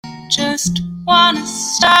just wanna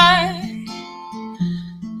start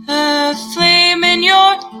a flame in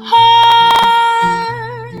your heart.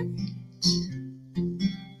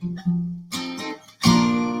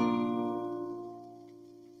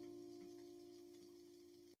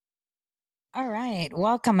 All right.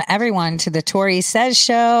 Welcome, everyone, to the Tori Says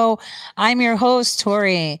Show. I'm your host,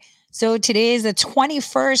 Tori. So today is the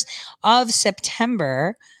 21st of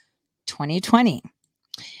September, 2020.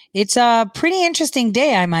 It's a pretty interesting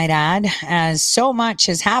day, I might add, as so much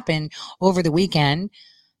has happened over the weekend.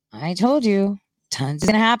 I told you, tons is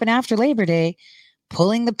going to happen after Labor Day.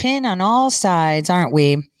 Pulling the pin on all sides, aren't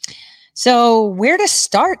we? So where to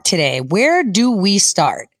start today? Where do we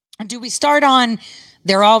start? Do we start on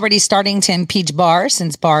they're already starting to impeach Barr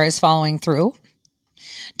since Barr is following through?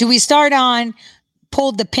 Do we start on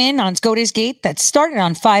pulled the pin on SCOTUS Gate that started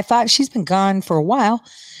on 5/5? She's been gone for a while.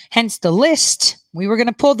 Hence the list. We were going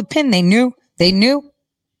to pull the pin. They knew.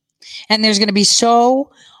 And there's going to be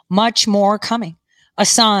so much more coming.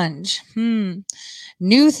 Assange.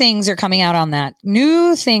 New things are coming out on that.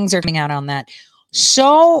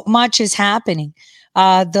 So much is happening.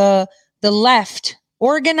 The left,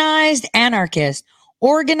 organized anarchists,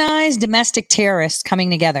 organized domestic terrorists coming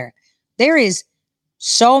together. There is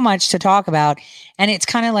so much to talk about. And it's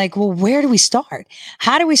kind of like, well, where do we start?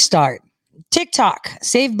 How do we start? TikTok,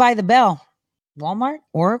 Saved by the Bell. Walmart,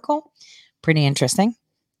 Oracle. Pretty interesting.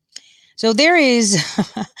 So there is,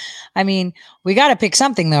 I mean, we got to pick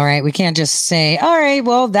something though, right? We can't just say, all right,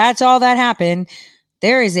 well, that's all that happened.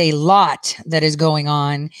 There is a lot that is going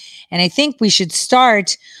on. And I think we should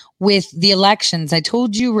start with the elections. I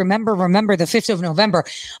told you, remember the 5th of November.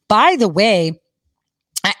 By the way,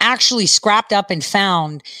 I actually scrapped up and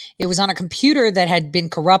found it was on a computer that had been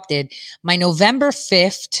corrupted. My November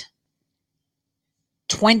 5th,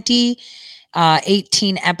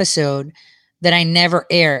 2018 episode that I never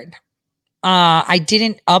aired. I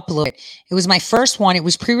didn't upload it. It was my first one. It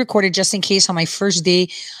was pre-recorded just in case on my first day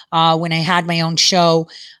when I had my own show,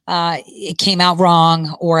 it came out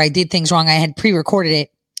wrong or I did things wrong. I had pre-recorded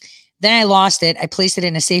it. Then I lost it. I placed it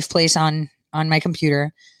in a safe place on my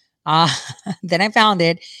computer. Then I found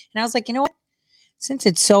it and I was like, you know what? Since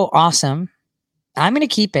it's so awesome, I'm going to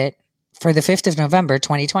keep it for the 5th of November,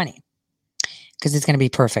 2020, because it's going to be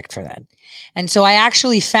perfect for that. And so I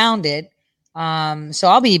actually found it. So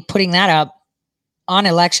I'll be putting that up on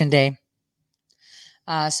election day.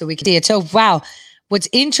 So we can see it. So, wow. What's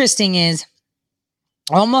interesting is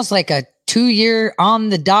almost like a 2-year on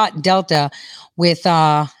the dot delta with,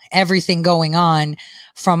 everything going on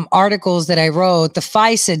from articles that I wrote, the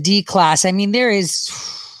FISA D class. I mean, there is,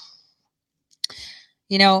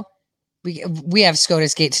 we have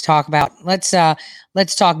SCOTUS Gate to talk about. Let's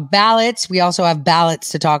talk ballots. We also have ballots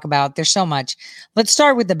to talk about. There's so much. Let's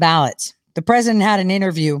start with the ballots. The president had an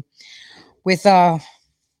interview with a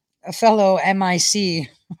fellow MIC.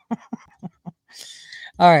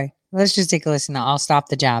 All right, let's just take a listen. I'll stop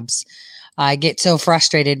the jabs. I get so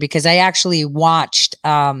frustrated because I actually watched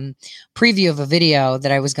preview of a video that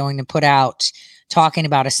I was going to put out talking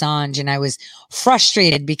about Assange, and I was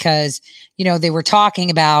frustrated because, they were talking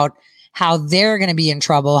about how they're going to be in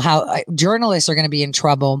trouble, how journalists are going to be in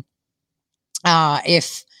trouble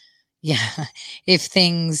if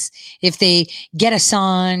they get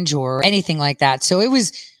Assange or anything like that. So it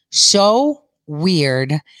was so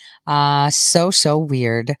weird, so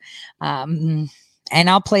weird. And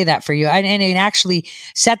I'll play that for you. And it actually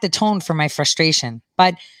set the tone for my frustration.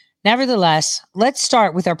 But nevertheless, let's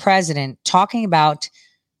start with our president talking about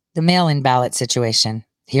the mail-in ballot situation.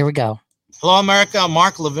 Here we go. Hello, America. I'm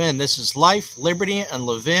Mark Levin. This is Life, Liberty, and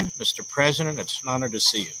Levin. Mr. President, it's an honor to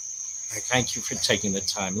see you. I thank you for taking the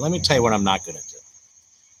time. Let me tell you what I'm not going to do.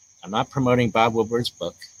 I'm not promoting Bob Woodward's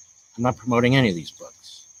book. I'm not promoting any of these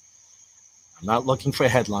books. I'm not looking for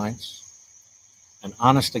headlines. An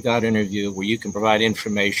honest-to-God interview where you can provide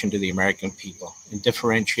information to the American people and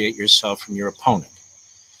differentiate yourself from your opponent.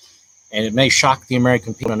 And it may shock the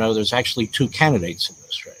American people to know there's actually 2 candidates in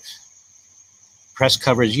this race. Press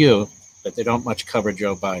covers you, but they don't much cover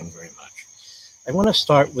Joe Biden very much. I want to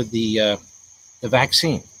start with the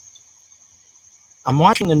vaccine. I'm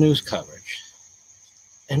watching the news coverage,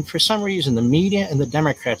 and for some reason, the media and the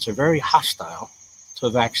Democrats are very hostile to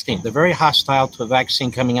a vaccine. They're very hostile to a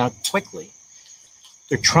vaccine coming out quickly.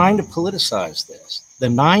 They're trying to politicize this. The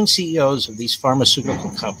 9 CEOs of these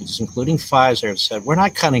pharmaceutical companies, including Pfizer, have said, we're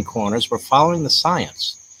not cutting corners, we're following the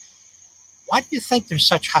science. Why do you think there's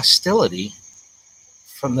such hostility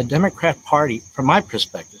from the Democrat Party, from my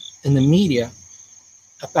perspective, in the media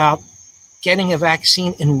about getting a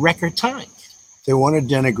vaccine in record time? They want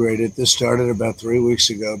to denigrate it. This started about 3 weeks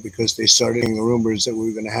ago because they started hearing rumors that we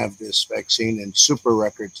were going to have this vaccine in super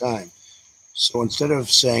record time. So instead of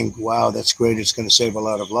saying, wow, that's great, it's going to save a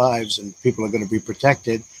lot of lives and people are going to be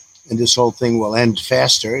protected and this whole thing will end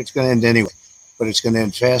faster, it's going to end anyway, but it's going to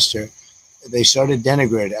end faster, they started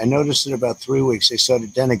denigrating. I noticed in about 3 weeks, they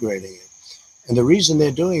started denigrating it. And the reason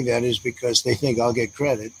they're doing that is because they think I'll get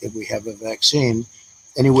credit if we have a vaccine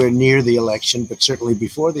anywhere near the election, but certainly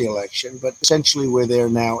before the election. But essentially, we're there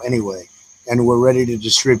now anyway, and we're ready to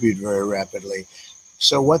distribute very rapidly.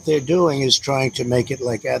 So what they're doing is trying to make it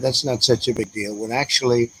like, that's not such a big deal, when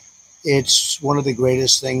actually it's one of the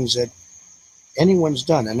greatest things that anyone's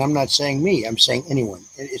done. And I'm not saying me, I'm saying anyone.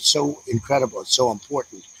 It's so incredible. It's so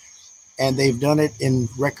important. And they've done it in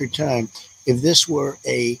record time. If this were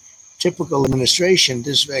a typical administration,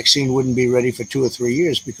 this vaccine wouldn't be ready for 2 or 3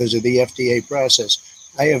 years because of the FDA process.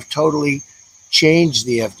 I have totally changed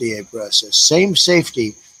the FDA process. Same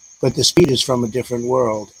safety, but the speed is from a different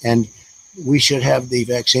world. And we should have the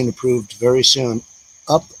vaccine approved very soon,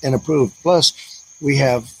 up and approved. Plus, we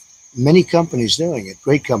have many companies doing it,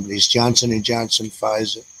 great companies, Johnson & Johnson,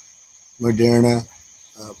 Pfizer, Moderna.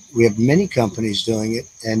 We have many companies doing it,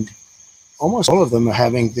 and almost all of them are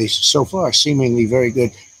having these, so far, seemingly very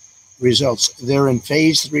good results. They're in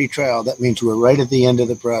phase 3 trial. That means we're right at the end of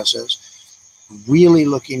the process, really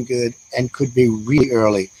looking good and could be really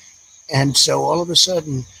early. And so all of a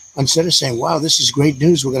sudden, instead of saying, wow, this is great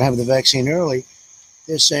news, we're going to have the vaccine early,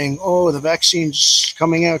 they're saying, oh, the vaccine's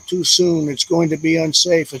coming out too soon, it's going to be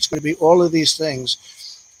unsafe, it's going to be all of these things.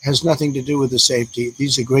 Has nothing to do with the safety.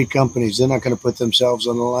 These are great companies. They're not going to put themselves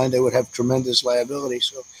on the line. They would have tremendous liability.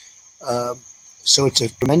 So it's a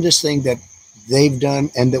tremendous thing that they've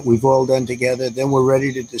done and that we've all done together. Then we're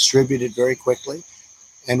ready to distribute it very quickly.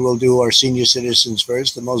 And we'll do our senior citizens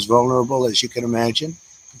first, the most vulnerable, as you can imagine,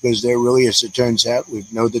 because they're really, as it turns out, we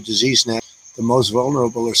know the disease now, the most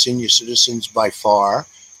vulnerable are senior citizens by far,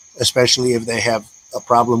 especially if they have a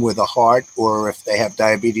problem with a heart or if they have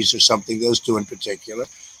diabetes or something, those two in particular.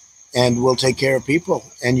 And we'll take care of people.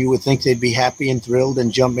 And you would think they'd be happy and thrilled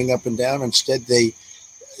and jumping up and down. Instead,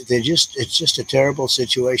 it's just a terrible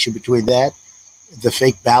situation between that, the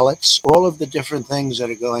fake ballots, all of the different things that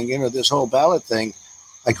are going in, or this whole ballot thing.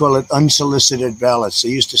 I call it unsolicited ballots. They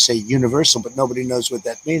used to say universal, but nobody knows what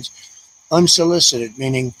that means. Unsolicited,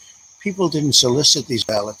 meaning people didn't solicit these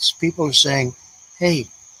ballots. People are saying, hey,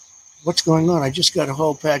 what's going on? I just got a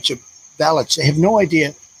whole patch of ballots. They have no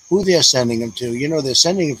idea who they're sending them to. You know, they're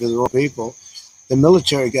sending them to the wrong people. The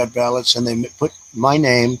military got ballots and they put my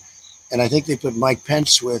name, and I think they put Mike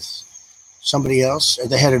Pence with somebody else.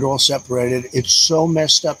 They had it all separated. It's so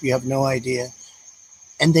messed up, you have no idea.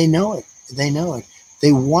 And they know it. They know it.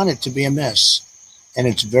 They want it to be a mess. And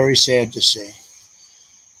it's very sad to see.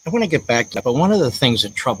 I want to get back to that, but one of the things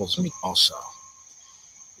that troubles me also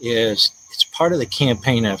is it's part of the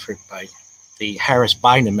campaign effort by the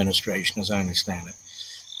Harris-Biden administration, as I understand it,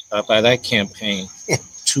 by that campaign,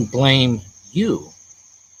 to blame you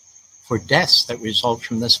for deaths that result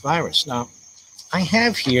from this virus. Now, I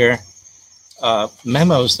have here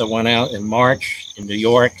memos that went out in March in New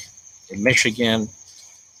York, in Michigan,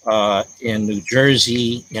 in New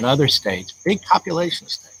Jersey, in other states, big population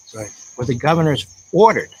states, right, where the governors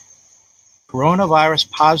ordered coronavirus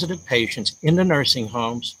positive patients into nursing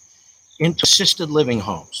homes, into assisted living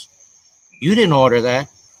homes. You didn't order that.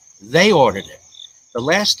 They ordered it. The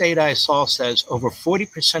last data I saw says over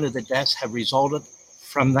 40% of the deaths have resulted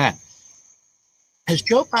from that. Has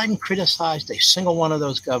Joe Biden criticized a single one of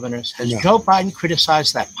those governors? Has Joe Biden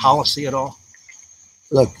criticized that policy at all?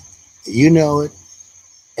 Look, you know it,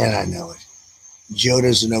 and I know it. Joe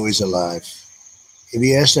doesn't know he's alive. If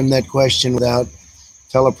you asked him that question without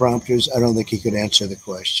teleprompters, I don't think he could answer the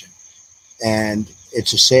question. And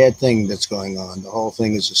it's a sad thing that's going on. The whole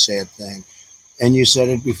thing is a sad thing. And you said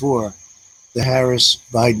it before, the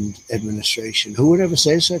Harris-Biden administration. Who would ever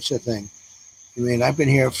say such a thing? I mean, I've been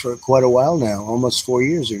here for quite a while now, almost 4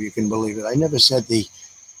 years, if you can believe it. I never said the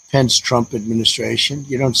Pence-Trump administration.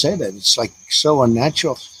 You don't say that. It's like so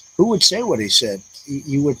unnatural. Who would say what he said?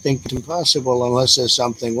 You would think it's impossible unless there's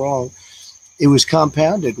something wrong. It was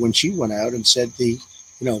compounded when she went out and said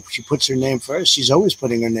she puts her name first. She's always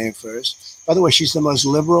putting her name first. By the way, she's the most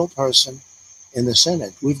liberal person in the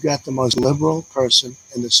Senate. We've got the most liberal person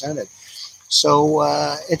in the Senate. So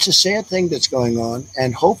it's a sad thing that's going on.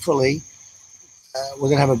 And hopefully we're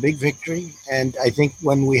going to have a big victory. And I think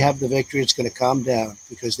when we have the victory, it's going to calm down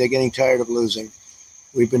because they're getting tired of losing.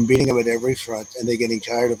 We've been beating them at every front and they're getting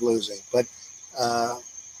tired of losing. But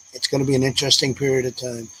it's going to be an interesting period of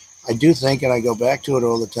time. I do think, and I go back to it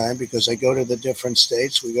all the time because I go to the different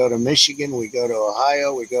states. We go to Michigan, we go to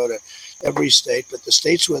Ohio, we go to every state, but the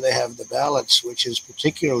states where they have the ballots, which is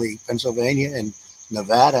particularly Pennsylvania and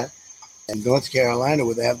Nevada and North Carolina,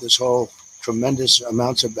 where they have this whole tremendous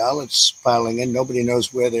amounts of ballots piling in. Nobody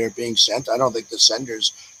knows where they're being sent. I don't think the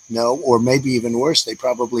senders know, or maybe even worse, they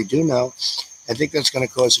probably do know. I think that's going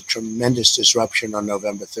to cause a tremendous disruption on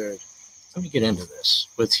November 3rd. Let me get into this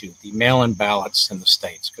with you, the mail-in ballots in the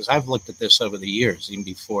states, because I've looked at this over the years, even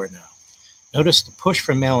before now. Notice the push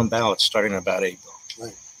for mail-in ballots starting in about April.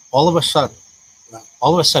 Right. All of a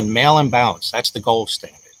sudden, mail-in ballots, that's the gold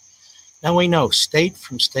standard. Now we know state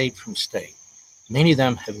from state from state. Many of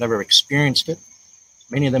them have never experienced it.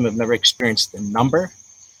 Many of them have never experienced the number.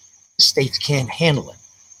 States can't handle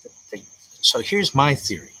it. So here's my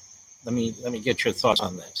theory. Let me get your thoughts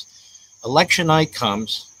on this. Election night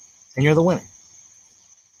comes, and you're the winner.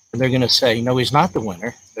 And they're going to say, no, he's not the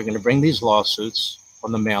winner. They're going to bring these lawsuits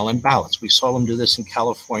on the mail-in ballots. We saw them do this in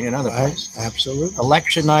California and other places. Absolutely.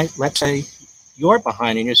 Election night, let's say you're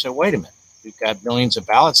behind and you say, wait a minute, we've got millions of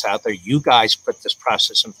ballots out there. You guys put this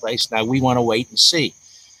process in place. Now we want to wait and see.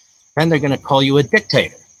 Then they're going to call you a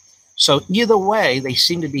dictator. So either way, they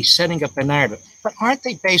seem to be setting up a narrative. But aren't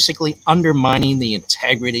they basically undermining the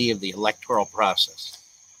integrity of the electoral process?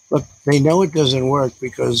 Look, they know it doesn't work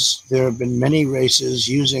because there have been many races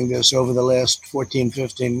using this over the last 14,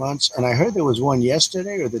 15 months. And I heard there was one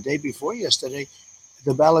yesterday or the day before yesterday.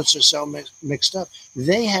 The ballots are so mixed up.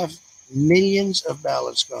 They have millions of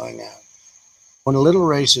ballots going out. On little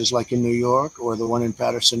races like in New York or the one in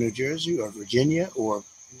Paterson, New Jersey or Virginia or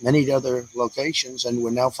many other locations, and we're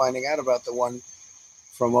now finding out about the one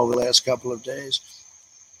from over the last couple of days.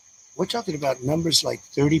 We're talking about numbers like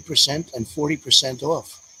 30% and 40%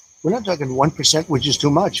 off. We're not talking 1%, which is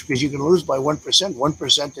too much because you can lose by 1%.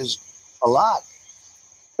 1% is a lot.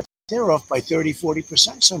 But they're off by 30,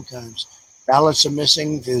 40% sometimes. Ballots are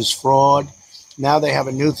missing. There's fraud. Now they have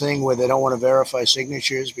a new thing where they don't want to verify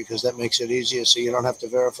signatures because that makes it easier. So you don't have to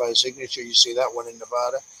verify a signature. You see that one in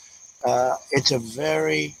Nevada. It's a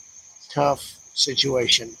very tough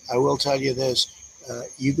situation. I will tell you this.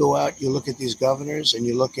 You go out, you look at these governors and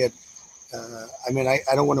you look at,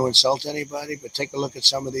 I don't want to insult anybody, but take a look at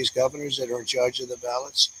some of these governors that are in charge of the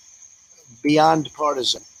ballots. Beyond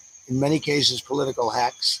partisan, in many cases, political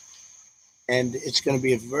hacks. And it's going to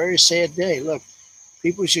be a very sad day. Look,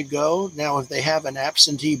 people should go. Now, if they have an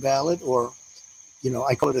absentee ballot or,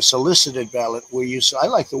 I call it a solicited ballot where I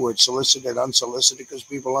like the word solicited, unsolicited, because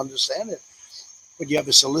people understand it. But you have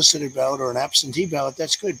a solicited ballot or an absentee ballot,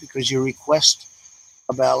 that's good because you request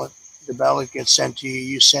a ballot. The ballot gets sent to you.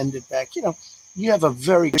 You send it back. You have a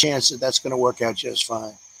very good chance that that's going to work out just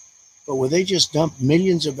fine. But where they just dump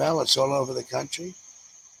millions of ballots all over the country,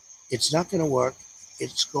 it's not going to work.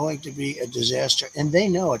 It's going to be a disaster. And they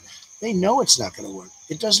know it. They know it's not going to work.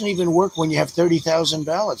 It doesn't even work when you have 30,000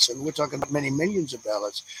 ballots. And we're talking about many millions of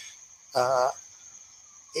ballots.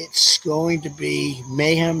 It's going to be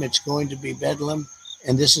mayhem. It's going to be bedlam.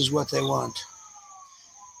 And this is what they want.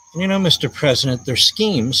 Mr. President, their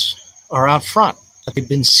schemes are out front. They've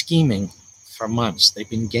been scheming for months. They've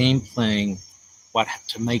been game playing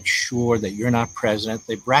to make sure that you're not president.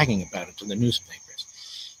 They're bragging about it to the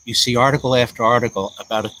newspapers. You see article after article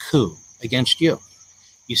about a coup against you.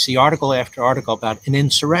 You see article after article about an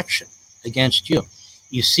insurrection against you.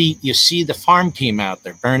 You see the farm team out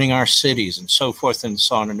there burning our cities and so forth and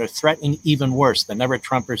so on, and they're threatening even worse, the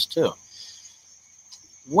never-Trumpers too.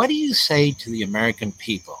 What do you say to the American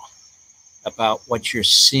people about what you're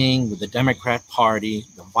seeing with the Democrat Party,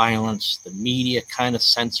 the violence, the media kind of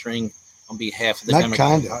censoring on behalf of the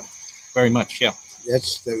Democrat Party? Very much, yeah.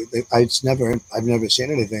 I've never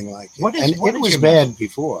seen anything like it. It was bad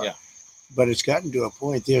before, yeah. But it's gotten to a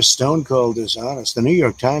point. They're stone cold dishonest. The New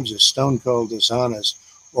York Times is stone cold dishonest.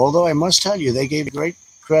 Although I must tell you, they gave great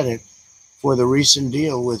credit for the recent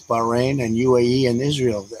deal with Bahrain and UAE and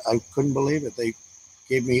Israel. I couldn't believe it. They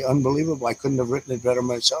gave me unbelievable. I couldn't have written it better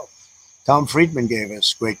myself. Tom Friedman gave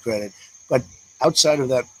us great credit. But outside of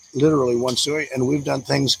that, literally one story, and we've done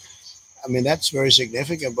things, that's very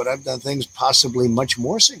significant, but I've done things possibly much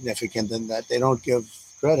more significant than that. They don't give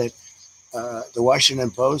credit. The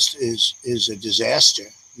Washington Post is a disaster.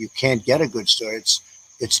 You can't get a good story.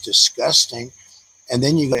 It's disgusting. And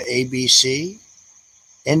then you go to ABC.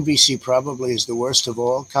 NBC probably is the worst of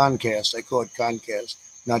all. Comcast, I call it Comcast,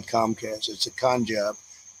 not Comcast. It's a con job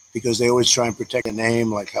because they always try and protect the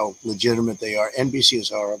name, like how legitimate they are. NBC is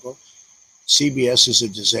horrible. CBS is a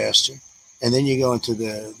disaster. And then you go into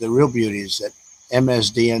the real beauties, that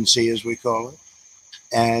MSDNC, as we call it.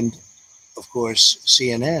 And, of course,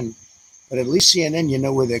 CNN. But at least CNN, you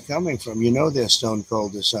know where they're coming from. You know they're stone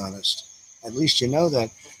cold dishonest. At least you know that.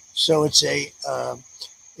 So it's a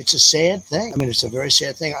sad thing. I mean, it's a very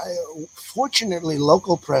sad thing. Fortunately,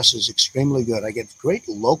 local press is extremely good. I get great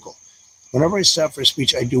local. Whenever I stop for a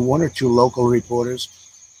speech, I do one or two local reporters.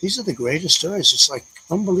 These are the greatest stories. It's like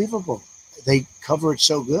unbelievable. They cover it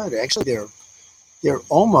so good. Actually, they're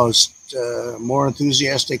almost more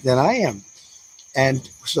enthusiastic than I am. And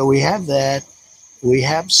so we have that. We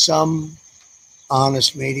have some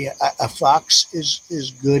honest media. Fox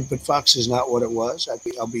is good, but Fox is not what it was.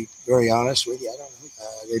 I'll be very honest with you. I don't know.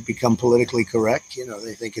 They've become politically correct. You know,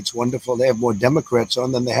 they think it's wonderful. They have more Democrats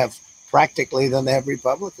on than they have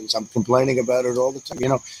Republicans. I'm complaining about it all the time. You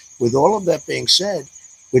know, with all of that being said,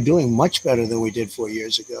 we're doing much better than we did 4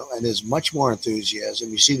 years ago, and there's much more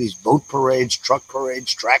enthusiasm. You see these boat parades, truck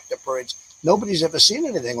parades, tractor parades. Nobody's ever seen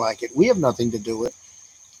anything like it. We have nothing to do with it.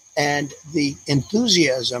 And the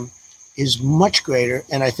enthusiasm is much greater,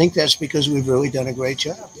 and I think that's because we've really done a great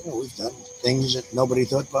job. You know, we've done things that nobody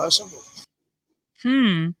thought possible.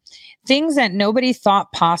 Things that nobody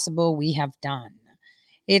thought possible we have done.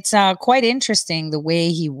 It's quite interesting the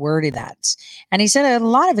way he worded that. And he said a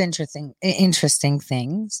lot of interesting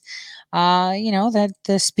things. You know, that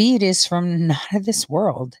the speed is from not of this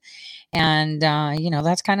world. And, you know,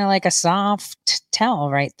 that's kind of like a soft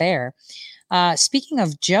tell right there. Speaking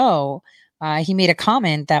of Joe, he made a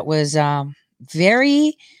comment that was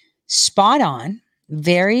very spot on,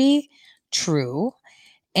 very true.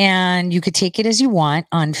 And you could take it as you want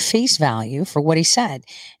on face value for what he said.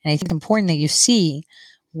 And I think it's important that you see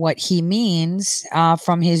what he means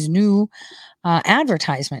from his new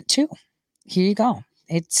advertisement too. Here you go.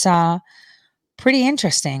 It's pretty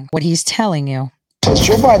interesting what he's telling you. Has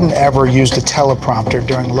Joe Biden ever used a teleprompter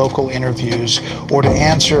during local interviews or to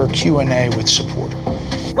answer Q&A with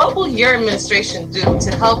supporters? What will your administration do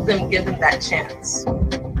to help them give them that chance?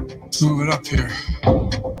 Let's move it up here.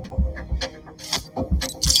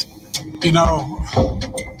 You know,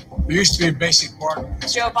 there used to be a basic part.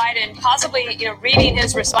 Joe Biden possibly, reading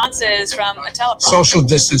his responses from a teleprompter. Social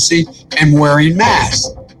distancing and wearing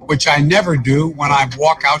masks, which I never do when I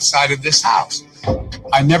walk outside of this house.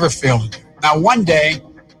 I never fail to do. Now, one day,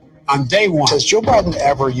 on day one. Has Joe Biden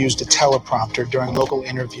ever used a teleprompter during local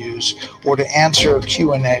interviews or to answer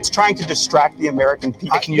Q&A? It's trying to distract the American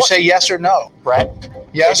people. Can you say yes or no, Brett?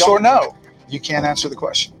 Yes or no? You can't answer the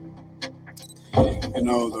question. You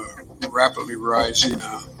know, the rapidly rising and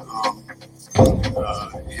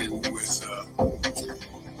with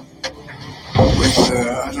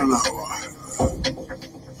I don't know.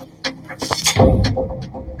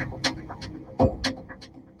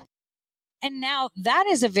 And now that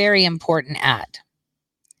is a very important ad.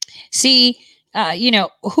 See,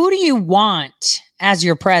 who do you want as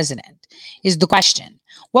your president is the question.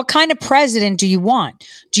 What kind of president do you want?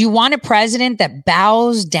 Do you want a president that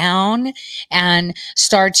bows down and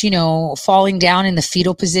starts, falling down in the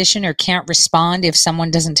fetal position or can't respond if someone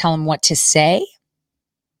doesn't tell him what to say?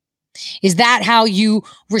 Is that how you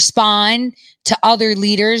respond to other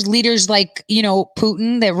leaders? Leaders like,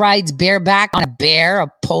 Putin that rides bareback on a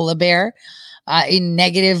polar bear, in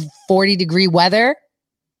negative 40-degree weather?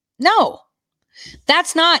 No,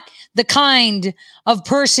 that's not the kind of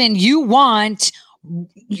person you want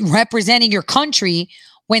representing your country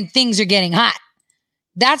when things are getting hot.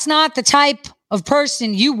 That's not the type of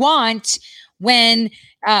person you want when,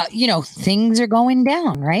 things are going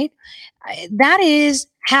down, right? That is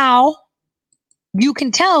how you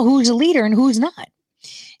can tell who's a leader and who's not.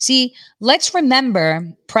 See, let's remember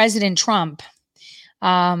President Trump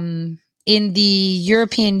in the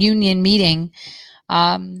European Union meeting,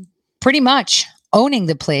 pretty much owning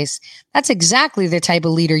the place. That's exactly the type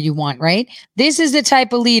of leader you want, right? This is the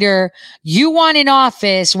type of leader you want in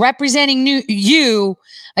office representing you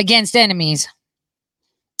against enemies.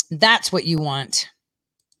 That's what you want.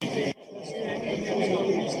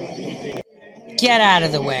 Get out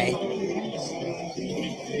of the way.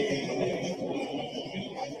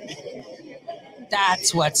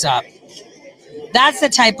 That's what's up. That's the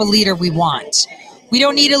type of leader we want. We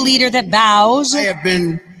don't need a leader that bows. I have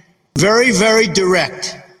been very, very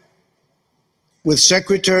direct with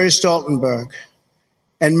Secretary Stoltenberg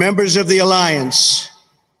and members of the alliance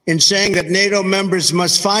in saying that NATO members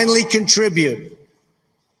must finally contribute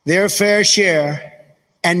their fair share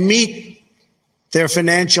and meet their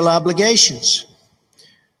financial obligations.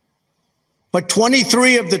 But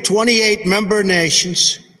 23 of the 28 member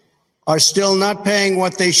nations are still not paying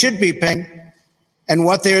what they should be paying and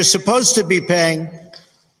what they are supposed to be paying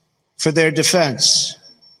for their defense.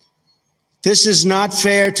 This is not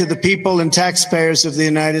fair to the people and taxpayers of the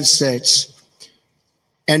United States.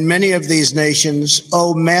 And many of these nations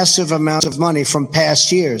owe massive amounts of money from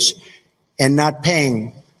past years and not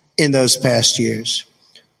paying in those past years.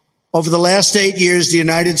 Over the last 8 years, the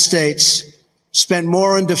United States spent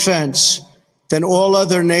more on defense than all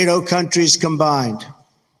other NATO countries combined.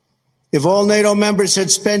 If all NATO members had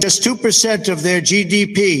spent just 2% of their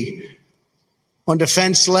GDP on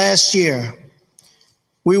defense last year,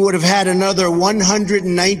 we would have had another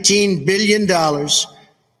 $119 billion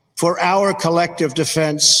for our collective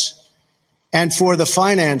defense and for the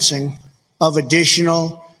financing of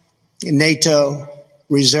additional NATO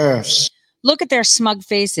reserves. Look at their smug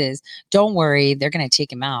faces. Don't worry, they're going to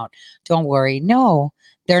take him out. Don't worry. No,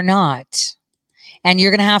 they're not. And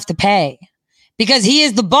you're going to have to pay because he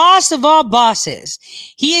is the boss of all bosses.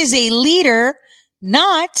 He is a leader,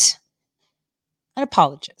 not an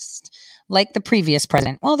apologist like the previous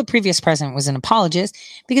president. Well, the previous president was an apologist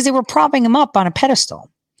because they were propping him up on a pedestal.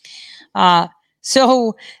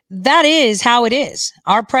 So that is how it is.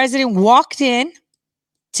 Our president walked in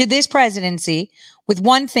to this presidency with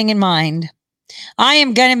one thing in mind. I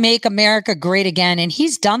am going to make America great again. And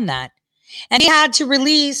he's done that. And he had to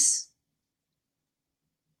release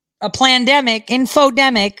a pandemic,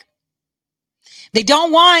 infodemic. They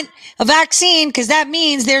don't want a vaccine because that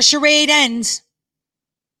means their charade ends.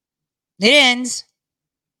 It ends.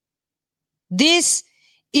 This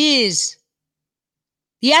is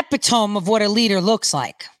the epitome of what a leader looks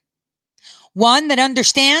like. One that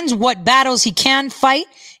understands what battles he can fight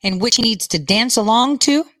and which he needs to dance along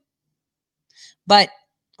to, but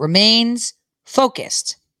remains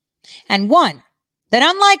focused. And one that,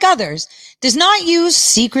 unlike others, does not use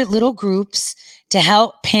secret little groups to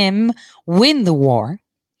help him win the war,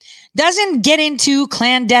 doesn't get into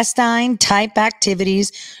clandestine type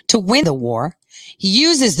activities to win the war. He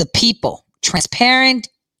uses the people, transparent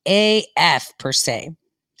AF per se.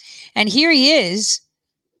 And here he is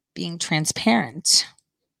being transparent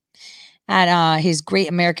at his great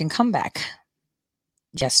American comeback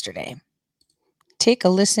yesterday. Take a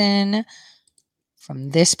listen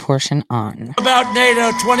from this portion on. About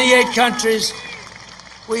NATO, 28 countries.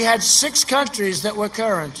 We had 6 countries that were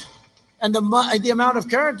current. And the amount of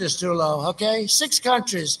current is too low, okay? 6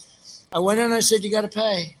 countries. I went in and I said, you got to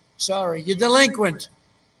pay. Sorry, you're delinquent.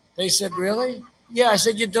 They said, really? Yeah, I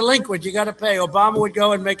said, you're delinquent. You got to pay. Obama would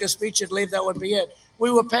go and make a speech and leave. That would be it.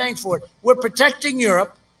 We were paying for it. We're protecting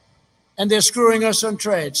Europe, and they're screwing us on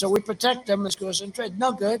trade. So we protect them and screw us on trade.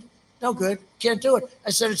 No good. No good. Can't do it.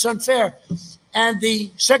 I said, it's unfair. And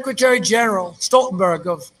the Secretary General, Stoltenberg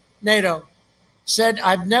of NATO, said,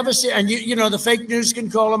 I've never seen, and you know, the fake news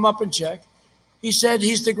can call him up and check. He said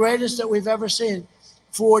he's the greatest that we've ever seen.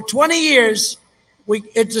 For 20 years,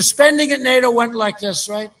 the spending at NATO went like this,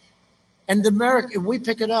 right? And we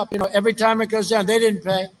pick it up, you know, every time it goes down. They didn't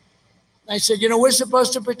pay. I said, you know, we're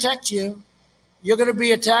supposed to protect you. You're going to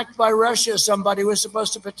be attacked by Russia or somebody. We're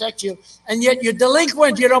supposed to protect you. And yet you're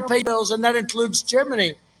delinquent. You don't pay bills, and that includes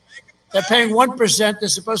Germany. They're paying 1%. They're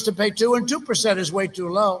supposed to pay 2%, and 2% is way too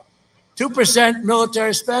low. 2%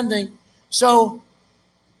 military spending. So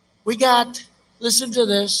we got, listen to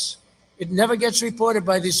this, it never gets reported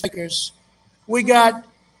by these fakers. We got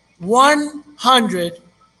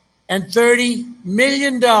 $130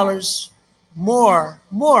 million more,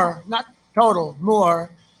 not total,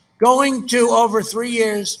 more, going to over 3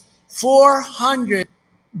 years, $400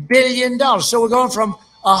 billion. So we're going from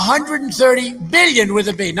 130 billion with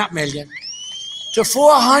a B, not million, to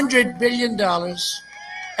 $400 billion.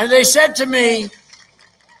 And they said to me,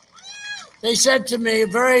 a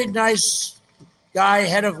very nice guy,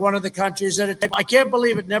 head of one of the countries, I can't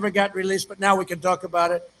believe it never got released, but now we can talk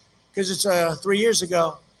about it because it's 3 years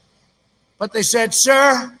ago. But they said,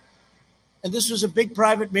 sir, and this was a big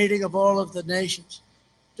private meeting of all of the nations,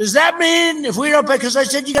 does that mean if we don't pay, because I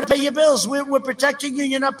said you got to pay your bills. We're protecting you.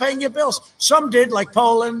 You're not paying your bills. Some did, like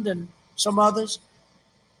Poland and some others,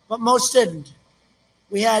 but most didn't.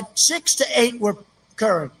 We had 6 to 8 were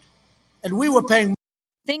current, and we were paying.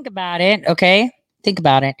 Think about it, okay? Think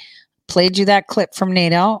about it. Played you that clip from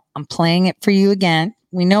NATO. I'm playing it for you again.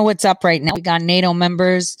 We know what's up right now. We got NATO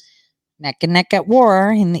members neck and neck at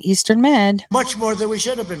war in the Eastern Med. Much more than we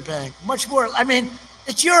should have been paying. Much more. I mean,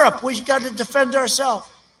 it's Europe. We got to defend ourselves.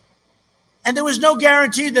 And there was no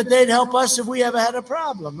guarantee that they'd help us if we ever had a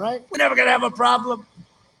problem, right? We're never going to have a problem.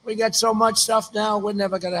 We got so much stuff now. We're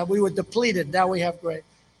never going to have. We were depleted. Now we have great.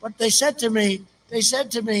 But they said to me, does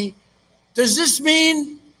this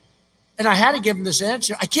mean, and I had to give them this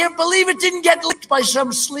answer, I can't believe it didn't get leaked by some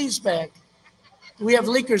sleazebag. We have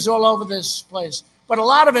leakers all over this place. But a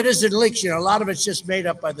lot of it isn't leaks, you know. A lot of it's just made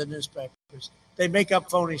up by the newspapers. They make up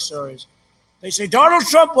phony stories. They say Donald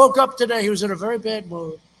Trump woke up today. He was in a very bad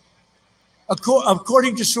mood,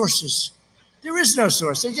 according to sources. There is no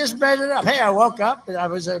source. They just made it up. Hey, I woke up and I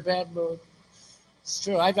was in a bad mood. It's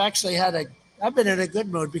true. I've been in a good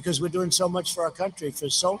mood because we're doing so much for our country.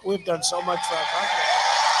 We've done so much for our country.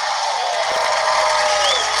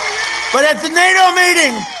 But at the NATO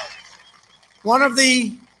meeting, one of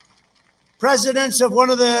the presidents of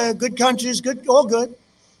one of the good countries, all good,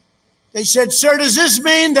 they said, sir, does this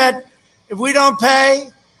mean that if we don't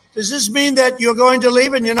pay, does this mean that you're going to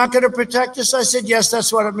leave and you're not going to protect us? I said, yes,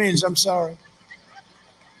 that's what it means. I'm sorry.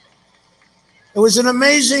 It was an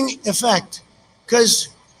amazing effect because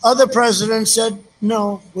other presidents said,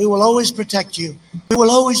 no, we will always protect you. We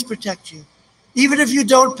will always protect you. Even if you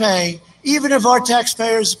don't pay, even if our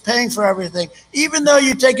taxpayers are paying for everything, even though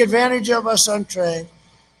you take advantage of us on trade,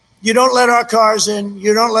 you don't let our cars in,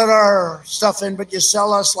 you don't let our stuff in, but you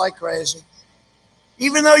sell us like crazy.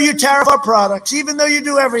 Even though you tariff our products, even though you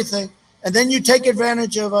do everything, and then you take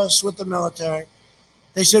advantage of us with the military,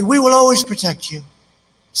 they said, we will always protect you.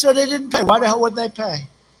 So they didn't pay. Why the hell would they pay?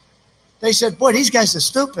 They said, boy, these guys are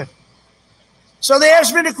stupid. So they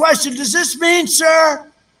asked me the question, does this mean, sir,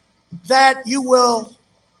 that you will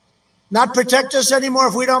not protect us anymore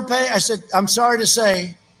if we don't pay? I said, I'm sorry to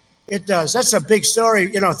say, it does. That's a big story.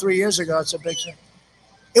 3 years ago, it's a big story.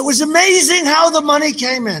 It was amazing how the money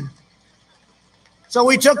came in. So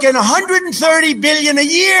we took in $130 billion a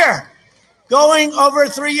year, going over a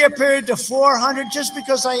 3-year period to 400, just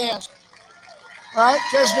because I asked. Right?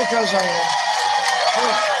 Just because I asked.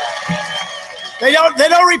 They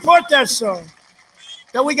don't report that story.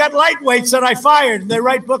 Then we got lightweights that I fired, and they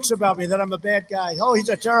write books about me that I'm a bad guy. Oh, he's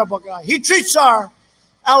a terrible guy. He treats our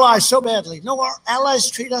allies so badly. No, our allies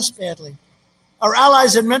treat us badly. Our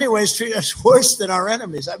allies in many ways treat us worse than our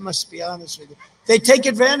enemies. I must be honest with you. They take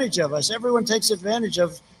advantage of us. Everyone takes advantage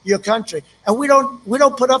of your country. And we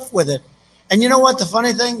don't put up with it. And you know what? The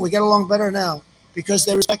funny thing, we get along better now because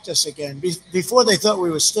they respect us again. Before they thought we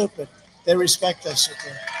were stupid. They respect us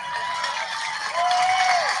again.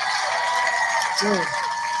 True.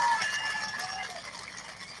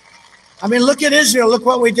 I mean, look at Israel. Look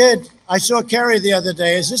what we did. I saw Kerry the other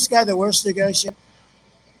day. Is this guy the worst negotiator?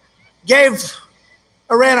 Gave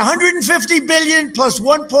Iran $150 billion plus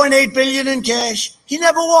 $1.8 billion in cash. He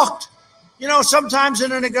never walked. Sometimes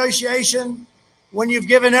in a negotiation, when you've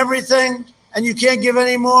given everything and you can't give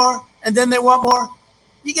any more, and then they want more,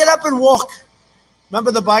 you get up and walk.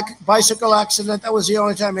 Remember the bicycle accident? That was the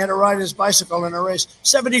only time he had to ride his bicycle in a race.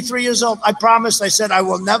 73 years old. I promised. I said, I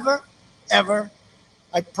will never, ever,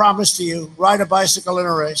 I promise to you, ride a bicycle in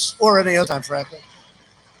a race or any other time, frankly.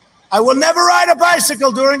 I will never ride a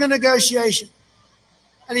bicycle during a negotiation.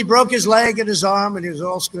 And he broke his leg and his arm, and he was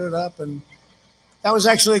all screwed up. And that was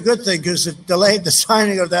actually a good thing because it delayed the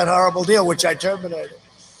signing of that horrible deal, which I terminated.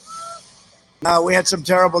 Now, we had some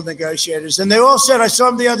terrible negotiators. And they all said, I saw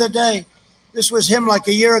him the other day. This was him like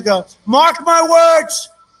a year ago. Mark my words,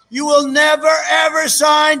 you will never, ever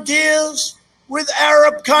sign deals with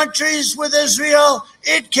Arab countries, with Israel.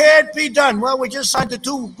 It can't be done. Well, we just signed the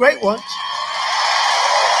 2 great ones.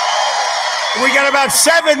 We got about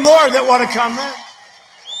 7 more that want to come in.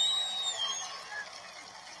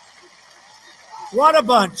 What a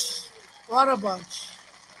bunch. What a bunch.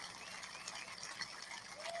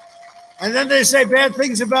 And then they say bad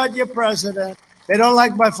things about your president. They don't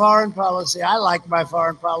like my foreign policy. I like my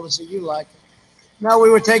foreign policy. You like it. No, we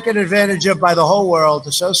were taken advantage of by the whole world.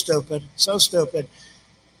 It's so stupid. So stupid.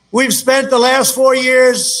 We've spent the last 4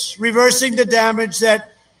 years reversing the damage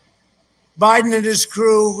that Biden and his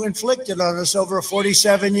crew inflicted on us over a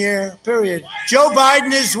 47-year period. Joe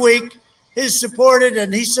Biden is weak. He supported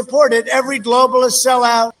every globalist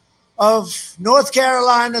sellout of North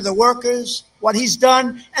Carolina, the workers, what he's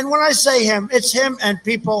done. And when I say him, it's him and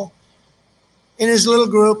people in his little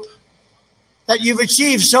group that you've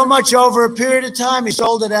achieved so much over a period of time. He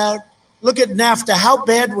sold it out. Look at NAFTA. How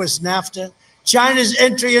bad was NAFTA? China's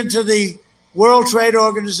entry into the World Trade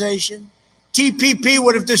Organization. TPP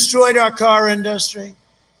would have destroyed our car industry.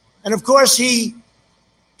 And of course, he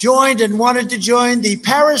joined and wanted to join the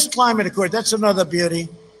Paris Climate Accord. That's another beauty.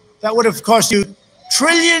 That would have cost you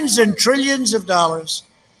trillions and trillions of dollars.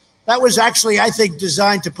 That was actually, I think,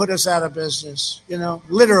 designed to put us out of business,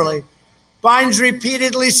 literally. Biden's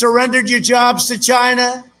repeatedly surrendered your jobs to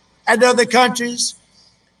China and other countries.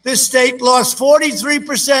 This state lost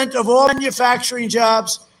 43% of all manufacturing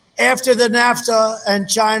jobs after the NAFTA and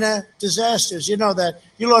China disasters. You know that.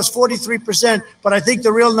 You lost 43%, but I think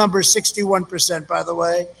the real number is 61%, by the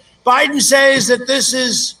way. Biden says that this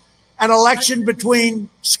is an election between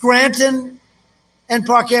Scranton and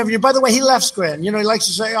Park Avenue. By the way, he left Scranton. You know, he likes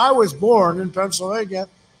to say, I was born in Pennsylvania.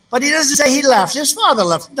 But he doesn't say he left. His father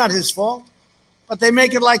left. Not his fault. But they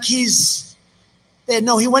make it like he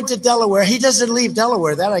went to Delaware. He doesn't leave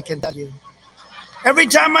Delaware. That I can tell you. Every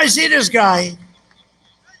time I see this guy,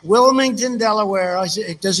 Wilmington, Delaware, I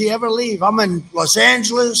say, does he ever leave? I'm in Los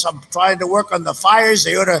Angeles. I'm trying to work on the fires.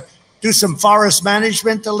 They ought to do some forest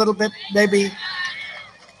management a little bit, maybe.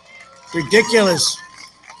 Ridiculous.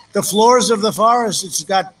 The floors of the forest, it's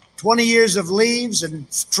got 20 years of leaves and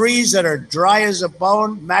trees that are dry as a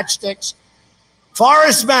bone, matchsticks.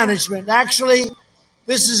 Forest management. Actually,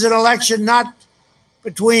 this is an election not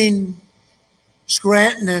between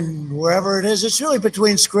Scranton and wherever it is. It's really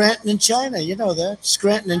between Scranton and China. You know that.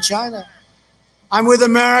 Scranton and China. I'm with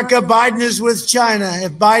America. Biden is with China.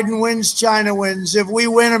 If Biden wins, China wins. If we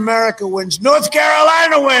win, America wins. North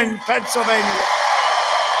Carolina wins. Pennsylvania.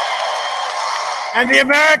 And the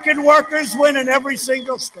American workers win in every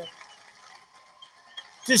single state.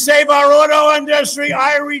 To save our auto industry,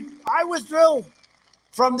 I withdrew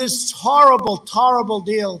from this horrible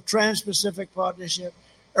deal, Trans-Pacific Partnership.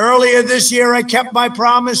 Earlier this year, I kept my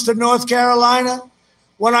promise to North Carolina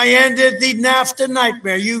when I ended the NAFTA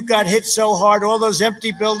nightmare. You got hit so hard, all those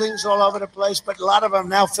empty buildings all over the place, but a lot of them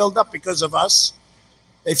now filled up because of us.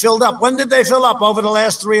 They filled up. When did they fill up? Over the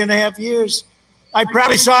last 3.5 years. I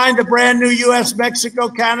proudly signed a brand new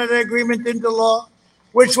U.S.-Mexico-Canada agreement into law,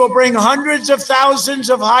 which will bring hundreds of thousands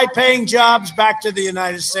of high-paying jobs back to the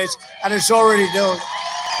United States, and it's already doing.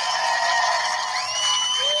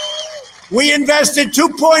 We invested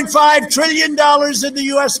 $2.5 trillion in the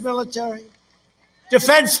U.S. military.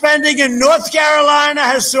 Defense spending in North Carolina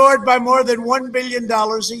has soared by more than $1 billion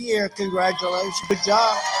a year. Congratulations. Good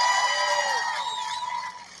job.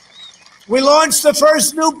 We launched the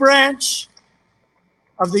first new branch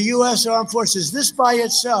of the U.S. Armed Forces. This by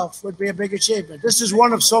itself would be a big achievement. This is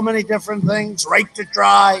one of so many different things, right to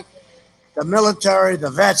try, the military,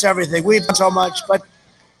 the vets, everything. We've done so much, but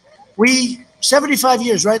 75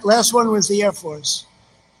 years, right? Last one was the Air Force,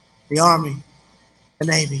 the Army, the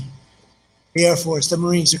Navy, the Air Force, the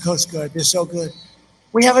Marines, the Coast Guard. They're so good.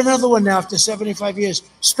 We have another one now after 75 years,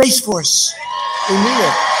 Space Force. We need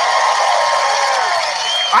it.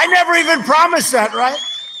 I never even promised that, right?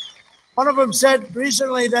 One of them said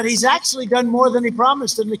recently that he's actually done more than he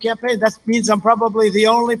promised in the campaign. That means I'm probably the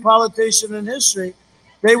only politician in history.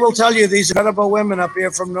 They will tell you these incredible women up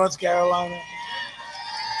here from North Carolina.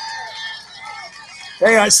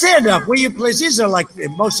 They are. Stand up, will you please? These are like the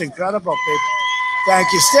most incredible people.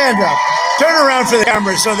 Thank you. Stand up. Turn around for the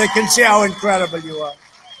camera so they can see how incredible you are.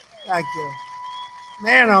 Thank you.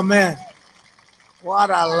 Man, oh man. What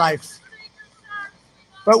a life.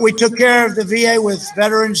 But we took care of the VA with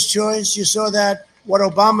Veterans Choice. You saw that what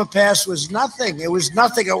Obama passed was nothing. It was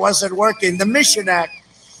nothing. It wasn't working. The Mission Act.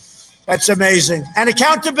 That's amazing. And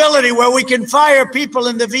accountability, where we can fire people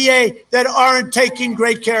in the VA that aren't taking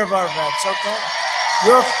great care of our vets, okay?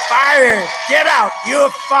 You're fired. Get out.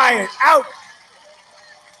 You're fired. Out.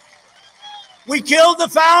 We killed the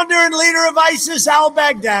founder and leader of ISIS,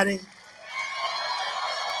 al-Baghdadi.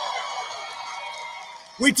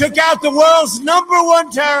 We took out the world's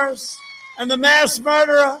 #1 terrorist and the mass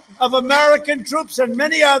murderer of American troops and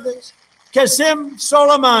many others, Qasem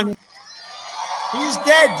Soleimani. He's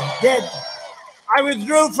dead. I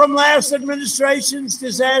withdrew from last administration's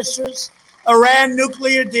disastrous Iran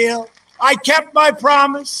nuclear deal. I kept my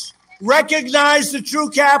promise, recognized the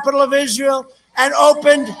true capital of Israel, and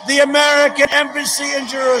opened the American embassy in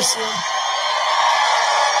Jerusalem.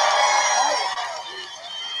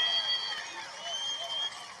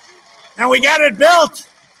 And we got it built.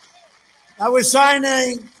 I was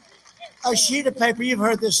signing a sheet of paper. You've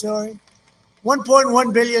heard this story.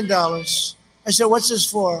 $1.1 billion. I said, what's this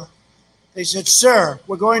for? They said, sir,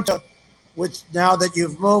 we're going to, now that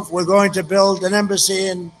you've moved, we're going to build an embassy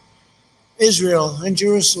in Israel, in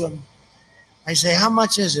Jerusalem. I say, how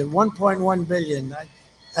much is it? 1.1 billion.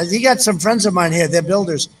 You got some friends of mine here, they're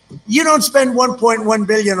builders. You don't spend 1.1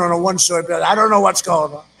 billion on a one-story building. I don't know what's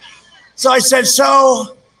going on. So I said,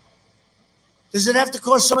 so does it have to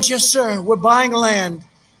cost so much? Yes, sir. We're buying land.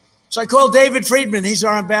 So I called David Friedman. He's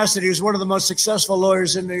our ambassador. He's one of the most successful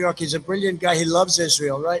lawyers in New York. He's a brilliant guy. He loves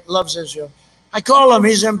Israel, right? Loves Israel. I call him.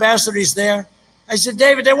 He's ambassador. He's there. I said,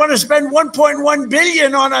 David, they want to spend 1.1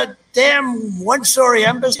 billion on a damn one-story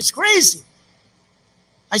embassy. It's crazy.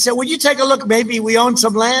 I said, would you take a look? Maybe we own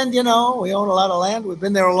some land, you know. We own a lot of land. We've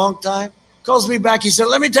been there a long time. Calls me back. He said,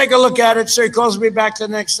 let me take a look at it. So he calls me back the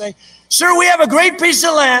next day. Sir, we have a great piece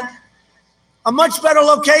of land, a much better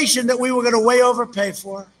location that we were going to way overpay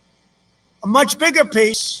for, a much bigger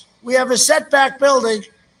piece. We have a setback building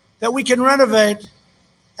that we can renovate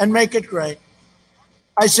and make it great.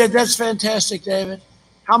 I said, that's fantastic, David.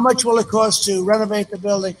 How much will it cost to renovate the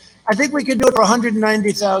building? I think we can do it for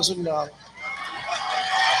 $190,000.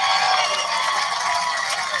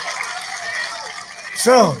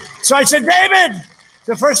 So I said, David,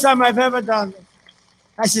 the first time I've ever done it.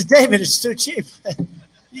 I said, David, it's too cheap.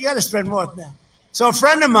 You got to spend more than that. So a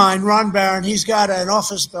friend of mine, Ron Barron, he's got an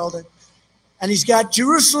office building, and he's got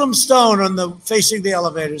Jerusalem stone on the facing the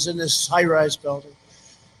elevators in this high-rise building.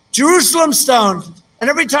 Jerusalem stone. And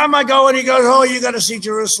every time I go in, he goes, oh, you got to see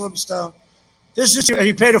Jerusalem stone. This is,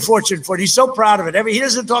 he paid a fortune for it. He's so proud of it. He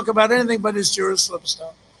doesn't talk about anything but his Jerusalem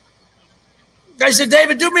stone. I said,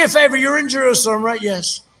 David, do me a favor. You're in Jerusalem, right?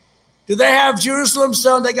 Yes. Do they have Jerusalem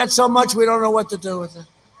stone? They got so much, we don't know what to do with it.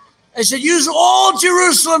 I said, use all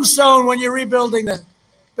Jerusalem stone when you're rebuilding the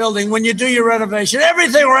building, when you do your renovation.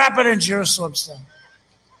 Everything wrap it in Jerusalem stone.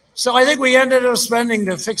 So I think we ended up spending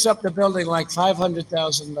to fix up the building like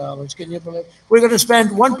 $500,000. Can you believe it? We're going to spend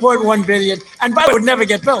 $1.1 billion. And by the way, it would never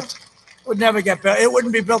get built. It would never get built. It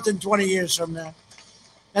wouldn't be built in 20 years from now.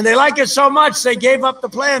 And they like it so much, they gave up the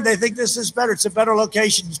plan. They think this is better. It's a better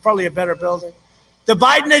location. It's probably a better building. The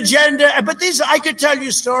Biden agenda, but these, I could tell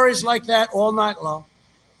you stories like that all night long.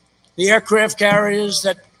 The aircraft carriers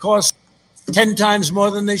that cost 10 times more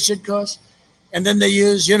than they should cost. And then they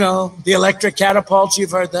use, the electric catapults.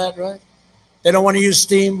 You've heard that, right? They don't want to use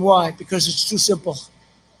steam. Why? Because it's too simple.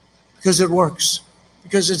 Because it works.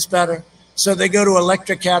 Because it's better. So they go to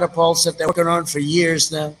electric catapults that they're working on for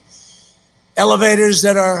years now. Elevators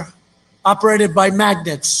that are operated by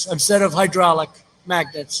magnets instead of hydraulic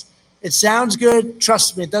magnets. It sounds good.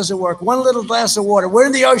 Trust me, it doesn't work. One little glass of water. We're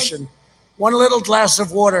in the ocean. One little glass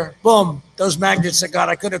of water. Boom. Those magnets are gone.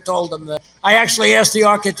 I could have told them that. I actually asked the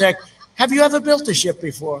architect, have you ever built a ship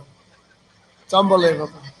before? It's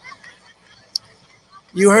unbelievable.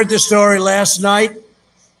 You heard the story last night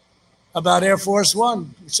about Air Force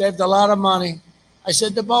One. We saved a lot of money. I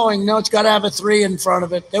said to Boeing, no, it's got to have a 3 in front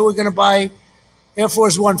of it. They were going to buy Air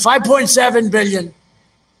Force One, $5.7 billion.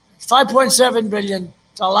 $5.7 billion.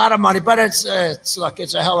 It's a lot of money, but it's a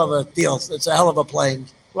hell of a deal. It's a hell of a plane.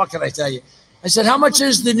 What can I tell you? I said, how much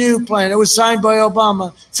is the new plane? It was signed by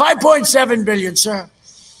Obama. $5.7 billion, sir.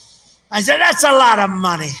 I said, that's a lot of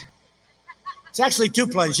money. It's actually 2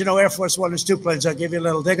 planes. Air Force One is 2 planes. I'll give you a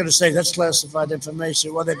little. They're going to say that's classified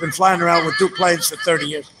information. Well, they've been flying around with 2 planes for 30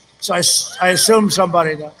 years. So I assume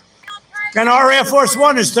somebody does. And our Air Force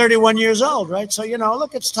One is 31 years old, right? So,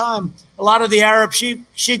 look, it's time. A lot of the Arab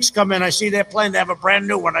sheiks come in. I see their plane. They have a brand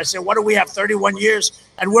new one. I say, what do we have, 31 years?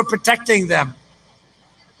 And we're protecting them.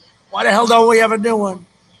 Why the hell don't we have a new one?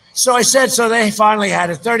 So I said, so they finally had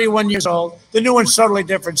it, 31 years old. The new one's totally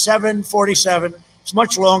different, 747. It's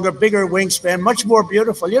much longer, bigger wingspan, much more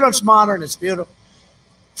beautiful. It's modern, it's beautiful.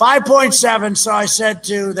 5.7, so I said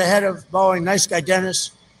to the head of Boeing, nice guy,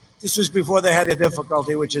 Dennis. This was before they had a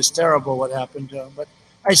difficulty, which is terrible what happened to him. But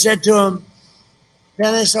I said to him,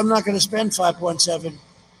 Dennis, I'm not going to spend $5.7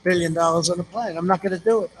 billion on a plane. I'm not going to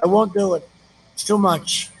do it. I won't do it. It's too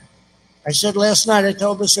much. I said last night, I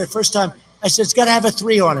told this the first time, I said, it's got to have a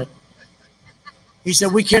 3 on it. He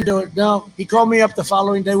said, we can't do it. No. He called me up the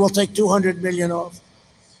following day. We'll take $200 million off.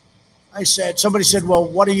 I said, somebody said, well,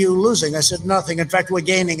 what are you losing? I said, nothing. In fact, we're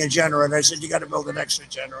gaining a generator. I said, you got to build an extra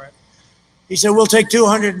generator. He said, we'll take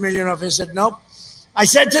 $200 million off. I said, nope. I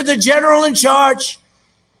said to the general in charge,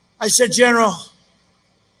 I said, General,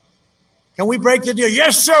 can we break the deal?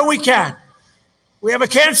 Yes, sir, we can. We have a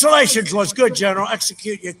cancellation clause. Good, General.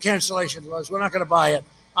 Execute your cancellation clause. We're not going to buy it.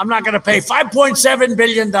 I'm not going to pay $5.7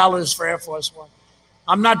 billion for Air Force One.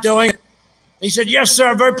 I'm not doing it. He said, yes, sir,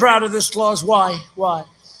 I'm very proud of this clause. Why? Why?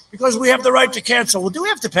 Because we have the right to cancel. Well, do we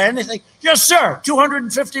have to pay anything? Yes, sir,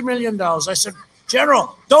 $250 million. I said,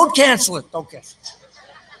 General, don't cancel it. Don't cancel it.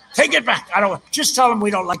 Take it back. Just tell them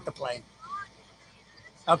we don't like the plane.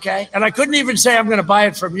 Okay? And I couldn't even say I'm going to buy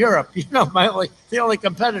it from Europe. The only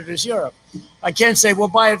competitor is Europe. I can't say we'll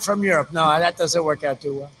buy it from Europe. No, that doesn't work out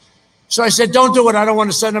too well. So I said, don't do it. I don't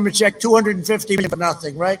want to send them a check, $250 million for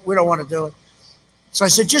nothing, right? We don't want to do it. So I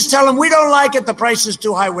said, just tell them we don't like it. The price is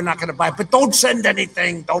too high. We're not going to buy it. But don't send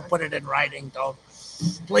anything. Don't put it in writing. Don't.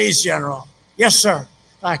 Please, General. Yes, sir.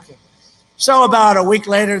 Thank you. So about a week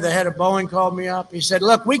later, the head of Boeing called me up. He said,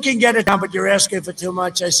 look, we can get it down, but you're asking for too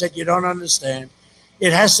much. I said, you don't understand.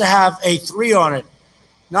 It has to have a 3 on it.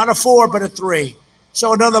 Not a 4, but a 3.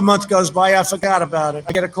 So another month goes by. I forgot about it.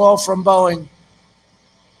 I get a call from Boeing.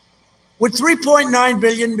 Would $3.9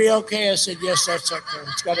 billion be okay? I said, yes, that's okay.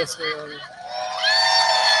 It's got a 3 on it.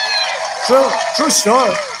 True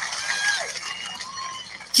story.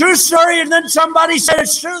 True story. And then somebody said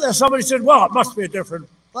it's true. Then somebody said, well, it must be a different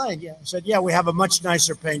Plane, yeah. I said, yeah, we have a much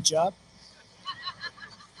nicer paint job.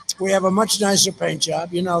 We have a much nicer paint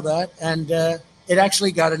job, you know that. And it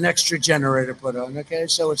actually got an extra generator put on, okay?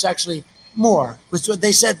 So it's actually more.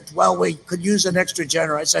 They said, well, we could use an extra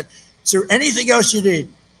generator. I said, is there anything else you need?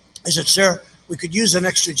 I said, sir, we could use an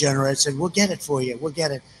extra generator. I said, we'll get it for you. We'll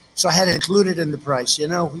get it. So I had it included in the price. You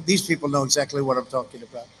know, these people know exactly what I'm talking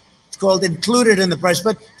about. It's called included in the price.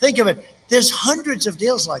 But think of it. There's hundreds of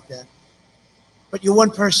deals like that. But you're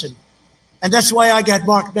one person. And that's why I got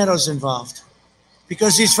Mark Meadows involved.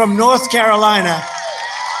 Because he's from North Carolina.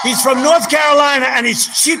 He's from North Carolina, and he's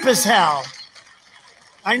cheap as hell.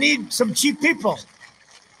 I need some cheap people.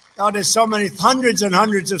 Oh, there's so many, hundreds and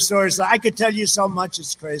hundreds of stories. I could tell you so much,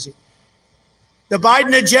 it's crazy. The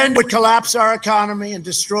Biden agenda would collapse our economy and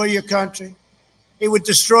destroy your country. It would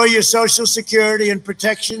destroy your Social Security and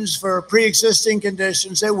protections for pre-existing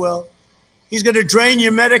conditions. It will. He's going to drain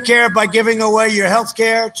your Medicare by giving away your health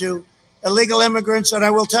care to illegal immigrants. And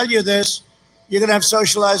I will tell you this, you're going to have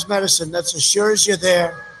socialized medicine. That's as sure as you're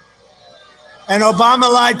there. And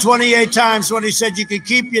Obama lied 28 times when he said you can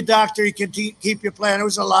keep your doctor, you can keep your plan. It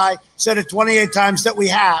was a lie. Said it 28 times that we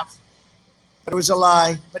have. But it was a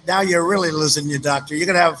lie. But now you're really losing your doctor. You're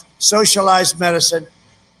going to have socialized medicine.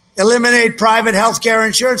 Eliminate private health care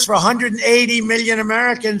insurance for 180 million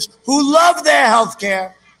Americans who love their health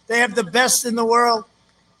care. They have the best in the world.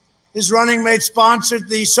 His running mate sponsored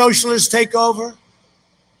the socialist takeover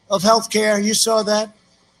of health care. You saw that.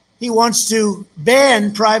 He wants to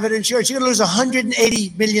ban private insurance. You're going to lose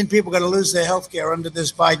 180 million people going to lose their health care under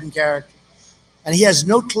this Biden character. And he has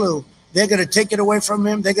no clue. They're going to take it away from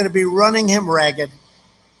him. They're going to be running him ragged.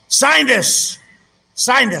 Sign this.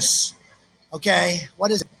 Sign this. Okay.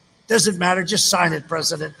 What is it? Doesn't matter. Just sign it,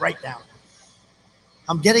 President, right now.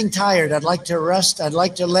 I'm getting tired. I'd like to rest. I'd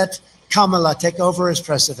like to let Kamala take over as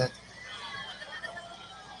president.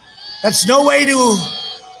 That's no way to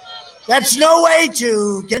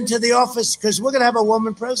get into the office, because we're going to have a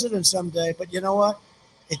woman president someday. But you know what?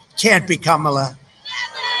 It can't be Kamala.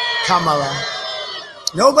 Kamala.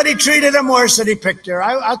 Nobody treated him worse than he picked her.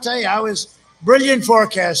 I'll tell you, I was brilliant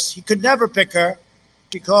forecast. He could never pick her.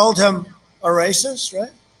 She called him a racist,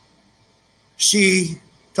 right? She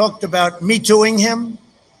talked about Me Tooing him.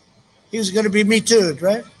 He was going to be Me Too'd,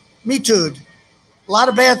 right? Me Too'd. A lot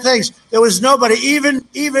of bad things. There was nobody, even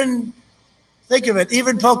think of it,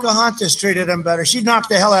 even Pocahontas treated him better. She knocked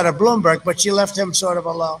the hell out of Bloomberg, but she left him sort of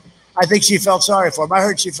alone. I think she felt sorry for him. I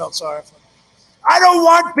heard she felt sorry for him. I don't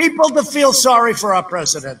want people to feel sorry for our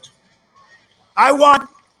president. I want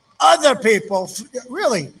other people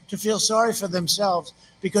really to feel sorry for themselves,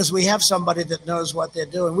 because we have somebody that knows what they're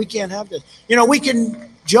doing. We can't have this. You know, we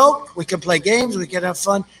can joke, we can play games, we can have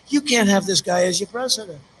fun. You can't have this guy as your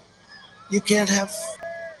president. You can't have.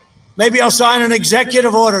 Maybe I'll sign an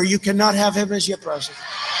executive order. You cannot have him as your president.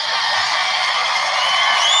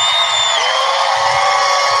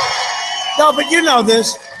 No, but you know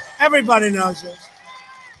this. Everybody knows this.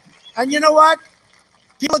 And you know what?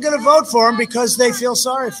 People are going to vote for him because they feel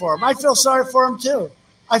sorry for him. I feel sorry for him, too.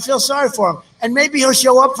 I feel sorry for him. And maybe he'll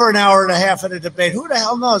show up for an hour and a half at a debate. Who the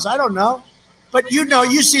hell knows? I don't know. But you know,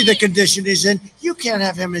 you see the condition he's in. You can't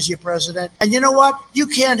have him as your president. And you know what? You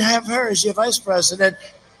can't have her as your vice president,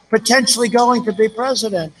 potentially going to be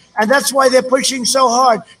president. And that's why they're pushing so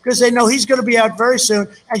hard, because they know he's going to be out very soon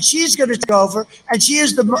and she's going to take over. And she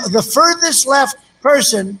is the furthest left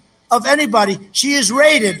person of anybody. She is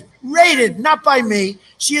rated, not by me.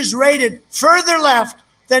 She is rated further left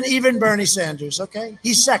than even Bernie Sanders, okay?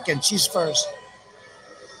 He's second, she's first.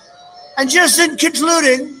 And just in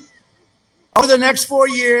concluding, over the next 4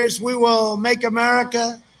 years, we will make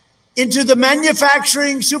America into the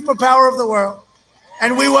manufacturing superpower of the world.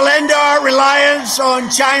 And we will end our reliance on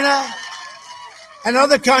China and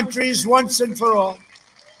other countries once and for all.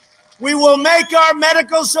 We will make our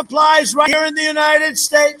medical supplies right here in the United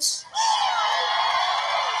States.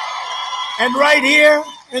 And right here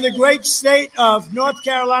in the great state of North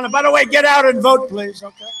Carolina. By the way, get out and vote, please,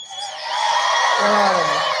 okay? Get out of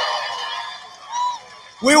here.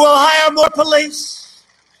 We will hire more police.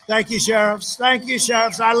 Thank you, sheriffs. Thank you,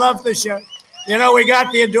 sheriffs. I love the sheriff. You know, we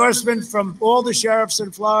got the endorsement from all the sheriffs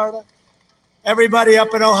in Florida, everybody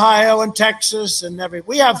up in Ohio and Texas and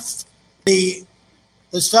we have the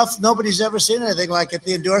stuff, nobody's ever seen anything like it,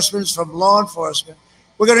 the endorsements from law enforcement.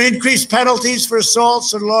 We're going to increase penalties for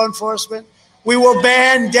assaults and law enforcement. We will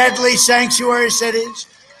ban deadly sanctuary cities.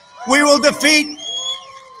 We will defeat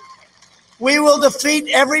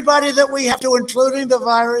everybody that we have to, including the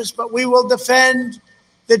virus, but we will defend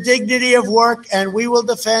the dignity of work, and we will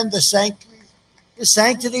defend the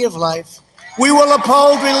sanctity of life. We will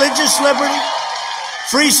uphold religious liberty,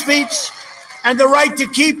 free speech, and the right to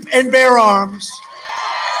keep and bear arms.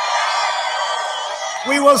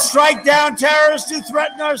 We will strike down terrorists who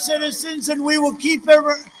threaten our citizens, and we will keep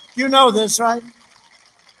you know this, right?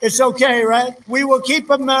 It's okay, right? We will keep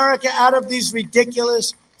America out of these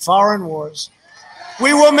ridiculous foreign wars.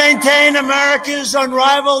 We will maintain America's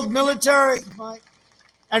unrivaled military might,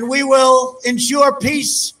 and we will ensure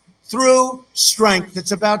peace through strength.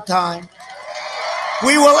 It's about time.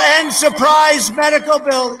 We will end surprise medical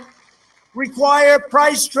billing, require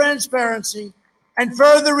price transparency, and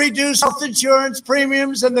further reduce health insurance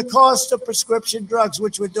premiums and the cost of prescription drugs,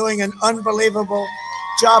 which we're doing an unbelievable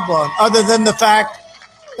job on, other than the fact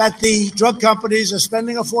that the drug companies are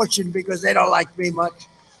spending a fortune because they don't like me much.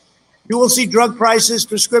 You will see drug prices,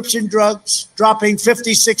 prescription drugs, dropping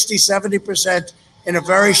 50, 60, 70% in a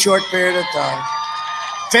very short period of time.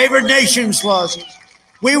 Favored nations clauses.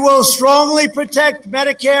 We will strongly protect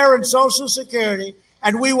Medicare and Social Security,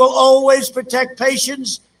 and we will always protect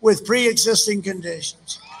patients with pre-existing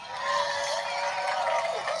conditions.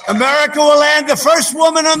 America will land the first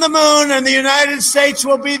woman on the moon, and the United States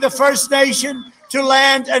will be the first nation to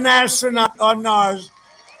land an astronaut on Mars.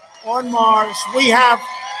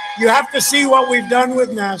 You have to see what we've done with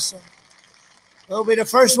NASA. We'll be the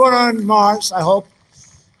first one on Mars, I hope.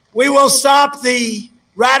 We will stop the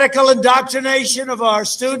radical indoctrination of our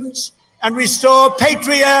students and restore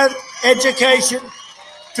patriotic education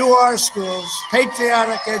to our schools.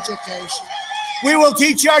 Patriotic education. We will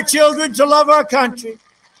teach our children to love our country,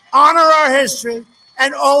 honor our history,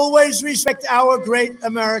 and always respect our great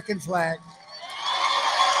American flag.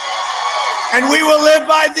 And we will live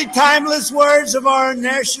by the timeless words of our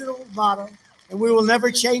national motto. And we will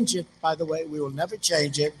never change it, by the way. We will never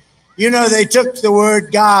change it. You know, they took the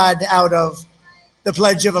word God out of the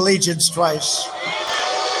Pledge of Allegiance twice.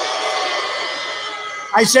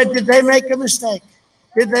 I said, did they make a mistake?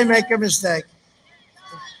 Did they make a mistake?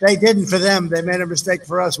 They didn't for them. They made a mistake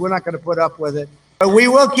for us. We're not going to put up with it. But we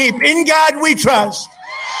will keep. In God we trust.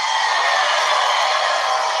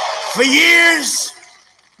 For years,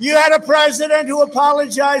 you had a president who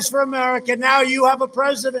apologized for America. Now you have a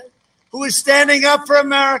president who is standing up for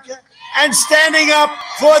America and standing up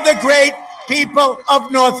for the great people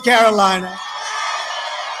of North Carolina.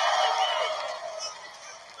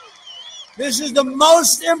 This is the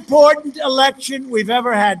most important election we've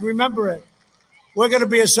ever had. Remember it. We're going to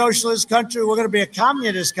be a socialist country. We're going to be a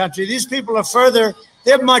communist country. These people are further,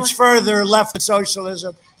 they're much further left of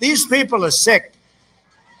socialism. These people are sick.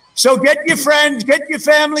 So get your friends, get your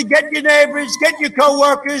family, get your neighbors, get your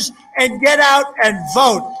co-workers, and get out and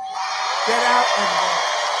vote. Get out and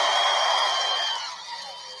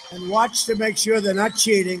vote. And watch to make sure they're not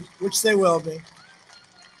cheating, which they will be.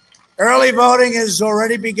 Early voting has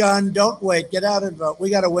already begun. Don't wait. Get out and vote. We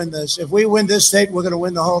got to win this. If we win this state, we're going to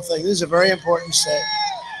win the whole thing. This is a very important state.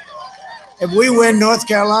 If we win North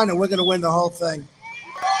Carolina, we're going to win the whole thing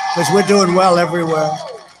because we're doing well everywhere.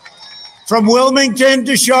 From Wilmington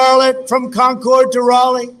to Charlotte, from Concord to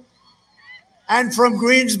Raleigh, and from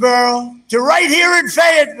Greensboro to right here in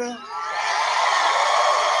Fayetteville.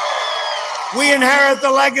 We inherit the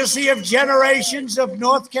legacy of generations of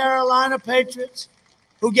North Carolina patriots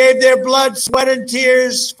who gave their blood, sweat, and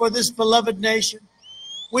tears for this beloved nation.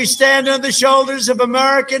 We stand on the shoulders of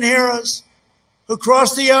American heroes who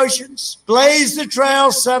crossed the oceans, blazed the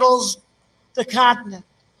trails, settled the continent,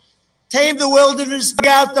 tamed the wilderness, dug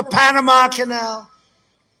out the Panama Canal,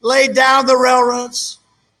 laid down the railroads,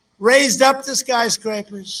 raised up the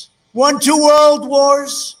skyscrapers, won 2 world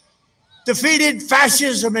wars, defeated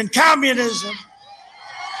fascism and communism,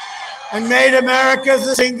 and made America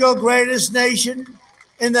the single greatest nation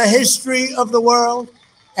in the history of the world.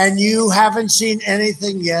 And you haven't seen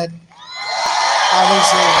anything yet. Haven't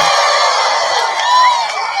seen it.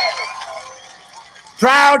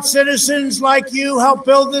 Proud citizens like you help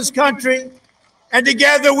build this country. And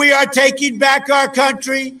together we are taking back our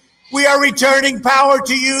country. We are returning power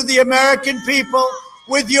to you, the American people,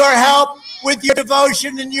 with your help, with your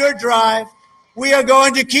devotion and your drive. We are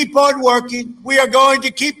going to keep on working. We are going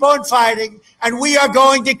to keep on fighting. And we are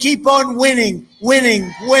going to keep on winning,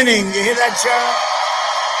 winning, winning. You hear that,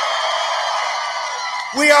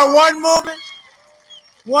 Sharon? We are one movement,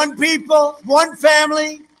 one people, one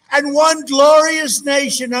family, and one glorious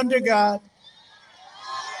nation under God.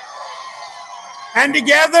 And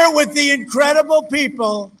together with the incredible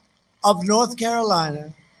people of North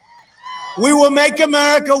Carolina, we will make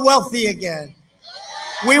America wealthy again.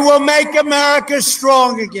 We will make America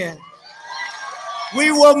strong again.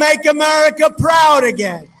 We will make America proud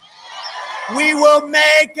again. We will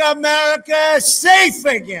make America safe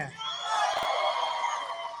again.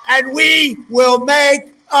 and we will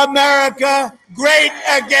make America great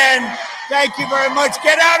again. Thank you very much.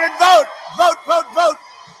 Get out and vote. Vote, vote, vote.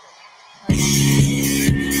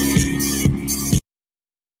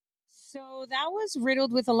 So that was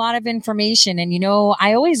riddled with a lot of information. And,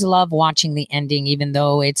 I always love watching the ending, even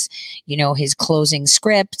though it's, his closing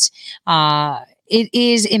script. It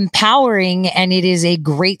is empowering, and it is a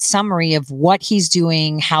great summary of what he's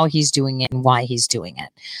doing, how he's doing it, and why he's doing it.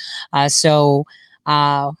 So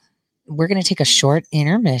we're going to take a short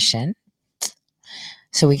intermission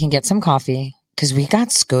so we can get some coffee, because we got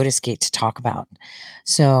SCOTUSgate to talk about.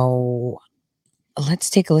 So let's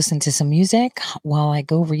take a listen to some music while I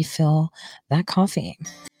go refill that coffee.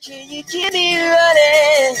 Can you keep me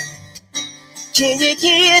running? Can you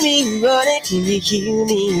keep me running? Can you keep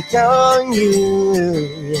me on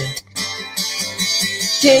you?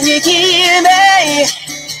 Can you keep me?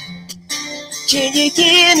 Can you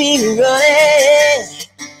keep me running?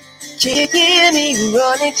 Can you keep me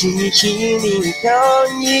running? Can you keep me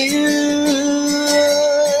on you?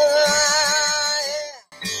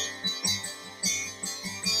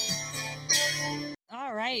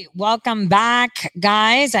 All right. Welcome back,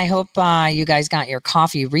 guys. I hope you guys got your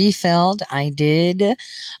coffee refilled. I did.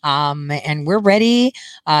 And we're ready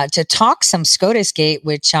to talk some SCOTUSgate,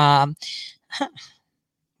 which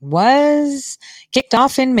was kicked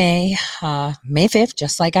off in May 5th,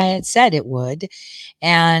 just like I had said it would.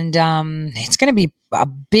 And it's going to be a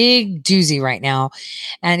big doozy right now.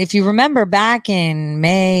 And if you remember back in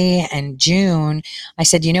May and June, I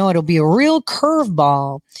said, it'll be a real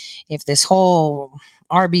curveball if this whole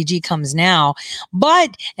RBG comes now.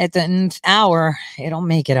 But at the nth hour, it'll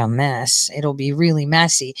make it a mess. It'll be really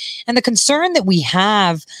messy. And the concern that we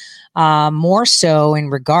have more so in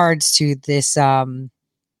regards to this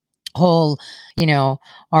whole,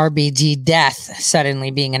 RBG death suddenly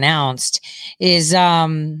being announced is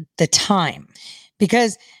the time.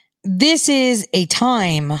 Because this is a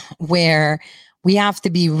time where we have to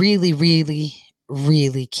be really, really,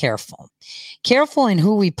 really careful. Careful in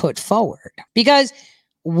who we put forward. Because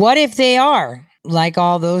what if they are, like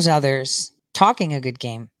all those others, talking a good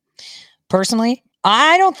game? Personally,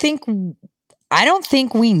 I don't think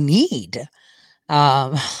we need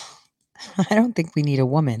I don't think we need a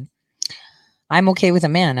woman. I'm okay with a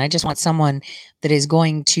man. I just want someone that is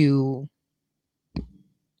going to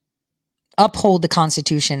uphold the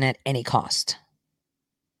Constitution at any cost,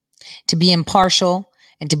 to be impartial,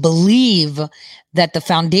 and to believe that the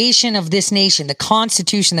foundation of this nation, the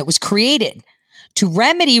Constitution that was created to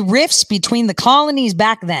remedy rifts between the colonies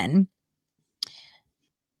back then,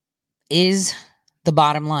 is the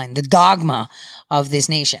bottom line, the dogma of this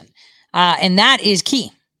nation. And that is key.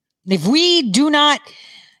 If we do not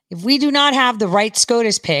have the right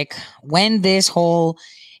SCOTUS pick when this whole,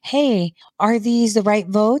 hey, are these the right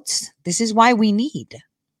votes? This is why we need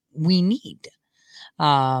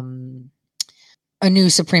a new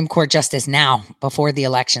Supreme Court justice now before the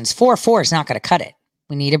elections. 4-4 is not going to cut it.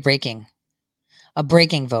 We need a breaking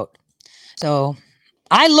vote. So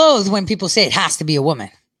I loathe when people say it has to be a woman.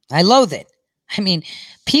 I loathe it. I mean,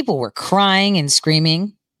 people were crying and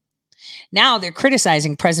screaming. Now they're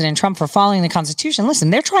criticizing President Trump for following the Constitution. Listen,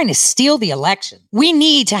 they're trying to steal the election. We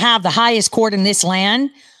need to have the highest court in this land.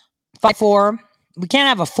 5-4. We can't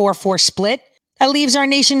have a 4-4 split. That leaves our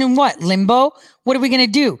nation in what? Limbo? What are we going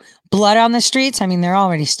to do? Blood on the streets? I mean, they're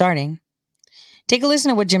already starting. Take a listen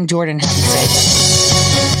to what Jim Jordan has to say.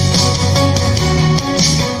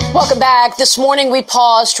 Welcome back. This morning, we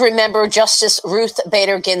pause to remember Justice Ruth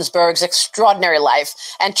Bader Ginsburg's extraordinary life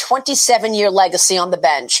and 27-year legacy on the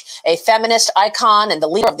bench. A feminist icon and the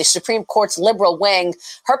leader of the Supreme Court's liberal wing,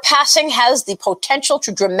 her passing has the potential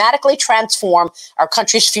to dramatically transform our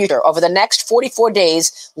country's future over the next 44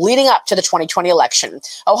 days leading up to the 2020 election.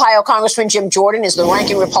 Ohio Congressman Jim Jordan is the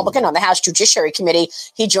ranking Republican on the House Judiciary Committee.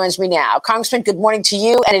 He joins me now. Congressman, good morning to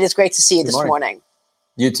you, and it is great to see you this morning.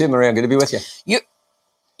 You too, Maria. Good to be with you.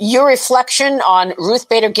 Your reflection on Ruth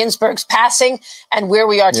Bader Ginsburg's passing and where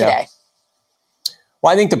we are today.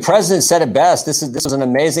 Well, I think the president said it best. This was an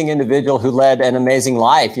amazing individual who led an amazing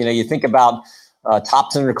life. You think about top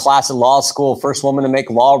 100 class at law school, first woman to make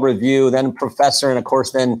law review, then professor, and of course,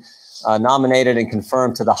 then nominated and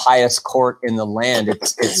confirmed to the highest court in the land.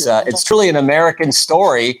 It's truly an American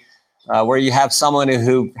story where you have someone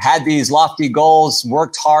who had these lofty goals,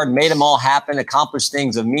 worked hard, made them all happen, accomplished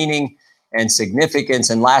things of meaning and significance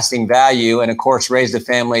and lasting value, and of course raised a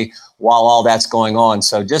family while all that's going on.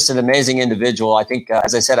 So just an amazing individual. I think,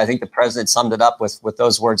 as I said, I think the president summed it up with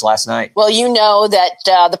those words last night. Well, you know that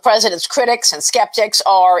the president's critics and skeptics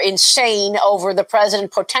are insane over the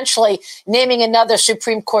president potentially naming another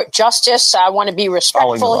Supreme Court justice. I want to be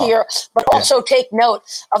respectful here, but also take note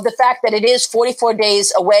of the fact that it is 44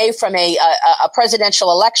 days away from a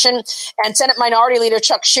presidential election. And Senate Minority Leader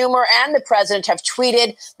Chuck Schumer and the president have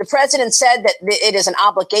tweeted. The president said that it is an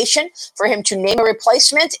obligation for him to name a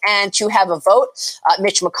replacement and to have a vote.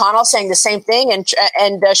 Mitch McConnell saying the same thing. And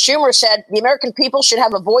Schumer said the American people should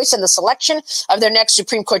have a voice in the selection of their next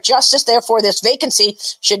Supreme Court justice. Therefore, this vacancy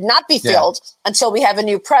should not be filled until we have a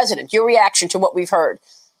new president. Your reaction to what we've heard?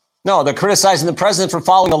 No, they're criticizing the president for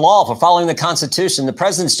following the law, for following the Constitution. The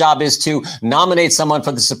president's job is to nominate someone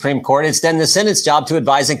for the Supreme Court. It's then the Senate's job to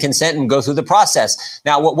advise and consent and go through the process.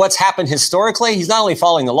 Now, what's happened historically, he's not only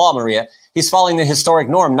following the law, Maria, he's following the historic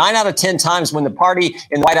norm. 9 out of 10 times when the party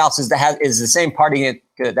in the White House is the same party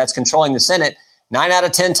that's controlling the Senate, 9 out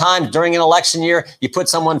of 10 times during an election year, you put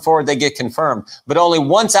someone forward, they get confirmed. But only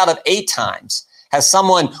once out of 8 times has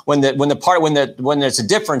someone, when there's a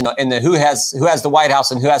difference in the who has the White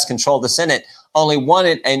House and who has control of the Senate, only 1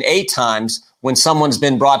 in 8 times when someone's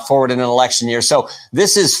been brought forward in an election year. So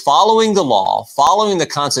this is following the law, following the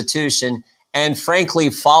Constitution, and frankly,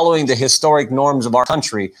 following the historic norms of our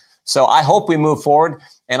country. So I hope we move forward,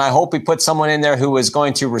 and I hope we put someone in there who is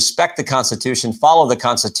going to respect the Constitution, follow the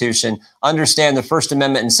Constitution, understand the First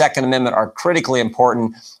Amendment and Second Amendment are critically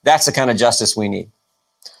important. That's the kind of justice we need.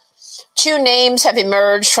 2 names have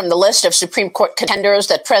emerged from the list of Supreme Court contenders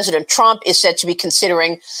that President Trump is said to be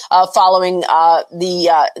considering following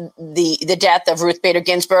the death of Ruth Bader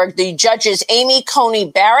Ginsburg. The judges Amy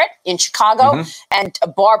Coney Barrett in Chicago and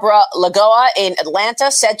Barbara Lagoa in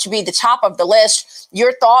Atlanta, said to be the top of the list.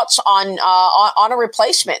 Your thoughts on a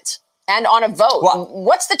replacement and on a vote? Well,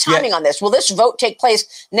 what's the timing on this? Will this vote take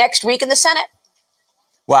place next week in the Senate?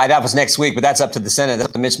 Well, that was next week, but that's up to the Senate. That's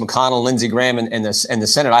up to Mitch McConnell, Lindsey Graham, and the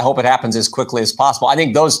Senate. I hope it happens as quickly as possible. I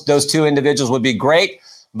think those 2 individuals would be great.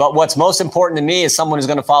 But what's most important to me is someone who's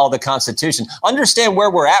going to follow the Constitution. Understand where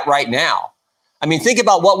we're at right now. I mean, think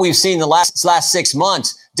about what we've seen the last 6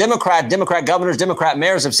 months. Democrat governors, Democrat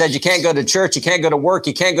mayors have said you can't go to church, you can't go to work,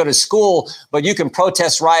 you can't go to school, but you can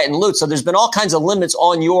protest, riot, and loot. So there's been all kinds of limits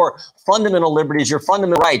on your fundamental liberties, your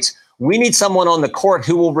fundamental rights. We need someone on the court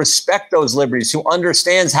who will respect those liberties, who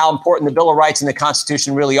understands how important the Bill of Rights and the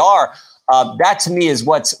Constitution really are. That, to me, is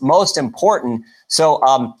what's most important. So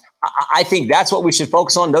I think that's what we should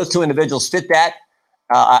focus on. Those 2 individuals fit that.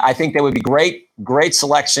 I think they would be great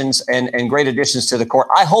selections and great additions to the court.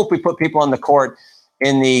 I hope we put people on the court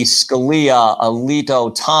in the Scalia,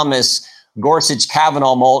 Alito, Thomas, Gorsuch,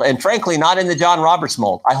 Kavanaugh mold, and frankly, not in the John Roberts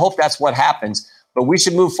mold. I hope that's what happens. But we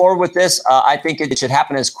should move forward with this. I think it should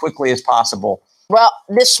happen as quickly as possible. Well,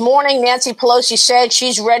 this morning, Nancy Pelosi said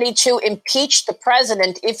she's ready to impeach the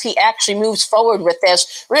president if he actually moves forward with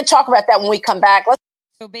this. We're going to talk about that when we come back.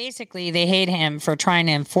 So basically, they hate him for trying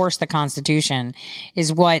to enforce the Constitution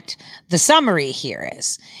is what the summary here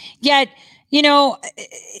is. Yet, you know,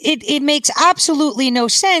 it makes absolutely no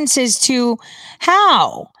sense as to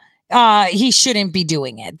how he shouldn't be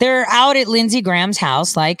doing it. They're out at Lindsey Graham's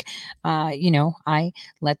house. Like, I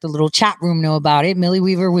let the little chat room know about it. Millie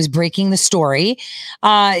Weaver was breaking the story.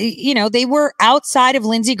 They were outside of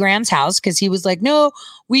Lindsey Graham's house because he was like, no,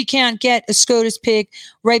 we can't get a SCOTUS pick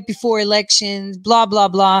right before elections, blah, blah,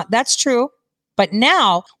 blah. That's true. But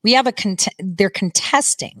now we have they're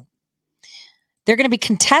contesting. They're going to be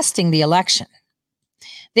contesting the election.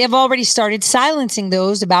 They have already started silencing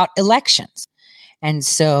those about elections. And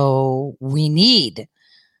so we need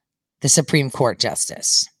the Supreme Court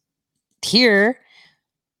justice. Here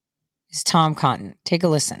is Tom Cotton. Take a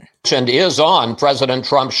listen. And is on President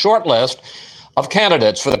Trump's shortlist of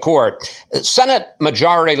candidates for the court. Senate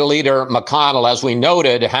Majority Leader McConnell, as we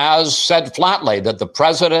noted, has said flatly that the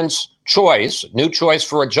president's new choice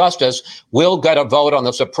for a justice, will get a vote on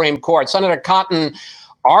the Supreme Court. Senator Cotton,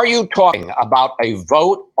 are you talking about a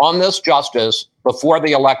vote on this justice before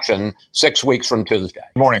the election 6 weeks from Tuesday?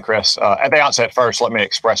 Good morning, Chris. At the outset, first, let me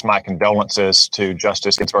express my condolences to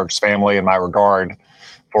Justice Ginsburg's family and my regard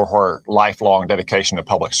for her lifelong dedication to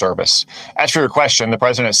public service. As for your question, the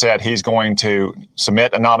president said he's going to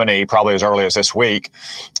submit a nominee probably as early as this week,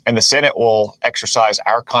 and the Senate will exercise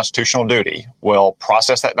our constitutional duty. We'll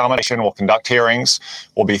process that nomination, we'll conduct hearings,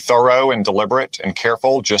 we'll be thorough and deliberate and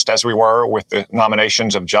careful, just as we were with the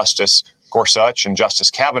nominations of Justice Gorsuch and Justice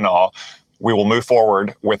Kavanaugh. We will move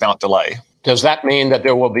forward without delay. Does that mean that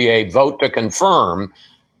there will be a vote to confirm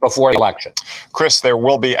before the election? Chris, there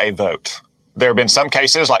will be a vote. There have been some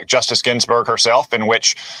cases, like Justice Ginsburg herself, in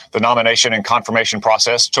which the nomination and confirmation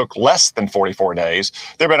process took less than 44 days.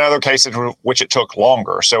 There have been other cases in which it took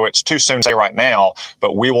longer. So it's too soon to say right now,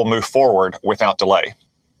 but we will move forward without delay.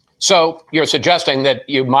 So you're suggesting that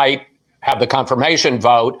you might have the confirmation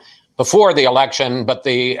vote before the election, but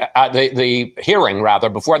the hearing rather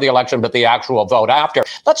before the election, but the actual vote after.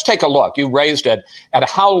 Let's take a look. You raised it at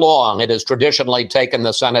how long it has traditionally taken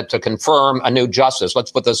the Senate to confirm a new justice.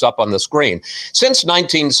 Let's put this up on the screen. Since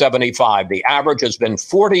 1975, the average has been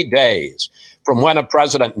 40 days from when a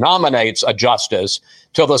president nominates a justice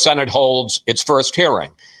till the Senate holds its first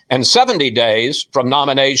hearing, and 70 days from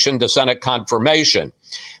nomination to Senate confirmation.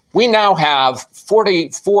 We now have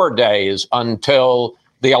 44 days until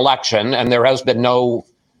the election, and there has been no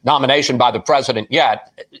nomination by the president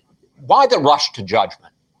yet. Why the rush to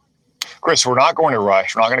judgment? Chris, we're not going to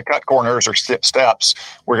rush. We're not going to cut corners or skip steps.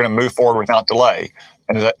 We're going to move forward without delay.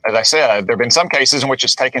 And as I said, there have been some cases in which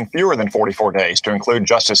it's taken fewer than 44 days, to include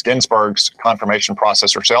Justice Ginsburg's confirmation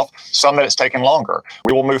process herself, some that it's taken longer.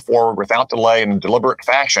 We will move forward without delay in a deliberate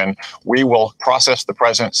fashion. We will process the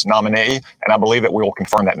president's nominee, and I believe that we will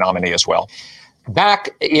confirm that nominee as well. Back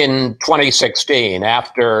in 2016,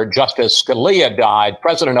 after Justice Scalia died,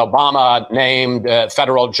 President Obama named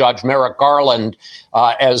federal Judge Merrick Garland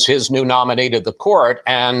as his new nominee to the court.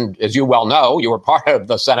 And as you well know, you were part of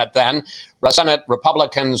the Senate then. Senate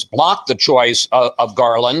Republicans blocked the choice of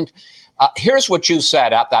Garland. Here's what you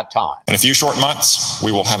said at that time. In a few short months,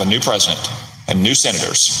 we will have a new president and new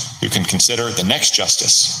senators who can consider the next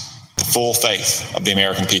justice the full faith of the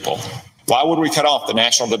American people. Why would we cut off the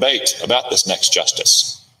national debate about this next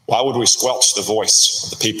justice? Why would we squelch the voice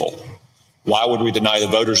of the people? Why would we deny the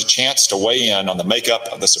voters a chance to weigh in on the makeup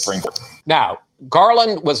of the Supreme Court? Now,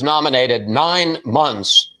 Garland was nominated 9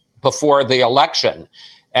 months before the election.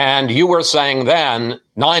 And you were saying then,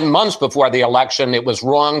 9 months before the election, it was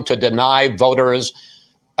wrong to deny voters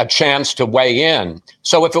a chance to weigh in.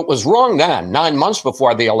 So if it was wrong then, 9 months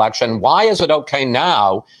before the election, why is it okay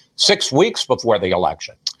now, 6 weeks before the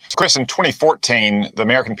election? Chris, in 2014, the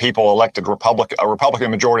American people elected a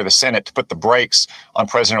Republican majority of the Senate to put the brakes on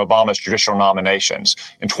President Obama's judicial nominations.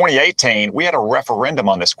 In 2018, we had a referendum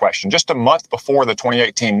on this question. Just a month before the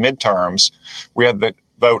 2018 midterms, we had the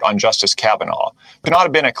vote on Justice Kavanaugh. It could not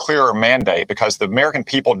have been a clearer mandate, because the American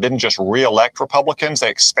people didn't just re-elect Republicans,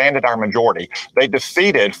 they expanded our majority. They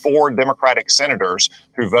defeated 4 Democratic senators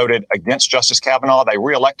who voted against Justice Kavanaugh. They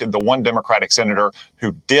re-elected the 1 Democratic senator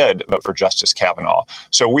who did vote for Justice Kavanaugh.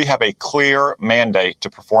 So we have a clear mandate to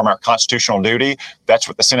perform our constitutional duty. That's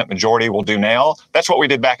what the Senate majority will do now. That's what we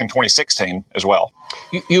did back in 2016 as well.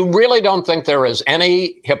 You really don't think there is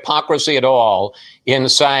any hypocrisy at all in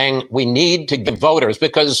saying we need to give voters,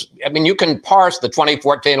 because, I mean, you can parse the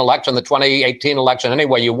 2014 election, the 2018 election any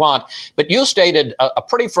way you want, but you stated a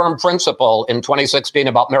pretty firm principle in 2016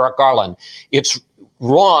 about Merrick Garland. It's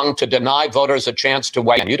wrong to deny voters a chance to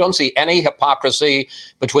weigh in. You don't see any hypocrisy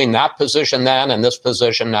between that position then and this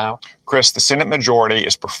position now? Chris, the Senate majority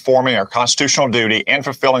is performing our constitutional duty and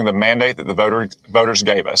fulfilling the mandate that the voters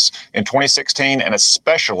gave us in 2016 and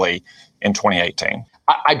especially in 2018.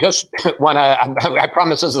 I just want to, I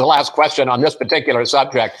promise this is the last question on this particular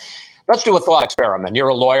subject. Let's do a thought experiment. You're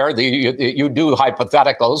a lawyer. You do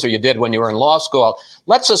hypotheticals, or you did when you were in law school.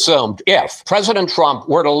 Let's assume if President Trump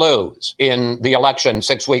were to lose in the election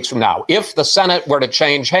 6 weeks from now, if the Senate were to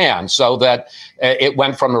change hands so that it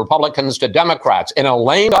went from Republicans to Democrats in a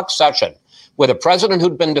lame duck session with a president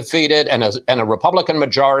who'd been defeated and a Republican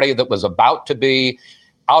majority that was about to be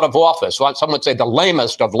out of office, some would say the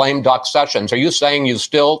lamest of lame duck sessions. Are you saying you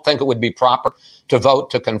still think it would be proper to vote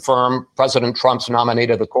to confirm President Trump's nominee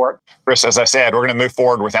to the court? Chris, as I said, we're going to move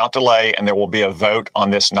forward without delay, and there will be a vote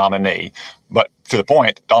on this nominee. But to the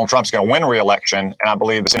point, Donald Trump's going to win re-election, and I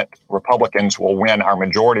believe the Senate Republicans will win our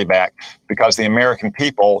majority back, because the American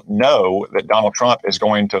people know that Donald Trump is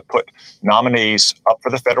going to put nominees up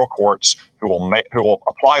for the federal courts who will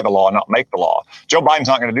apply the law, not make the law. Joe Biden's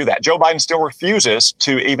not going to do that. Joe Biden still refuses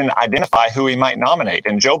to even identify who he might nominate.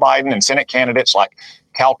 And Joe Biden and Senate candidates like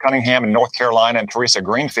Cal Cunningham in North Carolina and Teresa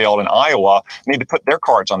Greenfield in Iowa need to put their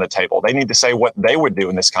cards on the table. They need to say what they would do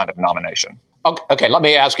in this kind of nomination. Okay, let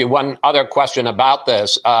me ask you one other question about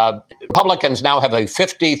this. Republicans now have a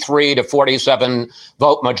 53 to 47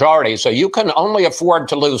 vote majority, so you can only afford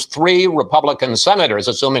to lose 3 Republican senators,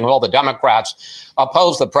 assuming all the Democrats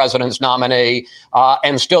oppose the president's nominee,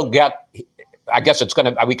 and still get I guess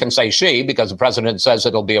we can say she, because the president says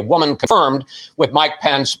it'll be a woman confirmed, with Mike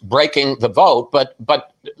Pence breaking the vote. But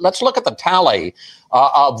let's look at the tally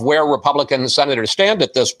of where Republican senators stand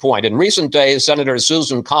at this point. In recent days, Senators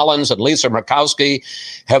Susan Collins and Lisa Murkowski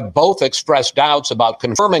have both expressed doubts about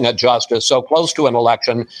confirming a justice so close to an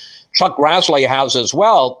election. Chuck Grassley has as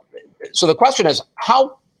well. So the question is,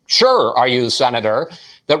 how sure are you, Senator,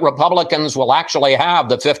 that Republicans will actually have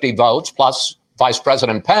the 50 votes plus Vice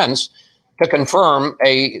President Pence to confirm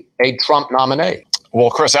a Trump nominee? Well,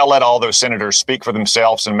 Chris, I'll let all those senators speak for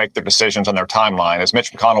themselves and make their decisions on their timeline. As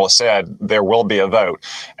Mitch McConnell has said, there will be a vote.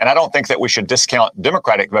 And I don't think that we should discount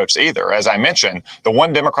Democratic votes either. As I mentioned, the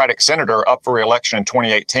one Democratic senator up for re-election in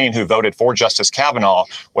 2018 who voted for Justice Kavanaugh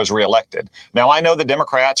was reelected. Now, I know the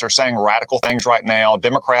Democrats are saying radical things right now.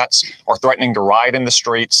 Democrats are threatening to riot in the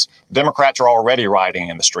streets. Democrats are already rioting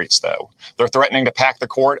in the streets, though. They're threatening to pack the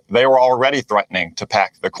court. They were already threatening to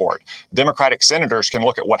pack the court. Democratic senators can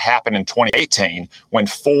look at what happened in 2018 when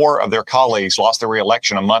 4 of their colleagues lost their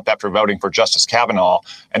re-election a month after voting for Justice Kavanaugh,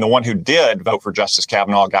 and the one who did vote for Justice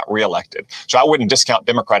Kavanaugh got reelected. So I wouldn't discount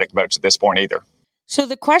Democratic votes at this point either. So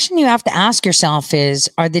the question you have to ask yourself is,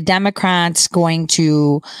 are the Democrats going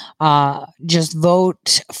to just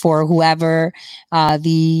vote for whoever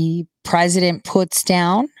the president puts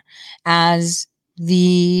down as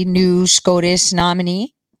the new SCOTUS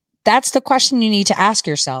nominee? That's the question you need to ask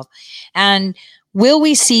yourself. And will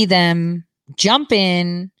we see them jump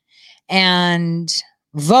in and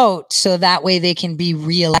vote so that way they can be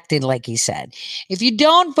reelected, like he said? If you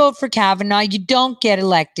don't vote for Kavanaugh, you don't get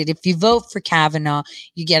elected. If you vote for Kavanaugh,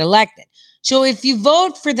 you get elected. So if you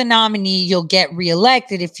vote for the nominee, you'll get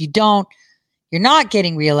reelected. If you don't, you're not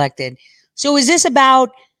getting reelected. So is this about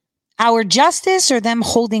our justice or them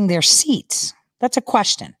holding their seats? That's a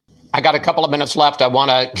question. I got a couple of minutes left. I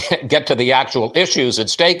want to get to the actual issues at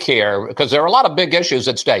stake here, because there are a lot of big issues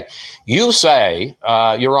at stake. You say,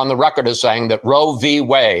 you're on the record as saying that Roe v.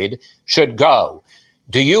 Wade should go.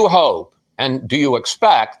 Do you hope and do you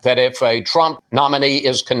expect that if a Trump nominee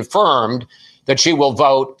is confirmed, that she will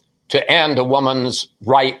vote to end a woman's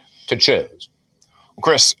right to choose?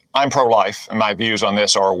 Chris, I'm pro-life, and my views on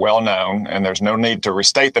this are well known, and there's no need to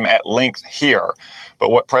restate them at length here. But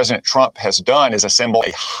what President Trump has done is assemble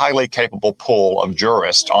a highly capable pool of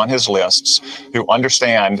jurists on his lists who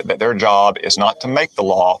understand that their job is not to make the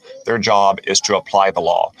law, their job is to apply the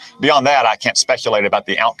law. Beyond that, I can't speculate about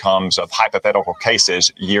the outcomes of hypothetical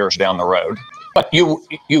cases years down the road. But you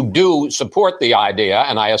do support the idea,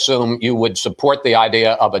 and I assume you would support the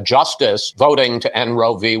idea of a justice voting to end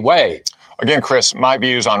Roe v. Wade. Again, Chris, my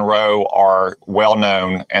views on Roe are well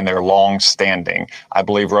known and they're long standing. I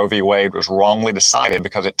believe Roe v. Wade was wrongly decided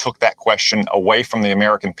because it took that question away from the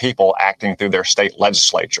American people acting through their state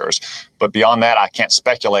legislatures. But beyond that, I can't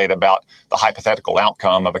speculate about the hypothetical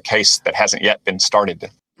outcome of a case that hasn't yet been started.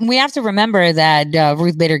 We have to remember that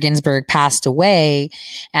Ruth Bader Ginsburg passed away,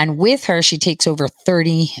 and with her, she takes over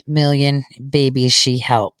 30 million babies she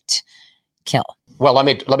helped kill. Well, let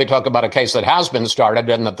me talk about a case that has been started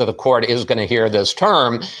and that the court is going to hear this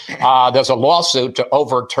term. There's a lawsuit to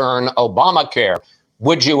overturn Obamacare.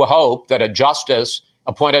 Would you hope that a justice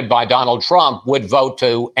appointed by Donald Trump would vote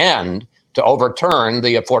to overturn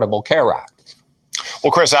the Affordable Care Act?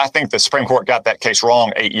 Well, Chris, I think the Supreme Court got that case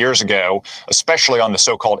wrong 8 years ago, especially on the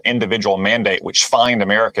so-called individual mandate, which fined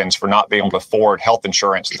Americans for not being able to afford health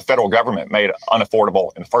insurance that the federal government made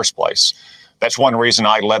unaffordable in the first place. That's one reason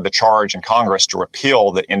I led the charge in Congress to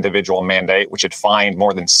repeal the individual mandate, which had fined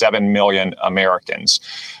more than 7 million Americans.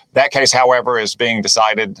 That case, however, is being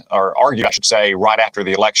decided, or argued, I should say, right after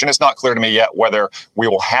the election. It's not clear to me yet whether we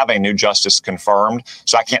will have a new justice confirmed,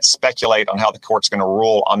 so I can't speculate on how the court's going to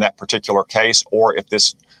rule on that particular case or if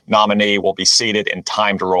this nominee will be seated in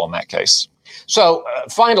time to rule on that case. So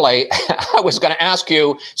finally, I was going to ask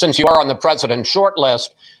you, since you are on the president's shortlist,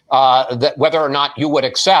 that whether or not you would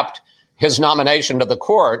accept his nomination to the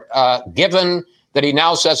court, given that he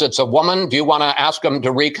now says it's a woman. Do you want to ask him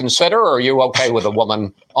to reconsider, or are you okay with a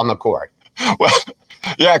woman on the court? Well,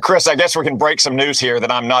 yeah, Chris, I guess we can break some news here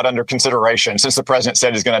that I'm not under consideration since the president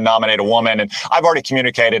said he's going to nominate a woman. And I've already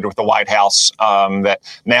communicated with the White House that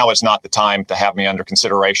now is not the time to have me under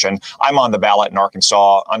consideration. I'm on the ballot in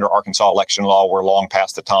Arkansas. Under Arkansas election law, we're long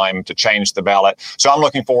past the time to change the ballot. So I'm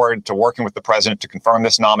looking forward to working with the president to confirm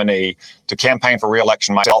this nominee, to campaign for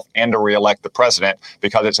re-election myself, and to re-elect the president,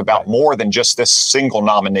 because it's about more than just this single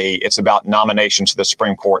nominee. It's about nominations to the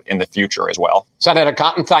Supreme Court in the future as well. Senator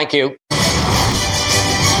Cotton, thank you.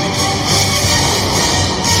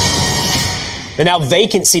 The now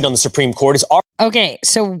vacant seat on the Supreme Court is... Okay,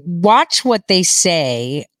 so watch what they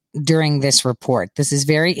say during this report. This is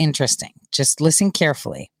very interesting. Just listen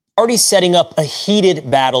carefully. Already setting up a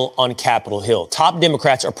heated battle on Capitol Hill. Top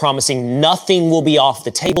Democrats are promising nothing will be off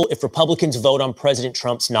the table if Republicans vote on President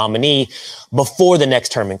Trump's nominee before the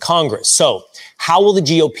next term in Congress. So how will the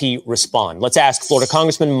GOP respond? Let's ask Florida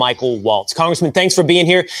Congressman Michael Waltz. Congressman, thanks for being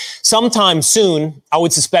here. Sometime soon, I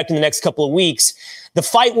would suspect in the next couple of weeks, the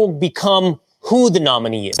fight will become who the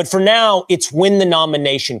nominee is. But for now, it's when the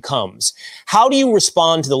nomination comes. How do you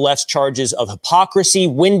respond to the left's charges of hypocrisy?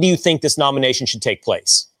 When do you think this nomination should take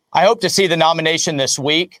place? I hope to see the nomination this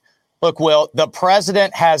week. Look, Will, the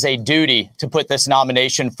president has a duty to put this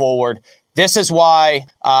nomination forward. This is why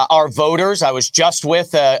our voters, I was just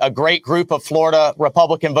with a great group of Florida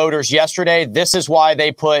Republican voters yesterday. This is why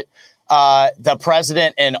they put the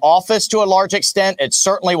president in office to a large extent. It's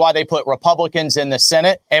certainly why they put Republicans in the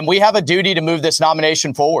Senate. And we have a duty to move this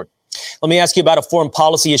nomination forward. Let me ask you about a foreign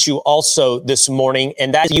policy issue also this morning,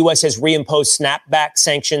 and that the U.S. has reimposed snapback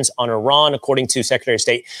sanctions on Iran, according to Secretary of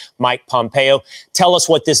State Mike Pompeo. Tell us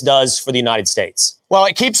what this does for the United States. Well,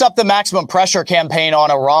 it keeps up the maximum pressure campaign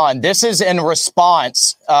on Iran. This is in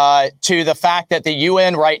response to the fact that the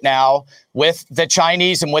UN right now, with the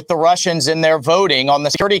Chinese and with the Russians in their voting on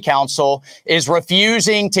the Security Council, is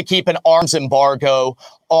refusing to keep an arms embargo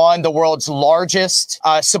on the world's largest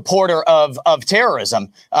supporter of terrorism.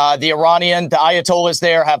 The Ayatollahs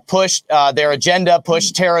there have pushed their agenda,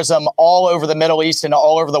 pushed terrorism all over the Middle East and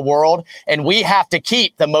all over the world. And we have to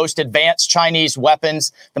keep the most advanced Chinese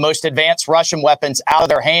weapons, the most advanced Russian weapons out of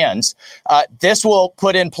their hands. This will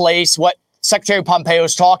put in place what Secretary Pompeo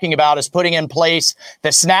is talking about, is putting in place the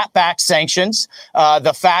snapback sanctions,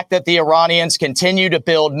 the fact that the Iranians continue to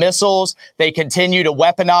build missiles, they continue to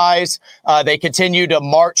weaponize, they continue to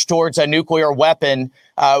march towards a nuclear weapon.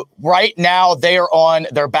 Right now, they are on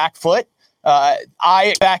their back foot. I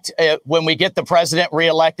expect when we get the president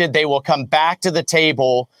reelected, they will come back to the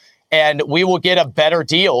table and we will get a better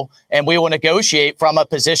deal and we will negotiate from a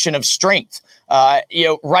position of strength.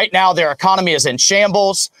 Right now, their economy is in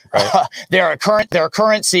shambles. Right. Their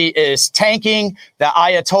currency is tanking. The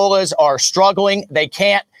Ayatollahs are struggling. They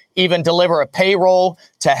can't even deliver a payroll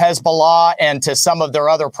to Hezbollah and to some of their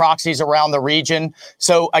other proxies around the region.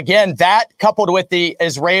 So again, that coupled with the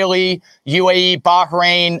Israeli, UAE,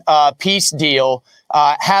 Bahrain peace deal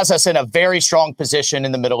has us in a very strong position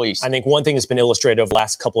in the Middle East. I think one thing that's been illustrated over the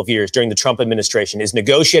last couple of years during the Trump administration is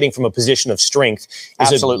negotiating from a position of strength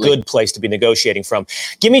is Absolutely. A good place to be negotiating from.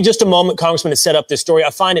 Give me just a moment, Congressman, to set up this story. I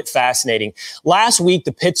find it fascinating. Last week,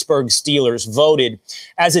 the Pittsburgh Steelers voted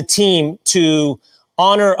as a team to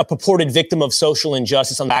honor a purported victim of social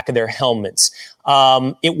injustice on the back of their helmets.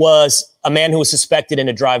 It was a man who was suspected in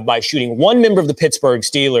a drive-by shooting. One member of the Pittsburgh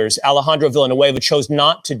Steelers, Alejandro Villanueva, chose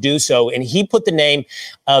not to do so, and he put the name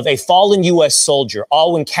of a fallen U.S. soldier,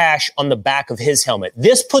 Alwyn Cash, on the back of his helmet.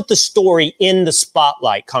 This put the story in the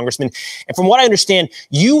spotlight, Congressman. And from what I understand,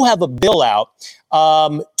 you have a bill out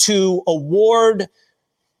to award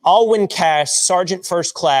Alwyn Cash, Sergeant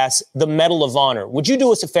First Class, the Medal of Honor. Would you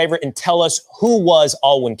do us a favor and tell us who was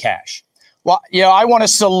Alwyn Cash? Well, I want to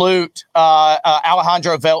salute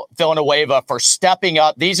Alejandro Villanueva for stepping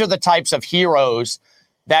up. These are the types of heroes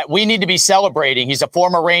that we need to be celebrating. He's a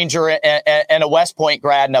former Ranger and a West Point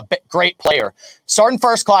grad and a great player. Sergeant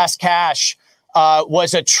First Class Cash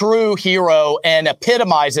was a true hero and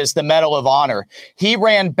epitomizes the Medal of Honor. He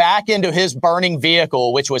ran back into his burning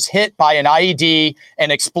vehicle, which was hit by an IED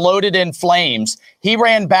and exploded in flames. He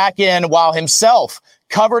ran back in while himself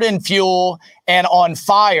covered in fuel and on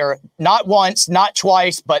fire, not once, not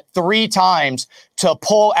twice, but 3 times to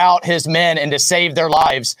pull out his men and to save their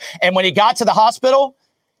lives. And when he got to the hospital,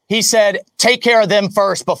 he said, take care of them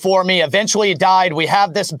first before me. Eventually he died. We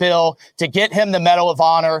have this bill to get him the Medal of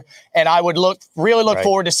Honor. And I would really look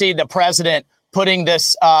forward to seeing the president putting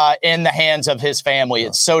this in the hands of his family.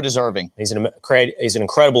 It's so deserving. He's an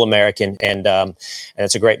incredible American, and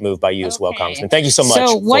it's a great move by you as well, Congressman. Thank you so much.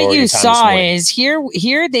 So what you saw is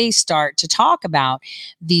here they start to talk about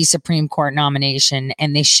the Supreme Court nomination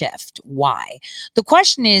and they shift. Why? The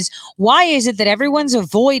question is, why is it that everyone's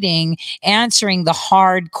avoiding answering the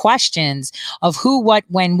hard questions of who, what,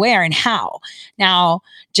 when, where, and how? Now,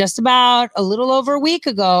 just about a little over a week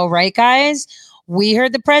ago, right, guys? We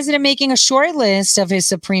heard the president making a short list of his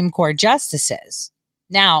Supreme Court justices.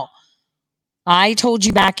 Now, I told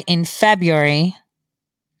you back in February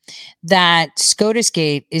that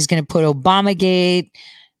SCOTUSgate is going to put Obamagate,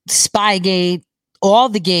 Spygate, all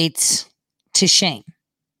the gates to shame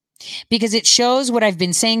because it shows what I've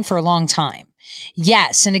been saying for a long time.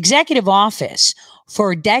 Yes, an executive office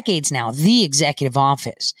for decades now, the executive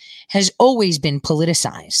office has always been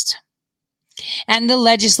politicized. and the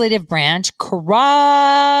legislative branch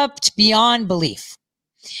corrupt beyond belief.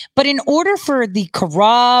 But in order for the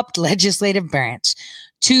corrupt legislative branch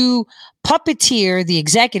to puppeteer the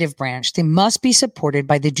executive branch, they must be supported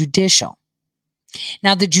by the judicial.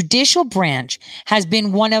 Now, the judicial branch has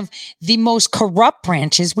been one of the most corrupt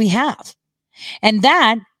branches we have. And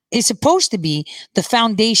that is supposed to be the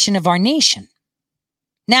foundation of our nation.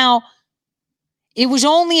 Now, it was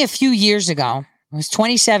only a few years ago, it was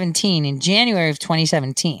 2017, in January of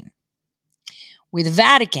 2017, where the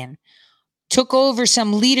Vatican took over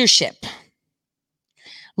some leadership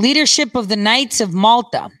of the Knights of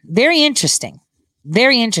Malta. Very interesting.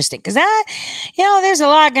 Very interesting. Because there's a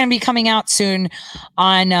lot going to be coming out soon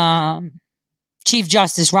on Chief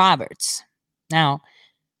Justice Roberts. Now,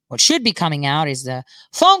 what should be coming out is the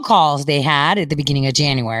phone calls they had at the beginning of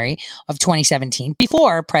January of 2017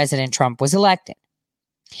 before President Trump was elected.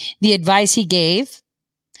 The advice he gave,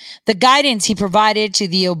 the guidance he provided to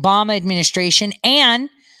the Obama administration and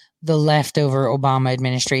the leftover Obama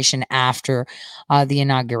administration after the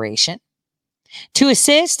inauguration to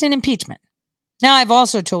assist in impeachment. Now, I've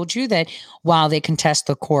also told you that while they contest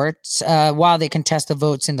the courts, while they contest the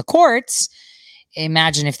votes in the courts,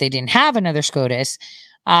 imagine if they didn't have another SCOTUS,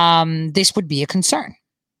 this would be a concern.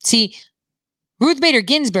 See, Ruth Bader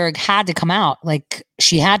Ginsburg had to come out, like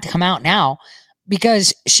she had to come out now,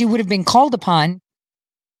 because she would have been called upon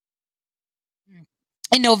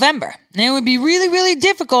in November. And it would be really, really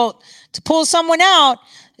difficult to pull someone out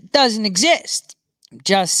that doesn't exist.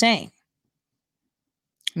 Just saying.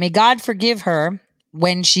 May God forgive her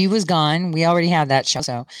when she was gone. We already had that show,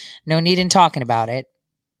 so no need in talking about it.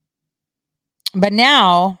 But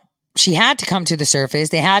now she had to come to the surface.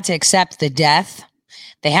 They had to accept the death.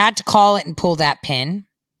 They had to call it and pull that pin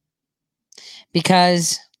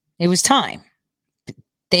because it was time.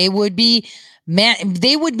 They would be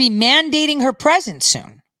mandating her presence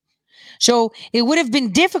soon. So it would have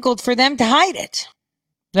been difficult for them to hide it.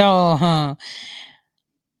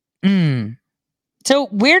 So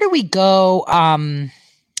where do we go?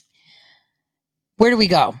 Where do we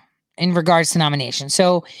go in regards to nominations?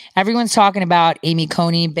 So everyone's talking about Amy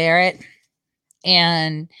Coney Barrett,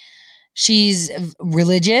 and she's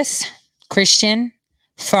religious, Christian,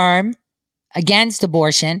 firm, against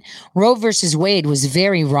abortion. Roe versus Wade was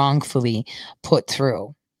very wrongfully put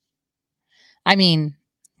through. I mean,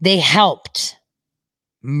 they helped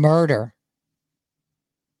murder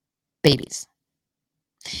babies.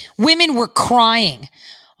 Women were crying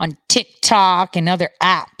on TikTok and other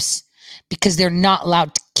apps because they're not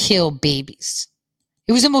allowed to kill babies.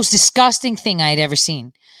 It was the most disgusting thing I had ever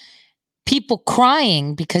seen. People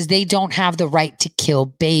crying because they don't have the right to kill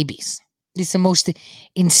babies. It's the most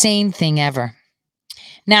insane thing ever.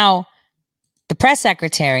 Now, the press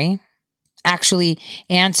secretary actually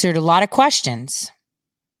answered a lot of questions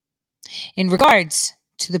in regards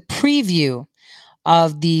to the preview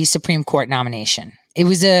of the Supreme Court nomination. It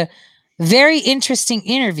was a very interesting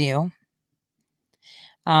interview.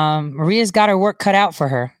 Maria's got her work cut out for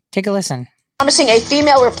her. Take a listen. Promising a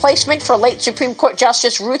female replacement for late Supreme Court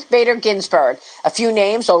Justice Ruth Bader Ginsburg. A few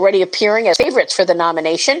names already appearing as favorites for the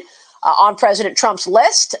nomination. On President Trump's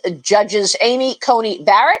list, Judges Amy Coney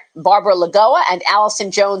Barrett, Barbara Lagoa, and Allison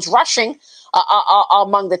Jones Rushing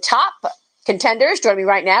among the top contenders. Joining me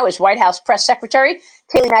right now is White House Press Secretary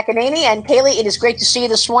Kayleigh McEnany. And Kayleigh, it is great to see you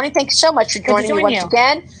this morning. Thank you so much for joining me once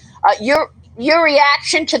again. Your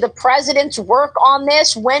reaction to the president's work on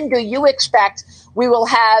this, when do you expect we will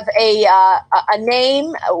have a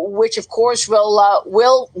name, which of course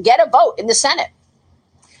will get a vote in the Senate?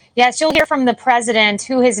 Yes, you'll hear from the president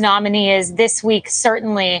who his nominee is this week,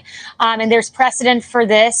 certainly. And there's precedent for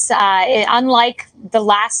this. Unlike the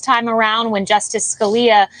last time around when Justice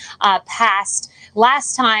Scalia passed,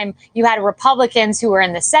 last time you had Republicans who were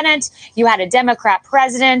in the Senate, you had a Democrat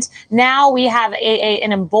president. Now we have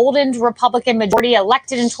an emboldened Republican majority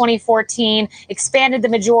elected in 2014, expanded the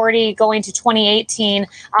majority going to 2018.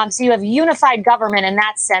 So you have unified government in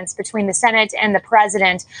that sense between the Senate and the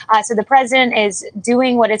president. So the president is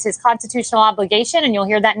doing what is his constitutional obligation, and you'll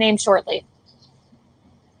hear that name shortly.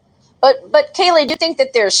 But Kayleigh, do you think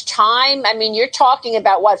that there's time? I mean, you're talking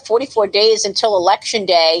about 44 days until Election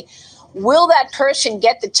Day. Will that person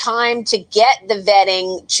get the time to get the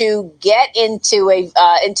vetting, to get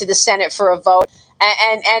into the Senate for a vote,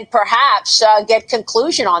 and perhaps get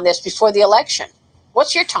conclusion on this before the election?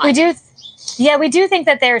 What's your time? Yeah, we do think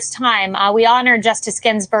that there's time. We honor Justice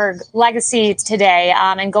Ginsburg's legacy today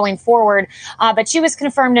and going forward. But she was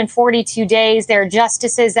confirmed in 42 days. There are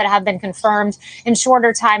justices that have been confirmed in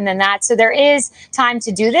shorter time than that. So there is time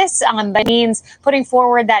to do this. But it means putting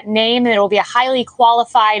forward that name, and it will be a highly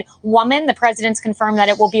qualified woman. The president's confirmed that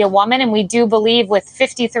it will be a woman. And we do believe with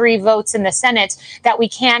 53 votes in the Senate that we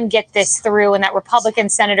can get this through and that Republican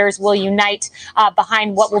senators will unite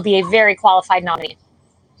behind what will be a very qualified nominee.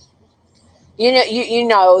 You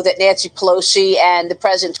know that Nancy Pelosi and the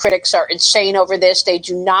president's critics are insane over this. They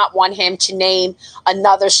do not want him to name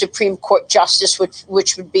another Supreme Court justice,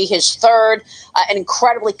 which would be his third. An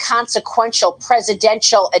incredibly consequential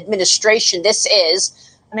presidential administration this is.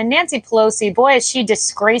 And Nancy Pelosi, boy, is she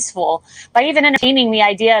disgraceful by even entertaining the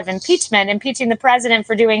idea of impeaching the president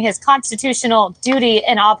for doing his constitutional duty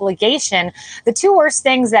and obligation. The two worst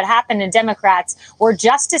things that happened to Democrats were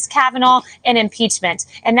Justice Kavanaugh and impeachment.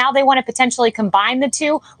 And now they want to potentially combine the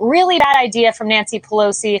two. Really bad idea from Nancy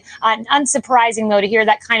Pelosi. Unsurprising, though, to hear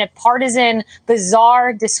that kind of partisan,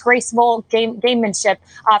 bizarre, disgraceful gamemanship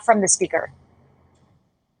from the speaker.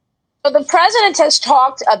 So the president has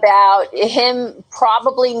talked about him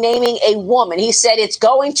probably naming a woman. He said it's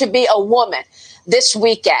going to be a woman this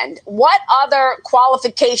weekend. What other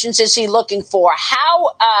qualifications is he looking for?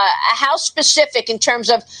 How specific in terms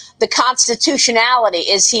of the constitutionality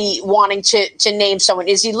is he wanting to name someone?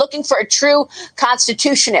 Is he looking for a true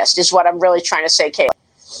constitutionist is what I'm really trying to say, Kayla.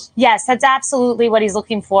 Yes, that's absolutely what he's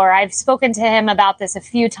looking for. I've spoken to him about this a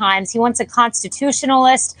few times. He wants a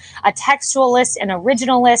constitutionalist, a textualist, an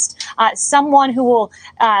originalist, someone who will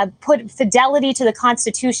put fidelity to the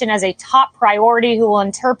Constitution as a top priority, who will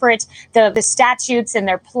interpret the statutes in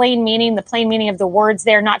their plain meaning, the plain meaning of the words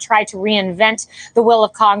there, not try to reinvent the will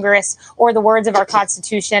of Congress or the words of our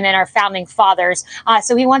Constitution and our founding fathers.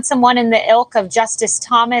 So he wants someone in the ilk of Justice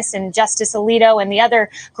Thomas and Justice Alito and the other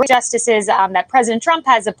great justices that President Trump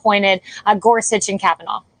has appointed, Gorsuch and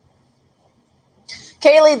Kavanaugh.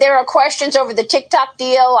 Kayleigh, there are questions over the TikTok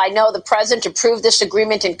deal. I know the president approved this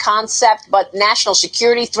agreement in concept, but national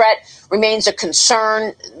security threat remains a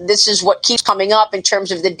concern. This is what keeps coming up in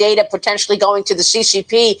terms of the data potentially going to the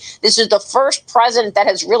CCP. This is the first president that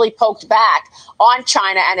has really poked back on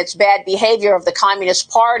China and its bad behavior of the Communist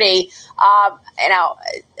Party.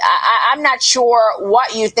 I'm not sure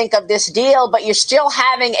what you think of this deal, but you're still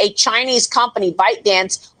having a Chinese company,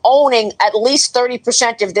 ByteDance, owning at least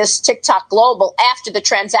 30% of this TikTok Global after the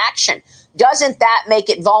transaction. Doesn't that make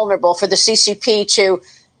it vulnerable for the CCP to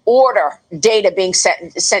order data being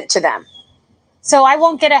sent to them? So I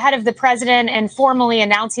won't get ahead of the president and formally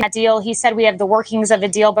announcing that deal. He said we have the workings of a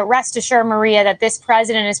deal, but rest assured, Maria, that this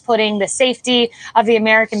president is putting the safety of the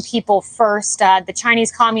American people first. The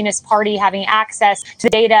Chinese Communist Party having access to the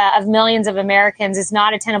data of millions of Americans is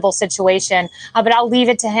not a tenable situation. But I'll leave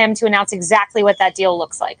it to him to announce exactly what that deal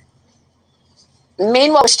looks like.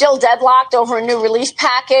 Meanwhile, we're still deadlocked over a new relief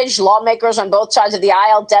package. Lawmakers on both sides of the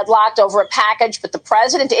aisle deadlocked over a package, but the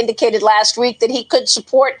president indicated last week that he could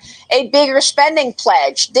support a bigger spending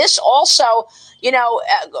pledge. This also,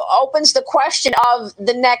 opens the question of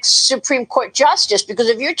the next Supreme Court justice, because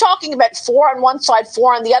if you're talking about 4 on one side,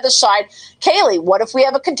 4 on the other side, Kayleigh, what if we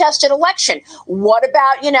have a contested election? What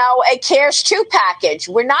about, a CARES 2 package?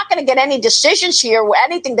 We're not going to get any decisions here,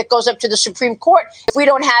 anything that goes up to the Supreme Court, if we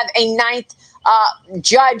don't have a ninth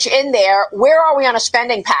judge in there. Where are we on a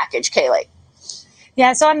spending package, Kayleigh?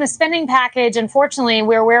 Yeah, so on the spending package, unfortunately,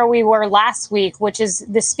 we're where we were last week, which is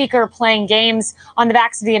the speaker playing games on the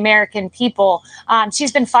backs of the American people. She's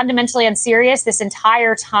been fundamentally unserious this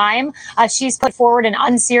entire time. She's put forward an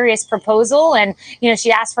unserious proposal, and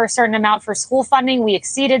she asked for a certain amount for school funding. We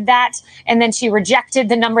exceeded that, and then she rejected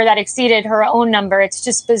the number that exceeded her own number. It's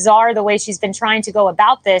just bizarre the way she's been trying to go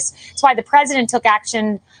about this. It's why the president took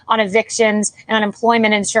action on evictions and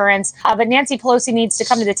unemployment insurance. But Nancy Pelosi needs to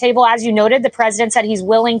come to the table. As you noted, the president said he's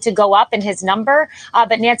willing to go up in his number,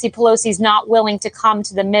 but Nancy Pelosi's not willing to come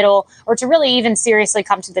to the middle or to really even seriously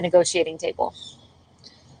come to the negotiating table.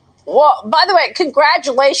 Well, by the way,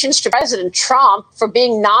 congratulations to President Trump for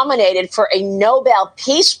being nominated for a Nobel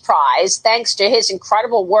Peace Prize, thanks to his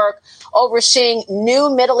incredible work overseeing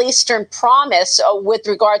new Middle Eastern promise with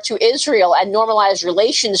regard to Israel and normalized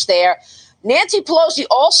relations there. Nancy Pelosi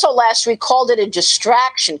also last week called it a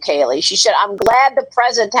distraction, Kayleigh. She said, I'm glad the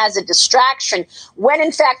president has a distraction, when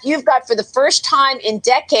in fact you've got, for the first time in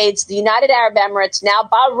decades, the United Arab Emirates, now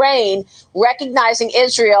Bahrain, recognizing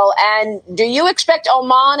Israel. And do you expect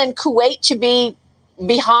Oman and Kuwait to be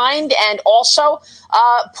behind and also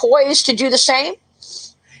poised to do the same?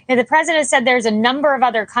 The president said there's a number of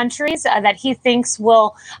other countries that he thinks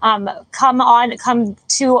will come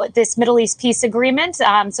to this Middle East peace agreement.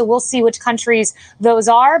 So we'll see which countries those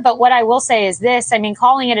are. But what I will say is this, I mean,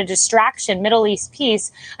 calling it a distraction, Middle East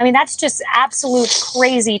peace, I mean, that's just absolute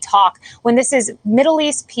crazy talk when this is Middle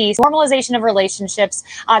East peace, normalization of relationships.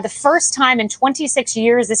 The first time in 26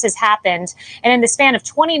 years this has happened. And in the span of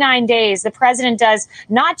 29 days, the president does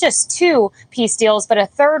not just 2 peace deals, but a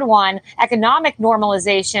third one, economic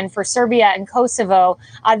normalization for Serbia and Kosovo.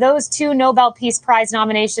 Those 2 Nobel Peace Prize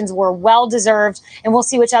nominations were well-deserved, and we'll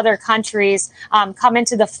see which other countries come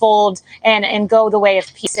into the fold and go the way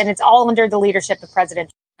of peace. And it's all under the leadership of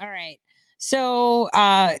President. All right. So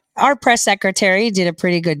our press secretary did a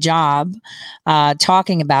pretty good job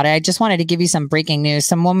talking about it. I just wanted to give you some breaking news.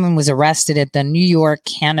 Some woman was arrested at the New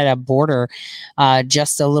York-Canada border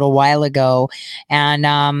just a little while ago,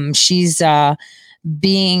 and she's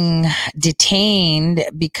being detained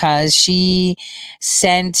because she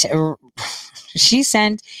sent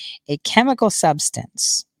a chemical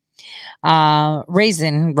substance.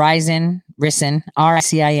 Ricin,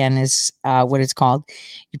 R-I-C-I-N is what it's called.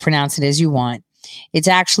 You pronounce it as you want. It's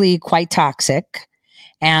actually quite toxic.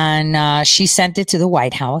 And she sent it to the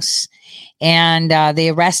White House. And they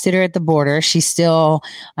arrested her at the border. She's still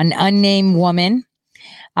an unnamed woman.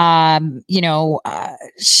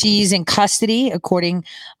 She's in custody, according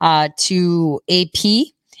to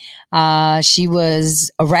AP. She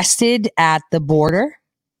was arrested at the border.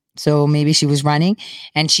 So maybe she was running,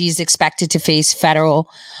 and she's expected to face federal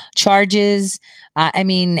charges. I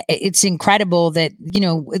mean, it's incredible that,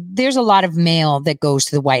 there's a lot of mail that goes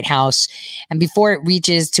to the White House, and before it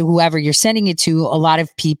reaches to whoever you're sending it to, a lot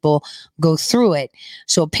of people go through it.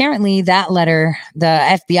 So apparently that letter,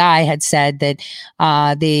 the FBI had said that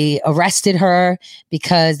they arrested her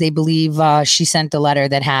because they believe she sent a letter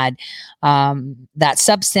that had that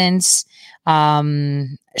substance.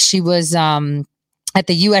 She was at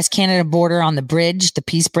the U.S.-Canada border on the bridge, the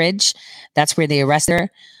Peace Bridge. That's where they arrested her.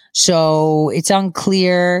 So it's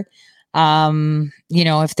unclear,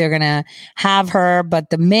 if they're going to have her. But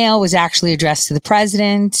the mail was actually addressed to the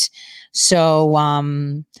president.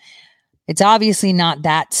 So it's obviously not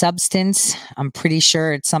that substance. I'm pretty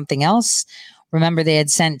sure it's something else. Remember, they had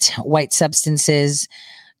sent white substances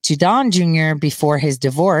to Don Jr. before his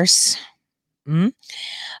divorce.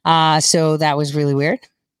 So that was really weird,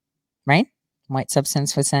 right? White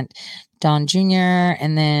substance was sent Don Jr.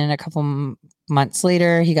 And then a couple months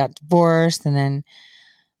later, he got divorced, and then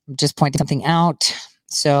just pointed something out.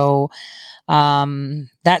 So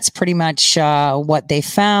that's pretty much what they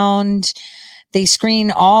found. They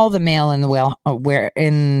screen all the mail in the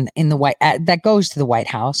in the White that goes to the White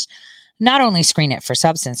House. Not only screen it for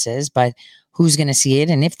substances, but who's going to see it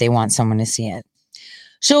and if they want someone to see it.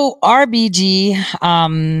 So RBG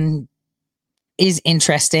is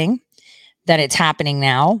interesting that it's happening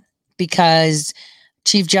now, because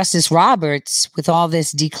Chief Justice Roberts, with all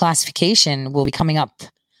this declassification, will be coming up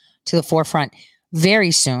to the forefront very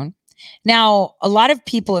soon. Now, a lot of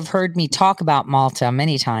people have heard me talk about Malta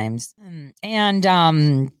many times, and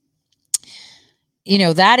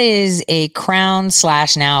that is a Crown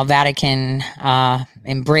 / now Vatican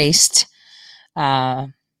embraced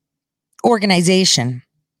organization.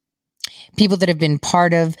 People that have been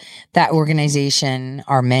part of that organization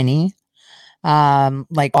are many.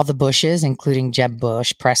 Like all the Bushes, including Jeb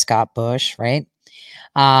Bush, Prescott Bush, right?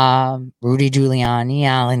 Rudy Giuliani,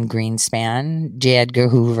 Alan Greenspan, J. Edgar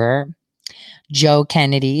Hoover, Joe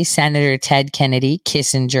Kennedy, Senator Ted Kennedy,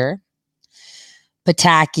 Kissinger,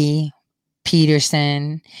 Pataki,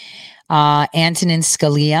 Peterson, Antonin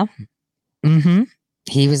Scalia.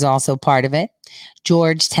 He was also part of it.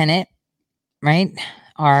 George Tenet, right?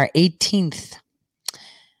 Our 18th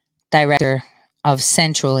director of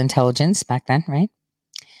Central Intelligence back then, right?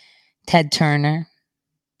 Ted Turner,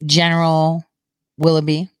 General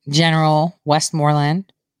Willoughby, General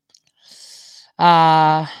Westmoreland,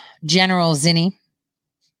 General Zinni.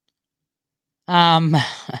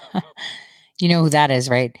 You know who that is,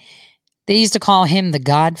 right? They used to call him the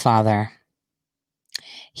Godfather.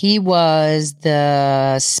 He was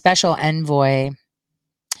the special envoy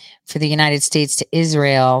for the United States to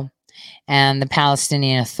Israel and the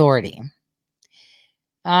Palestinian Authority.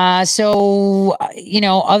 Other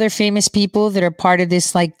famous people that are part of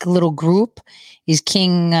this little group is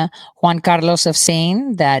King Juan Carlos of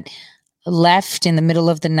Spain, that left in the middle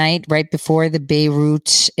of the night right before the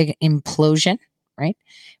Beirut implosion, right?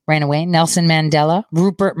 Ran away. Nelson Mandela,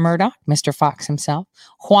 Rupert Murdoch, Mr. Fox himself,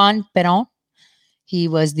 Juan Perón. He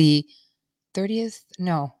was the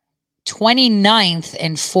 29th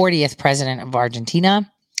and 40th president of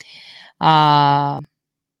Argentina.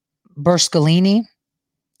 Berlusconi.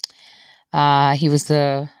 He was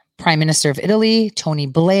the Prime Minister of Italy. Tony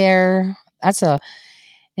Blair.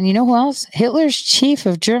 And you know who else? Hitler's chief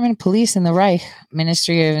of German police in the Reich,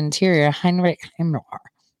 Ministry of Interior, Heinrich Himmler,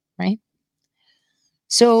 right?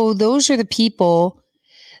 So those are the people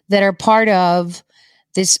that are part of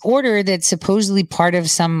this order that's supposedly part of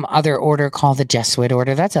some other order called the Jesuit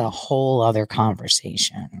order. That's a whole other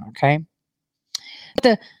conversation, okay? But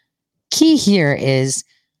the key here is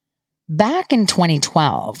back in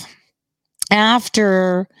 2012,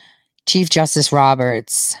 after Chief Justice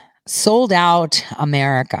Roberts sold out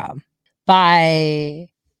America by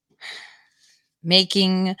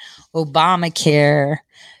making Obamacare,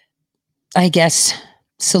 I guess,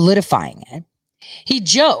 solidifying it,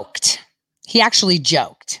 he actually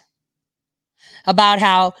joked about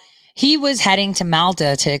how he was heading to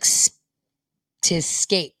Malta to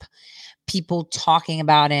escape people talking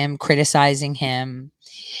about him, criticizing him.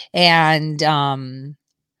 And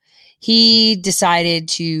he decided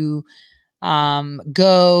to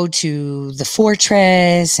go to the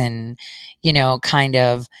fortress and, kind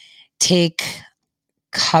of take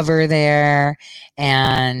cover there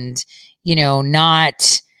and,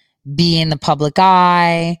 not be in the public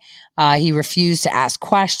eye. He refused to ask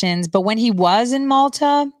questions. But when he was in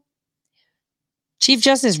Malta, Chief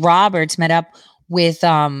Justice Roberts met up with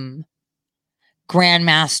Grandmaster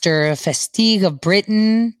Festig of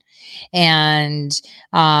Britain. And,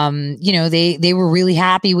 they were really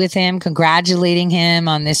happy with him, congratulating him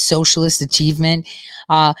on this socialist achievement.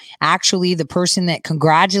 Actually, the person that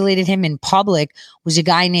congratulated him in public was a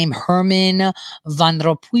guy named Herman van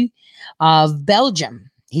Rompuy of Belgium.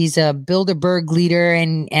 He's a Bilderberg leader,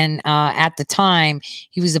 and at the time,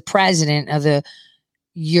 he was the president of the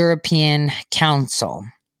European Council.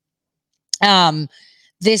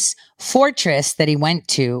 This fortress that he went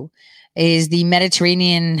to is the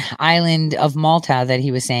Mediterranean island of Malta that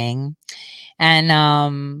he was saying.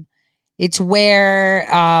 And it's where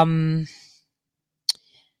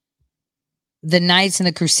the Knights and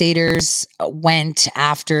the Crusaders went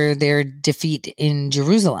after their defeat in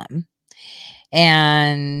Jerusalem.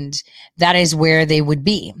 And that is where they would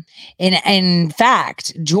be. In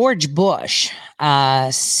fact, George Bush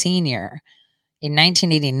Sr. in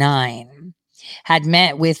 1989 had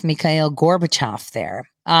met with Mikhail Gorbachev there.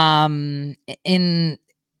 I think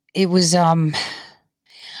it was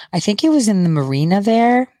in the marina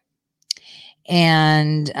there.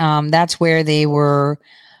 And that's where they were.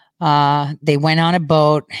 They went on a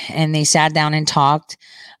boat and they sat down and talked.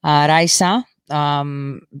 Raisa,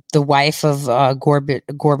 the wife of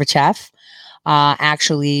Gorbachev,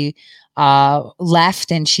 actually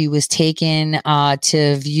left, and she was taken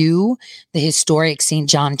to view the historic St.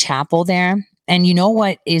 John Chapel there. And you know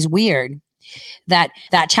what is weird? That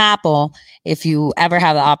chapel, if you ever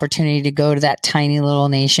have the opportunity to go to that tiny little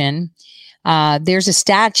nation, there's a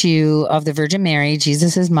statue of the Virgin Mary,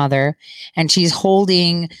 Jesus's mother, and she's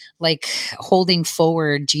holding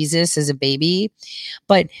forward Jesus as a baby.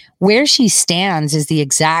 But where she stands is the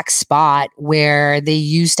exact spot where they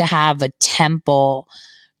used to have a temple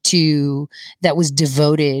that was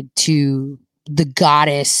devoted to the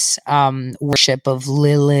goddess worship of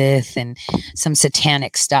Lilith and some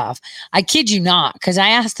satanic stuff. I kid you not, because I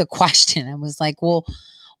asked the question. I was like, well,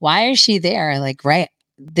 why is she there? Like, right,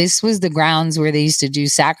 this was the grounds where they used to do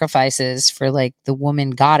sacrifices for like the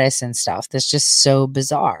woman goddess and stuff. That's just so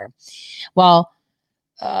bizarre. Well,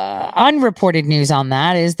 unreported news on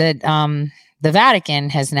that is that the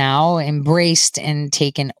Vatican has now embraced and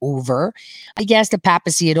taken over. I guess the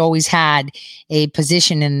papacy had always had a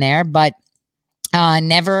position in there, but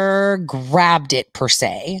never grabbed it per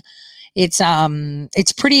se.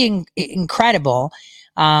 It's pretty incredible.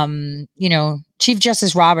 Chief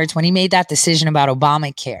Justice Roberts, when he made that decision about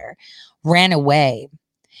Obamacare, ran away.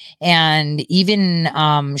 And even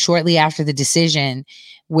shortly after the decision,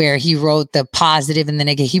 where he wrote the positive and the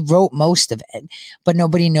negative, he wrote most of it, but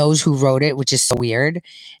nobody knows who wrote it, which is so weird.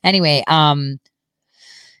 Anyway,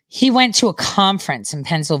 he went to a conference in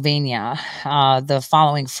Pennsylvania the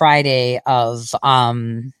following Friday of,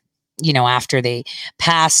 after they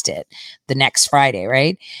passed it, the next Friday,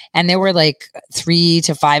 right? And there were like 300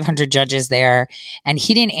 to 500 judges there, and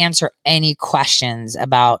he didn't answer any questions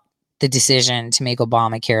about the decision to make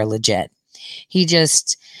Obamacare legit. He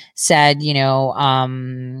just said,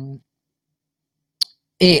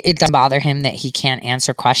 it doesn't bother him that he can't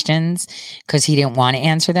answer questions because he didn't want to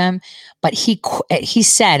answer them. But he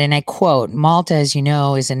said, and I quote, "Malta, as you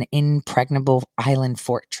know, is an impregnable island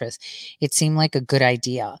fortress. It seemed like a good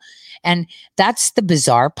idea." And that's the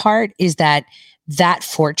bizarre part, is that that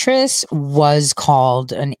fortress was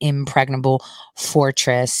called an impregnable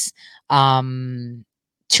fortress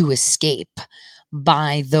to escape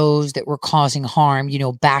by those that were causing harm,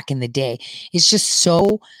 back in the day. It's just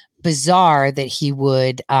so bizarre that he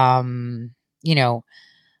would,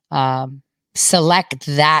 select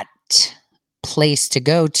that place to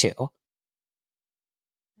go to.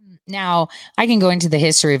 Now, I can go into the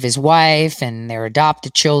history of his wife and their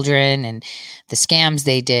adopted children and the scams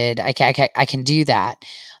they did. I can do that.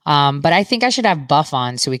 But I think I should have Buff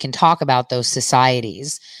on so we can talk about those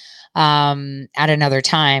societies at another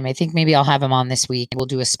time. I think maybe I'll have him on this week. We'll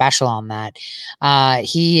do a special on that.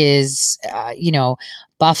 He is,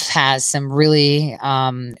 Buff has some really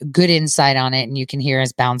good insight on it, and you can hear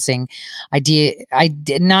us bouncing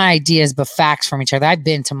not ideas, but facts from each other. I've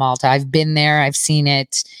been to Malta. I've been there. I've seen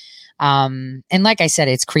it. And like I said,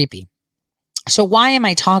 it's creepy. So why am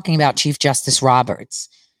I talking about Chief Justice Roberts?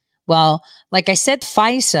 Well, like I said,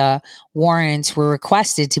 FISA warrants were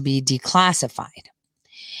requested to be declassified.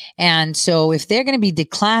 And so if they're going to be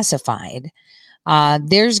declassified,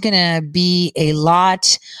 there's going to be a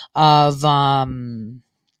lot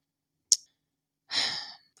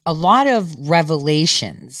of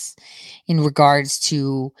revelations in regards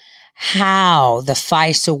to how the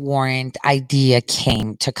FISA warrant idea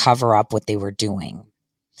came to cover up what they were doing.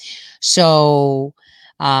 So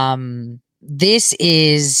this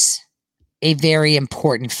is a very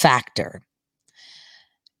important factor.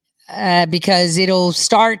 Because it'll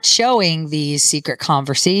start showing these secret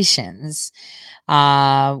conversations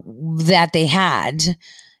that they had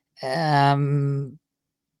in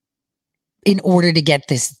order to get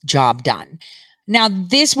this job done. Now,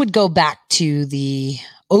 this would go back to the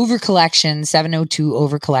overcollection, 702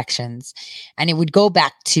 overcollections, and it would go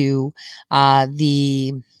back to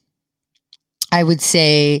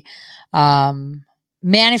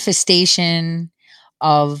manifestation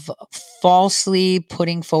of falsely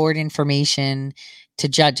putting forward information to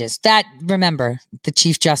judges that, remember, the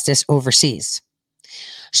Chief Justice oversees.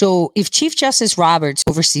 So if Chief Justice Roberts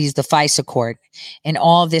oversees the FISA court and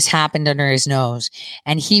all of this happened under his nose,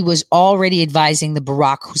 and he was already advising the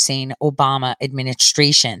Barack Hussein Obama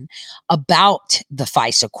administration about the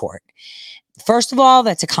FISA court, first of all,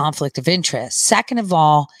 that's a conflict of interest. Second of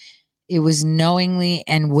all, it was knowingly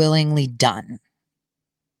and willingly done.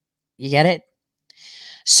 You get it?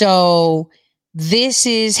 So this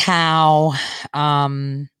is how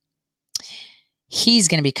he's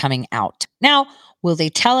going to be coming out. Now, will they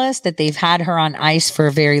tell us that they've had her on ice for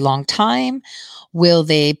a very long time? Will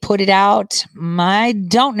they put it out? I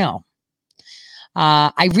don't know.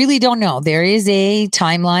 I really don't know. There is a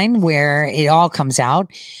timeline where it all comes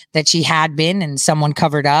out that she had been and someone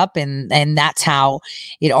covered up, and that's how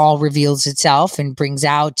it all reveals itself and brings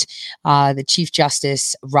out the Chief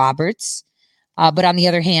Justice Roberts. But on the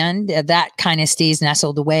other hand, that kind of stays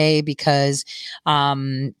nestled away because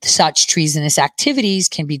such treasonous activities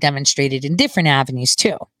can be demonstrated in different avenues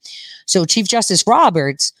too. So Chief Justice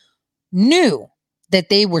Roberts knew that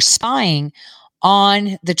they were spying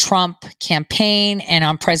on the Trump campaign and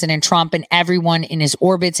on President Trump and everyone in his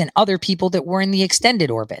orbits and other people that were in the extended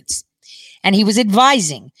orbits. And he was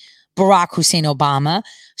advising Barack Hussein Obama,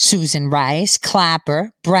 Susan Rice,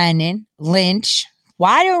 Clapper, Brennan, Lynch.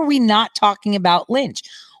 Why are we not talking about Lynch?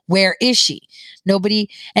 Where is she?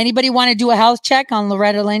 Anybody want to do a health check on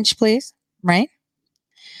Loretta Lynch, please? Right?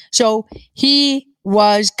 So he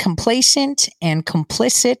was complacent and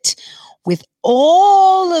complicit with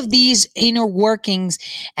all of these inner workings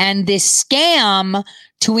and this scam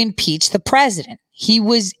to impeach the president. He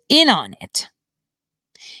was in on it.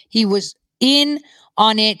 He was in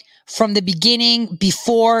on it from the beginning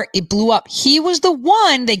before it blew up. He was the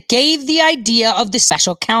one that gave the idea of the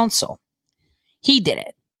special counsel. He did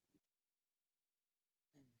it.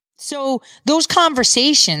 So those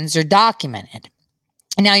conversations are documented.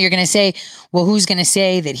 And now you're going to say, well, who's going to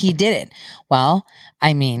say that he did it? Well,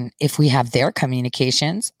 I mean, if we have their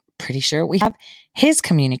communications, pretty sure we have his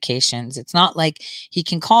communications. It's not like he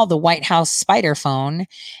can call the White House spider phone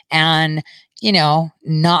and,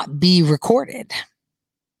 not be recorded.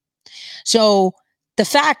 So the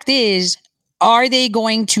fact is, are they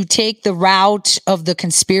going to take the route of the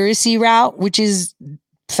conspiracy route, which is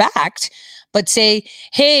fact, but say,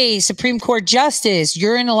 hey, Supreme Court Justice,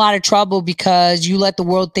 you're in a lot of trouble because you let the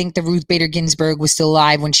world think that Ruth Bader Ginsburg was still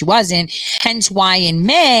alive when she wasn't. Hence why in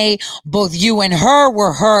May, both you and her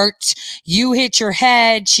were hurt. You hit your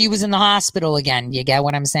head. She was in the hospital again. You get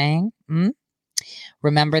what I'm saying?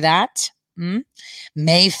 Remember that?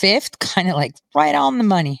 May 5th, kind of like right on the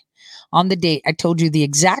money. On the date. I told you the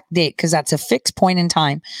exact date because that's a fixed point in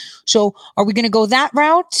time. So are we going to go that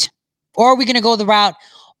route? Or are we going to go the route,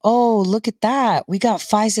 oh, look at that. We got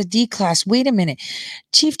FISA D-class. Wait a minute.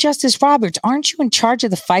 Chief Justice Roberts, aren't you in charge of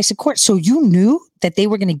the FISA court? So you knew that they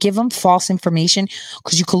were going to give them false information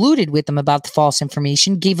because you colluded with them about the false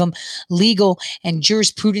information, gave them legal and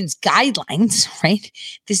jurisprudence guidelines, right?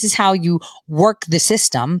 This is how you work the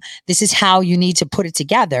system. This is how you need to put it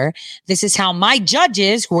together. This is how my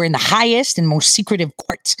judges, who are in the highest and most secretive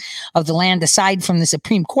courts of the land, aside from the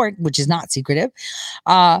Supreme Court, which is not secretive,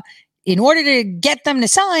 in order to get them to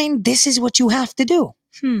sign, this is what you have to do.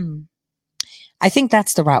 I think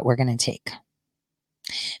that's the route we're going to take.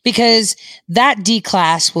 Because that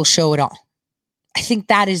D-class will show it all. I think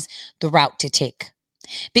that is the route to take.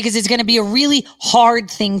 Because it's going to be a really hard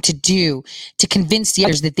thing to do to convince the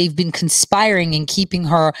others that they've been conspiring and keeping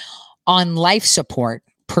her on life support,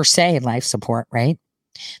 per se life support, right?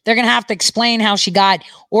 They're going to have to explain how she got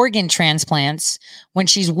organ transplants when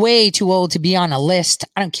she's way too old to be on a list.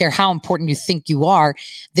 I don't care how important you think you are.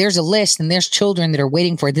 There's a list and there's children that are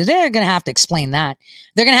waiting for it. They're going to have to explain that.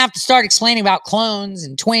 They're going to have to start explaining about clones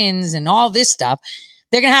and twins and all this stuff.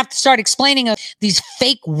 They're going to have to start explaining these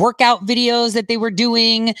fake workout videos that they were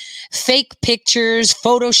doing, fake pictures,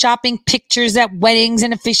 photoshopping pictures at weddings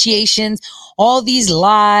and officiations, all these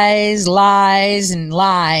lies, and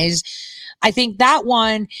lies. I think that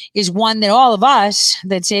one is one that all of us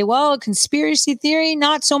that say, well, conspiracy theory,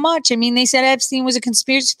 not so much. I mean, they said Epstein was a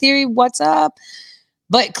conspiracy theory. What's up?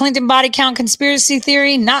 But Clinton body count conspiracy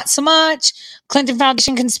theory, not so much. Clinton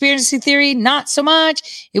Foundation conspiracy theory, not so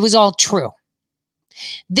much. It was all true.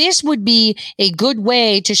 This would be a good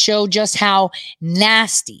way to show just how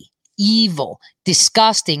nasty, evil,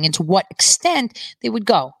 disgusting, and to what extent they would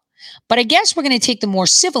go. But I guess we're going to take the more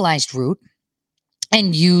civilized route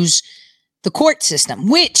and use the court system,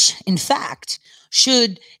 which, in fact,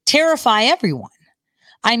 should terrify everyone.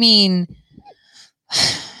 I mean,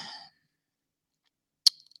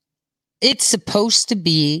 it's supposed to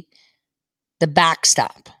be the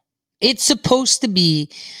backstop. It's supposed to be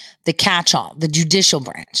the catch-all, the judicial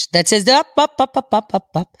branch that says up.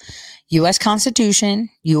 U.S. Constitution,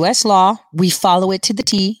 U.S. law, we follow it to the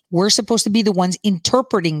T. We're supposed to be the ones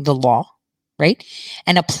interpreting the law, right?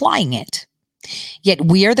 And applying it. Yet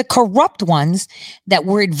we are the corrupt ones that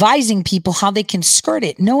were advising people how they can skirt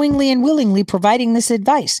it, knowingly and willingly providing this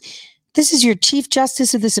advice. This is your Chief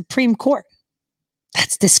Justice of the Supreme Court.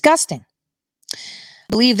 That's disgusting. I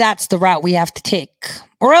believe that's the route we have to take.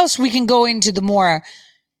 Or else we can go into the more,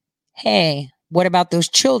 hey, what about those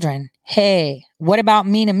children? Hey, what about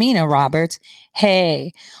Mina Roberts?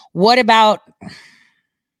 Hey, what about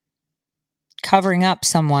covering up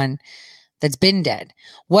someone that's been dead?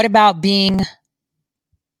 What about being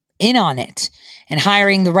in on it and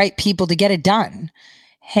hiring the right people to get it done?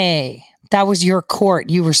 Hey, that was your court.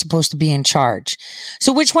 You were supposed to be in charge.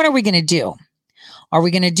 So which one are we going to do? Are we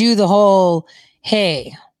going to do the whole,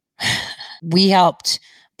 hey, we helped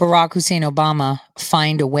Barack Hussein Obama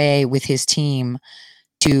find a way with his team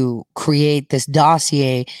to create this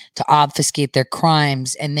dossier to obfuscate their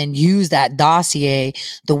crimes and then use that dossier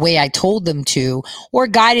the way I told them to, or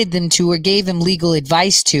guided them to, or gave them legal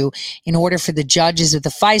advice to, in order for the judges of the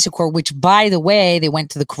FISA court, which, by the way, they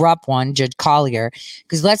went to the corrupt one, Judge Collier,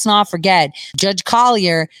 because let's not forget, Judge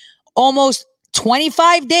Collier, almost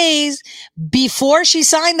 25 days before she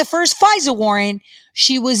signed the first FISA warrant,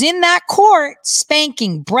 she was in that court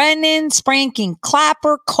spanking Brennan, spanking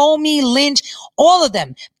Clapper, Comey, Lynch, all of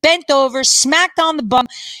them, bent over, smacked on the bum.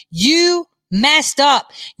 You messed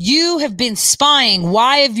up. You have been spying.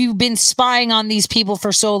 Why have you been spying on these people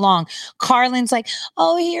for so long? Carlin's like,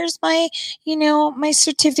 oh, here's my, my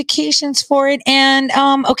certifications for it. And,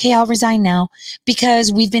 okay, I'll resign now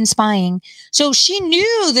because we've been spying. So she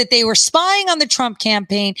knew that they were spying on the Trump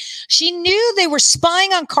campaign. She knew they were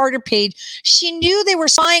spying on Carter Page. She knew they were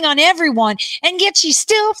spying on everyone. And yet she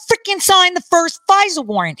still freaking signed the first FISA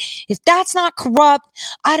warrant. If that's not corrupt,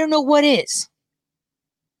 I don't know what is.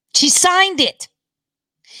 She signed it.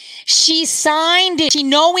 She signed it. She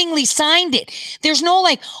knowingly signed it. There's no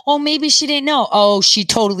like, oh, maybe she didn't know. Oh, she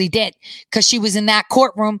totally did because she was in that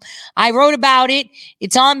courtroom. I wrote about it.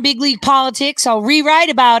 It's on Big League Politics. I'll rewrite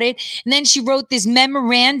about it. And then she wrote this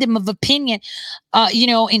memorandum of opinion,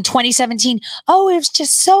 in 2017. Oh, it was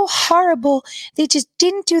just so horrible. They just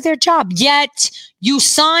didn't do their job. Yet you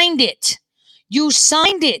signed it. You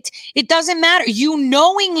signed it. It doesn't matter. You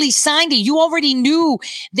knowingly signed it. You already knew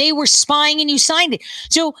they were spying and you signed it.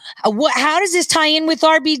 So how does this tie in with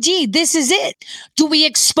RBG? This is it. Do we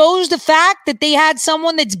expose the fact that they had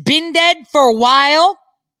someone that's been dead for a while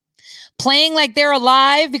playing like they're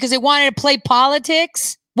alive because they wanted to play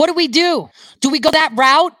politics? What do? Do we go that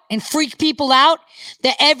route and freak people out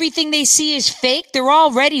that everything they see is fake? They're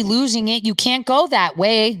already losing it. You can't go that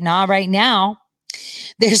way. Not right now.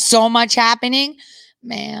 There's so much happening.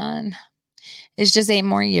 Man, it's just 8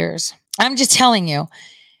 more years. I'm just telling you,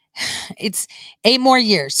 it's 8 more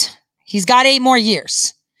years. He's got 8 more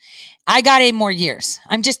years. I got 8 more years.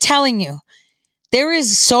 I'm just telling you. There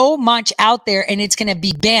is so much out there, and it's going to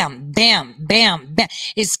be bam, bam, bam, bam.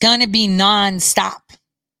 It's going to be nonstop.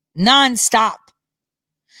 Nonstop.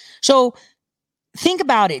 So think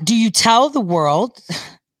about it. Do you tell the world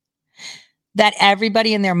that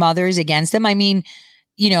everybody and their mother is against them? I mean,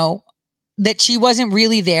 you know, that she wasn't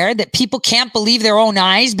really there, that people can't believe their own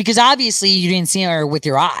eyes, because obviously you didn't see her with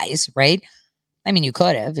your eyes, right? I mean, you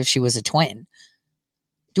could have if she was a twin.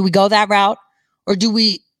 Do we go that route? Or do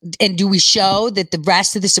we show that the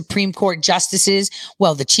rest of the Supreme Court justices,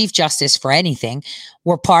 well, the Chief Justice for anything,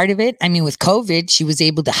 were part of it? I mean, with COVID, she was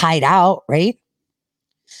able to hide out, right?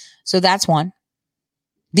 So that's one.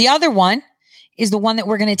 The other one is the one that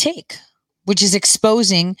we're going to take, which is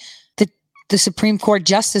exposing the Supreme Court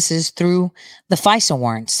justices through the FISA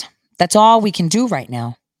warrants. That's all we can do right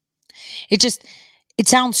now. It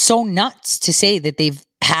sounds so nuts to say that they've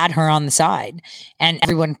had her on the side and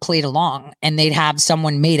everyone played along and they'd have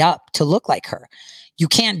someone made up to look like her. You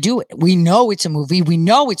can't do it. We know it's a movie. We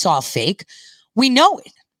know it's all fake. We know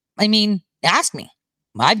it. I mean, ask me.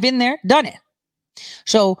 I've been there, done it.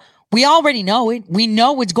 So we already know it. We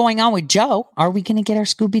know what's going on with Joe. Are we going to get our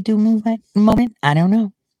Scooby-Doo moment? I don't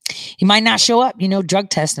know. He might not show up, drug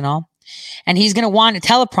test and all. And he's going to want a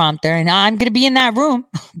teleprompter and I'm going to be in that room.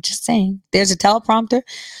 I'm just saying, there's a teleprompter.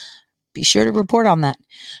 Be sure to report on that.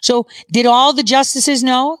 So did all the justices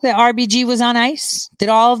know that RBG was on ice? Did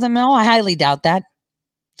all of them know? I highly doubt that.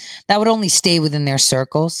 That would only stay within their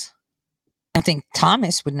circles. I think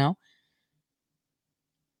Thomas would know.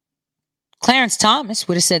 Clarence Thomas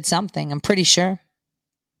would have said something, I'm pretty sure.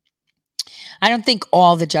 I don't think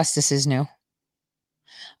all the justices knew.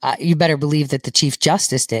 You better believe that the Chief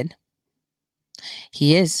Justice did.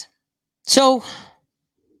 He is. So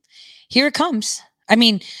here it comes. I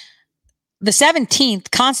mean, the 17th,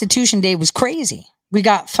 Constitution Day, was crazy. We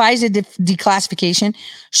got FISA declassification.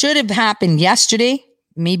 Should have happened yesterday.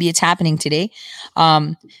 Maybe it's happening today.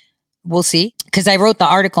 We'll see. Because I wrote the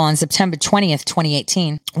article on September 20th,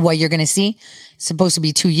 2018. What you're going to see. It's supposed to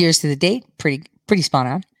be 2 years to the date. Pretty spot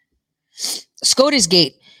on. SCOTUS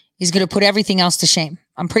Gate is going to put everything else to shame.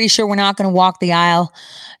 I'm pretty sure we're not going to walk the aisle,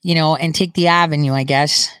 and take the avenue, I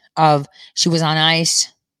guess, of she was on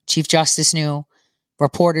ice. Chief Justice knew.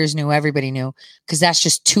 Reporters knew, everybody knew, because that's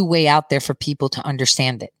just too way out there for people to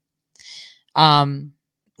understand it.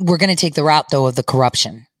 We're going to take the route, though, of the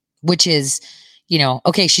corruption, which is,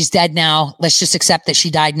 okay, she's dead now. Let's just accept that she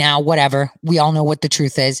died now, whatever. We all know what the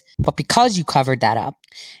truth is. But because you covered that up,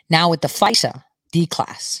 now with the FISA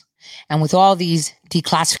declass and with all these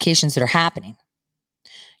declassifications that are happening,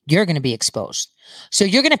 you're going to be exposed. So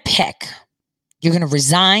you're going to pick. You're going to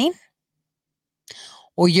resign,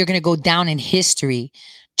 or you're going to go down in history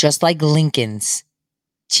just like Lincoln's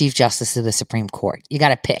Chief Justice of the Supreme Court. You got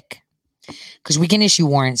to pick. Because we can issue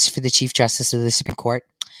warrants for the Chief Justice of the Supreme Court.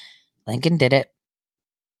 Lincoln did it.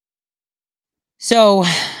 So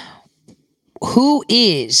who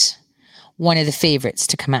is one of the favorites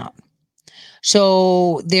to come out?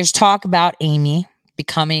 So there's talk about Amy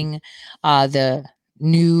becoming the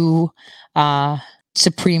new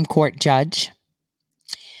Supreme Court judge.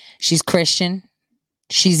 She's Christian.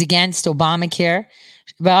 She's against Obamacare,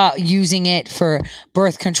 about using it for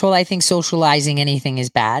birth control. I think socializing anything is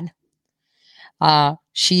bad.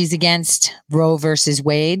 She's against Roe versus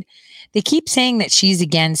Wade. They keep saying that she's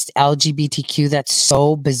against LGBTQ. That's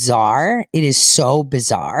so bizarre. It is so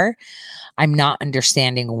bizarre. I'm not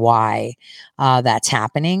understanding why that's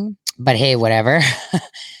happening, but hey, whatever.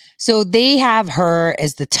 So they have her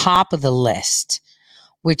as the top of the list,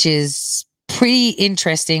 which is pretty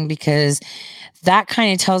interesting because that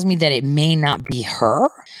kind of tells me that it may not be her.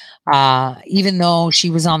 Even though she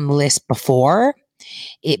was on the list before,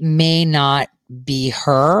 it may not be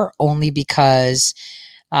her, only because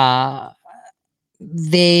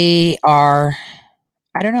they are,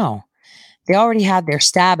 I don't know. They already had their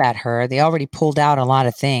stab at her. They already pulled out a lot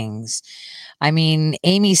of things. I mean,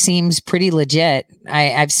 Amy seems pretty legit.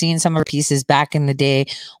 I've seen some of her pieces back in the day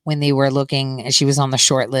when they were looking, she was on the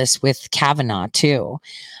short list with Kavanaugh too.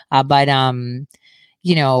 But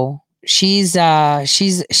she's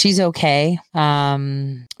okay.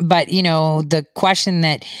 But the question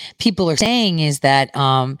that people are saying is that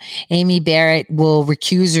Amy Barrett will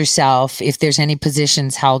recuse herself if there's any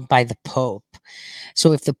positions held by the Pope.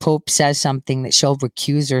 So if the Pope says something, that she'll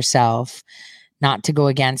recuse herself, not to go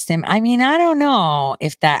against him. I mean, I don't know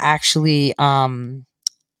if that actually,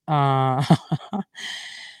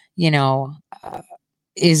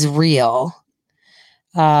 is real.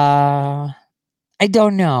 I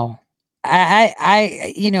don't know.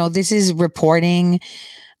 This is reporting.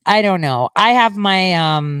 I don't know. I have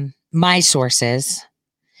my sources,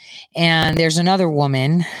 and there's another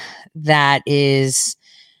woman that is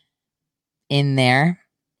in there,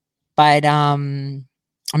 but I'm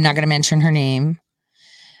not going to mention her name.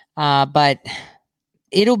 But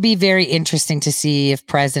it'll be very interesting to see if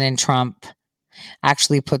President Trump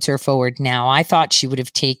actually puts her forward now. I thought she would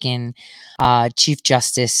have taken Chief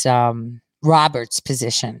Justice Roberts'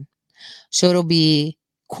 position. So it'll be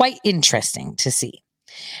quite interesting to see.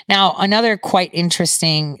 Now, another quite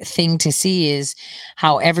interesting thing to see is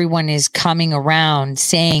how everyone is coming around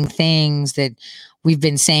saying things that we've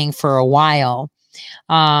been saying for a while.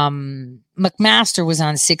 McMaster was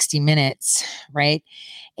on 60 Minutes, right?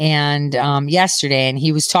 And yesterday, and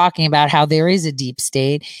he was talking about how there is a deep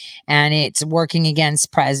state and it's working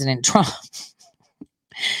against President Trump.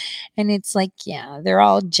 And it's like, yeah, they're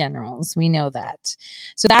all generals. We know that.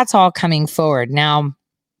 So that's all coming forward. Now,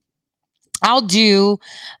 I'll do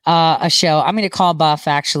a show. I'm going to call Buff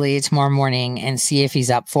actually tomorrow morning and see if he's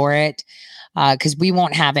up for it, because we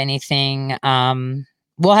won't have anything.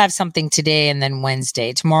 We'll have something today and then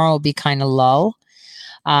Wednesday. Tomorrow will be kind of low,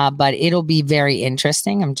 but it'll be very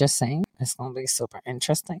interesting. I'm just saying, it's going to be super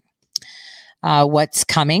interesting. What's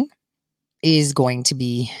coming is going to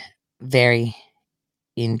be very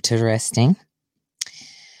interesting.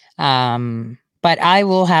 But I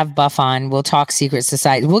will have Buff on. We'll talk secret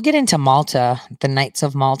society. We'll get into Malta, the Knights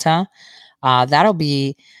of Malta. That'll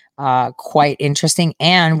be quite interesting.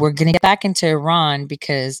 And we're going to get back into Iran,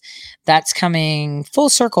 because that's coming full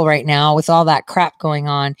circle right now with all that crap going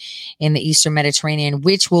on in the Eastern Mediterranean,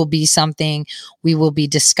 which will be something we will be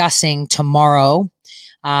discussing tomorrow.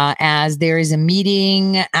 As there is a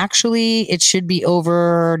meeting, actually, it should be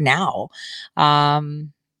over now,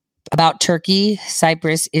 about Turkey,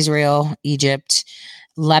 Cyprus, Israel, Egypt,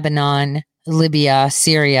 Lebanon, Libya,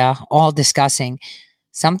 Syria, all discussing.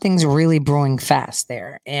 Something's really brewing fast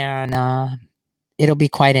there, and it'll be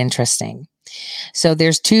quite interesting. So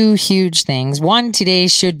there's two huge things. One today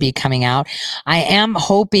should be coming out. I am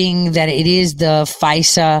hoping that it is the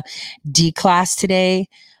FISA D-class today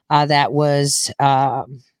that was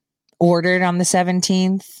ordered on the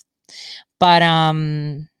 17th. But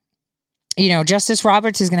Justice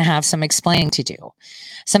Roberts is going to have some explaining to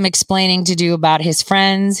do about his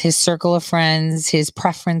friends, his circle of friends, his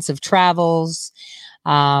preference of travels,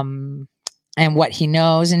 and what he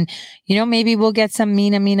knows. And, maybe we'll get some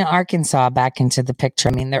Mena, Arkansas back into the picture.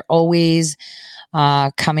 I mean, they're always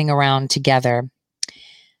coming around together.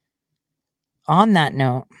 On that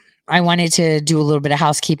note, I wanted to do a little bit of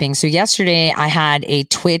housekeeping. So yesterday I had a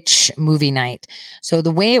Twitch movie night. So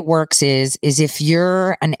the way it works is if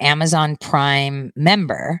you're an Amazon Prime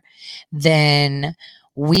member, then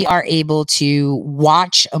we are able to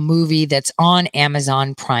watch a movie that's on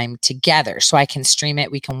Amazon Prime together. So I can stream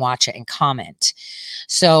it, we can watch it and comment.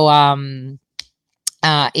 So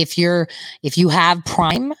if you have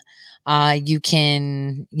Prime, you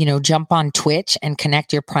can, jump on Twitch and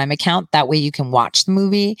connect your Prime account. That way you can watch the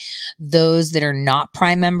movie. Those that are not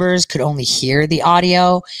Prime members could only hear the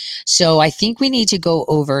audio. So I think we need to go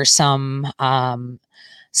over some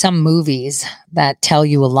movies that tell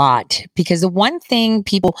you a lot, because the one thing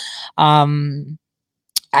people,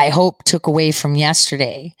 I hope took away from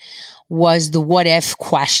yesterday was the what if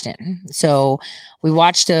question. So we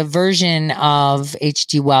watched a version of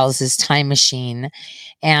H.G. Wells's Time Machine,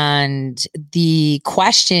 and the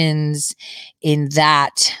questions in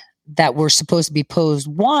that were supposed to be posed.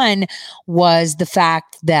 One was the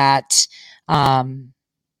fact that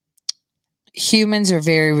humans are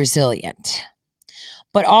very resilient,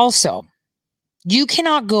 but also you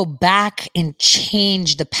cannot go back and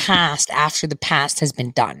change the past after the past has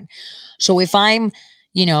been done. So if I'm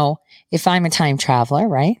a time traveler,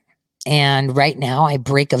 right? And right now I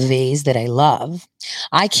break a vase that I love,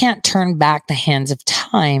 I can't turn back the hands of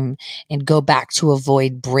time and go back to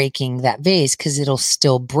avoid breaking that vase, because it'll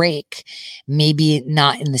still break. Maybe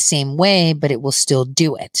not in the same way, but it will still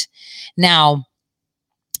do it. Now,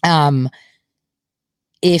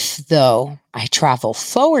 if though I travel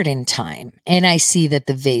forward in time and I see that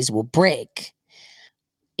the vase will break,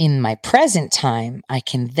 in my present time, I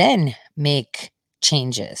can then make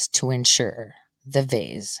changes to ensure the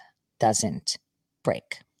vase doesn't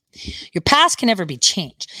break. Your past can never be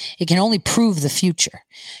changed. It can only prove the future.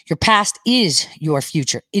 Your past is your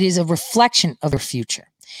future. It is a reflection of your future.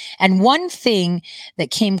 And one thing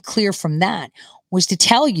that came clear from that was to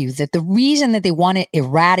tell you that the reason that they want to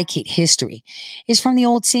eradicate history is from the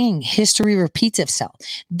old saying, history repeats itself.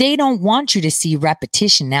 They don't want you to see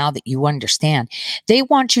repetition now that you understand. They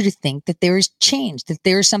want you to think that there is change, that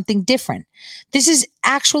there is something different. This is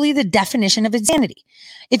actually the definition of insanity.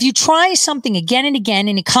 If you try something again and again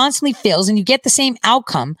and it constantly fails and you get the same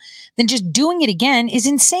outcome, then just doing it again is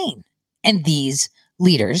insane. And these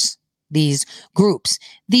leaders, these groups,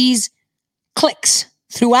 these cliques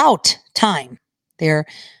throughout time, their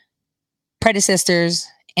predecessors,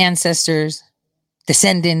 ancestors,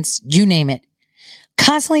 descendants, you name it,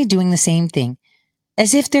 constantly doing the same thing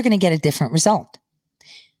as if they're going to get a different result.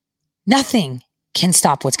 Nothing can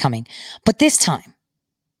stop what's coming. But this time,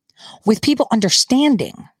 with people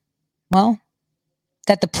understanding, well,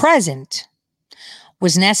 that the present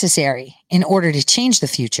was necessary in order to change the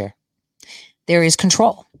future, there is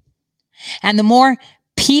control. And the more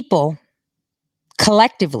people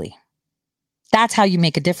collectively, that's how you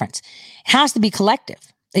make a difference. It has to be collective.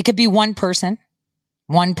 It could be one person,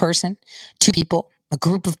 two people, a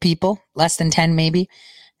group of people, less than 10 maybe.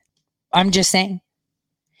 I'm just saying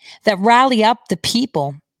that rally up the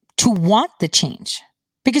people to want the change,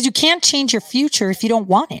 because you can't change your future if you don't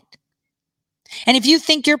want it. And if you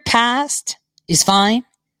think your past is fine,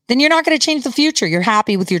 then you're not going to change the future. You're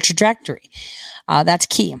happy with your trajectory. That's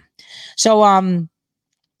key. So,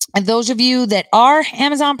 and those of you that are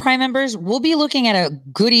Amazon Prime members will be looking at a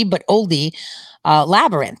goodie but oldie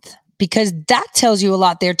Labyrinth, because that tells you a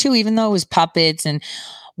lot there too, even though it was puppets and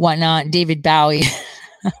whatnot, David Bowie,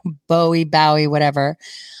 Bowie, whatever.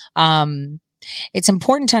 It's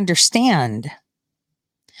important to understand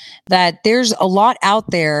that there's a lot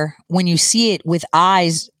out there when you see it with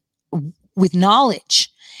eyes, with knowledge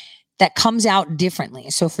that comes out differently.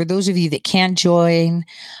 So for those of you that can't join,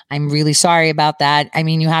 I'm really sorry about that. I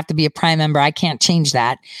mean, you have to be a Prime member. I can't change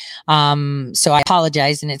that. So I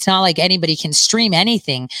apologize. And it's not like anybody can stream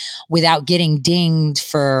anything without getting dinged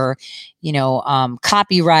for,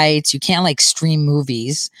 copyrights. You can't like stream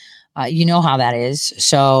movies. You know how that is.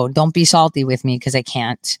 So don't be salty with me because I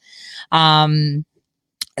can't.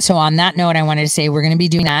 So on that note, I wanted to say we're going to be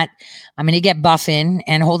doing that. I'm going to get buffing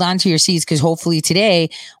and hold on to your seats, because hopefully today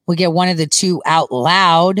we'll get one of the two out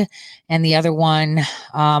loud and the other one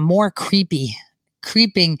more creeping.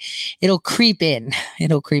 It'll creep in.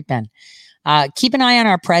 Keep an eye on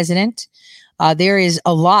our president. There is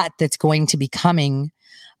a lot that's going to be coming.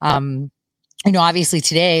 Obviously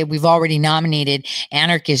today we've already nominated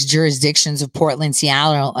anarchist jurisdictions of Portland,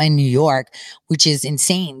 Seattle, and New York, which is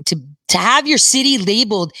insane. To have your city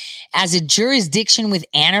labeled as a jurisdiction with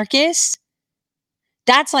anarchists,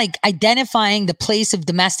 that's like identifying the place of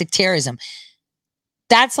domestic terrorism.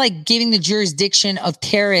 That's like giving the jurisdiction of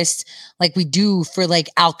terrorists like we do for like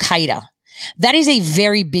Al-Qaeda. That is a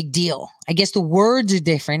very big deal. I guess the words are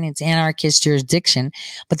different. It's anarchist jurisdiction,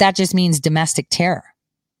 but that just means domestic terror.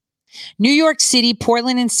 New York City,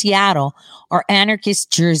 Portland, and Seattle are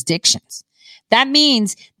anarchist jurisdictions. That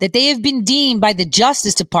means that they have been deemed by the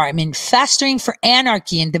Justice Department festering for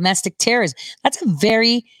anarchy and domestic terrorism. That's a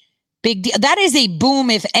very big deal. That is a boom,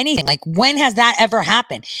 if anything. Like, when has that ever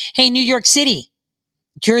happened? Hey, New York City,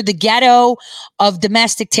 you're the ghetto of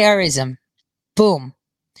domestic terrorism. Boom.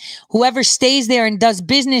 Whoever stays there and does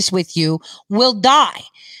business with you will die.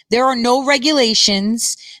 There are no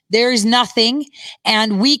regulations. There is nothing.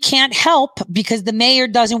 And we can't help because the mayor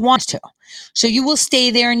doesn't want to. So you will stay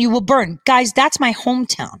there and you will burn. Guys, that's my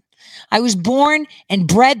hometown. I was born and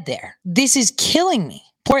bred there. This is killing me.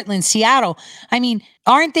 Portland, Seattle. I mean,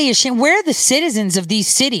 aren't they ashamed? Where are the citizens of these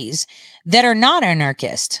cities that are not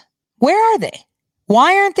anarchist? Where are they?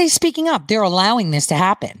 Why aren't they speaking up? They're allowing this to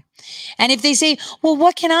happen. And if they say, well,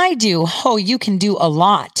 what can I do? Oh, you can do a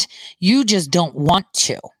lot. You just don't want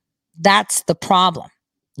to. That's the problem.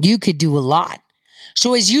 You could do a lot.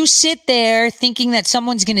 So as you sit there thinking that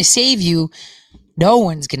someone's going to save you, no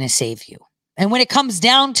one's going to save you. And when it comes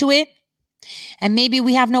down to it, and maybe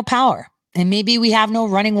we have no power, and maybe we have no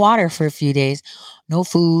running water for a few days, no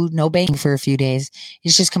food, no banking for a few days,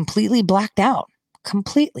 it's just completely blacked out,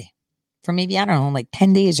 completely, for maybe, I don't know, like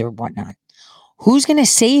 10 days or whatnot. Who's going to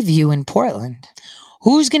save you in Portland?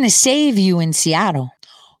 Who's going to save you in Seattle?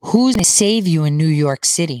 Who's going to save you in New York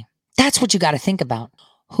City? That's what you got to think about.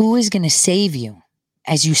 Who is going to save you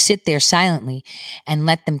as you sit there silently and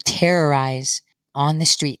let them terrorize on the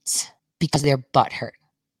streets because they're butthurt?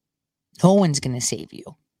 No one's going to save you.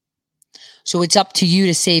 So it's up to you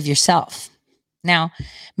to save yourself. Now,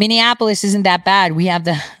 Minneapolis isn't that bad. We have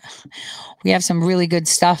some really good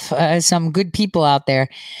stuff, some good people out there.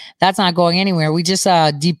 That's not going anywhere. We just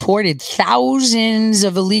deported thousands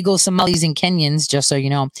of illegal Somalis and Kenyans, just so you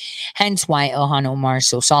know. Hence why Ilhan Omar is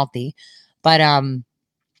so salty. But I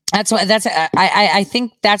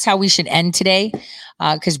think that's how we should end today,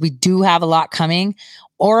 because we do have a lot coming.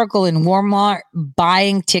 Oracle and Walmart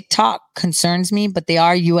buying TikTok concerns me, but they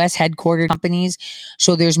are U.S. headquartered companies,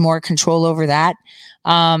 so there's more control over that.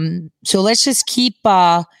 So let's just keep,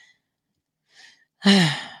 let's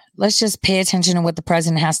just pay attention to what the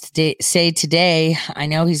president has to say today. I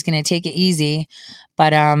know he's going to take it easy,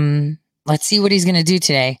 but let's see what he's going to do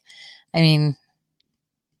today. I mean,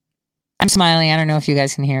 I'm smiling. I don't know if you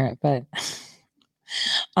guys can hear it, but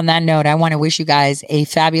on that note, I want to wish you guys a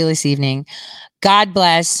fabulous evening. God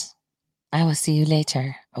bless. I will see you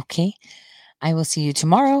later. Okay. I will see you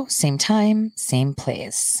tomorrow. Same time, same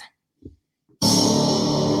place.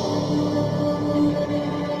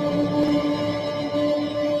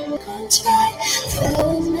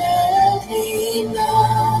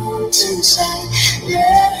 Mountainside,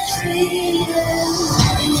 let free.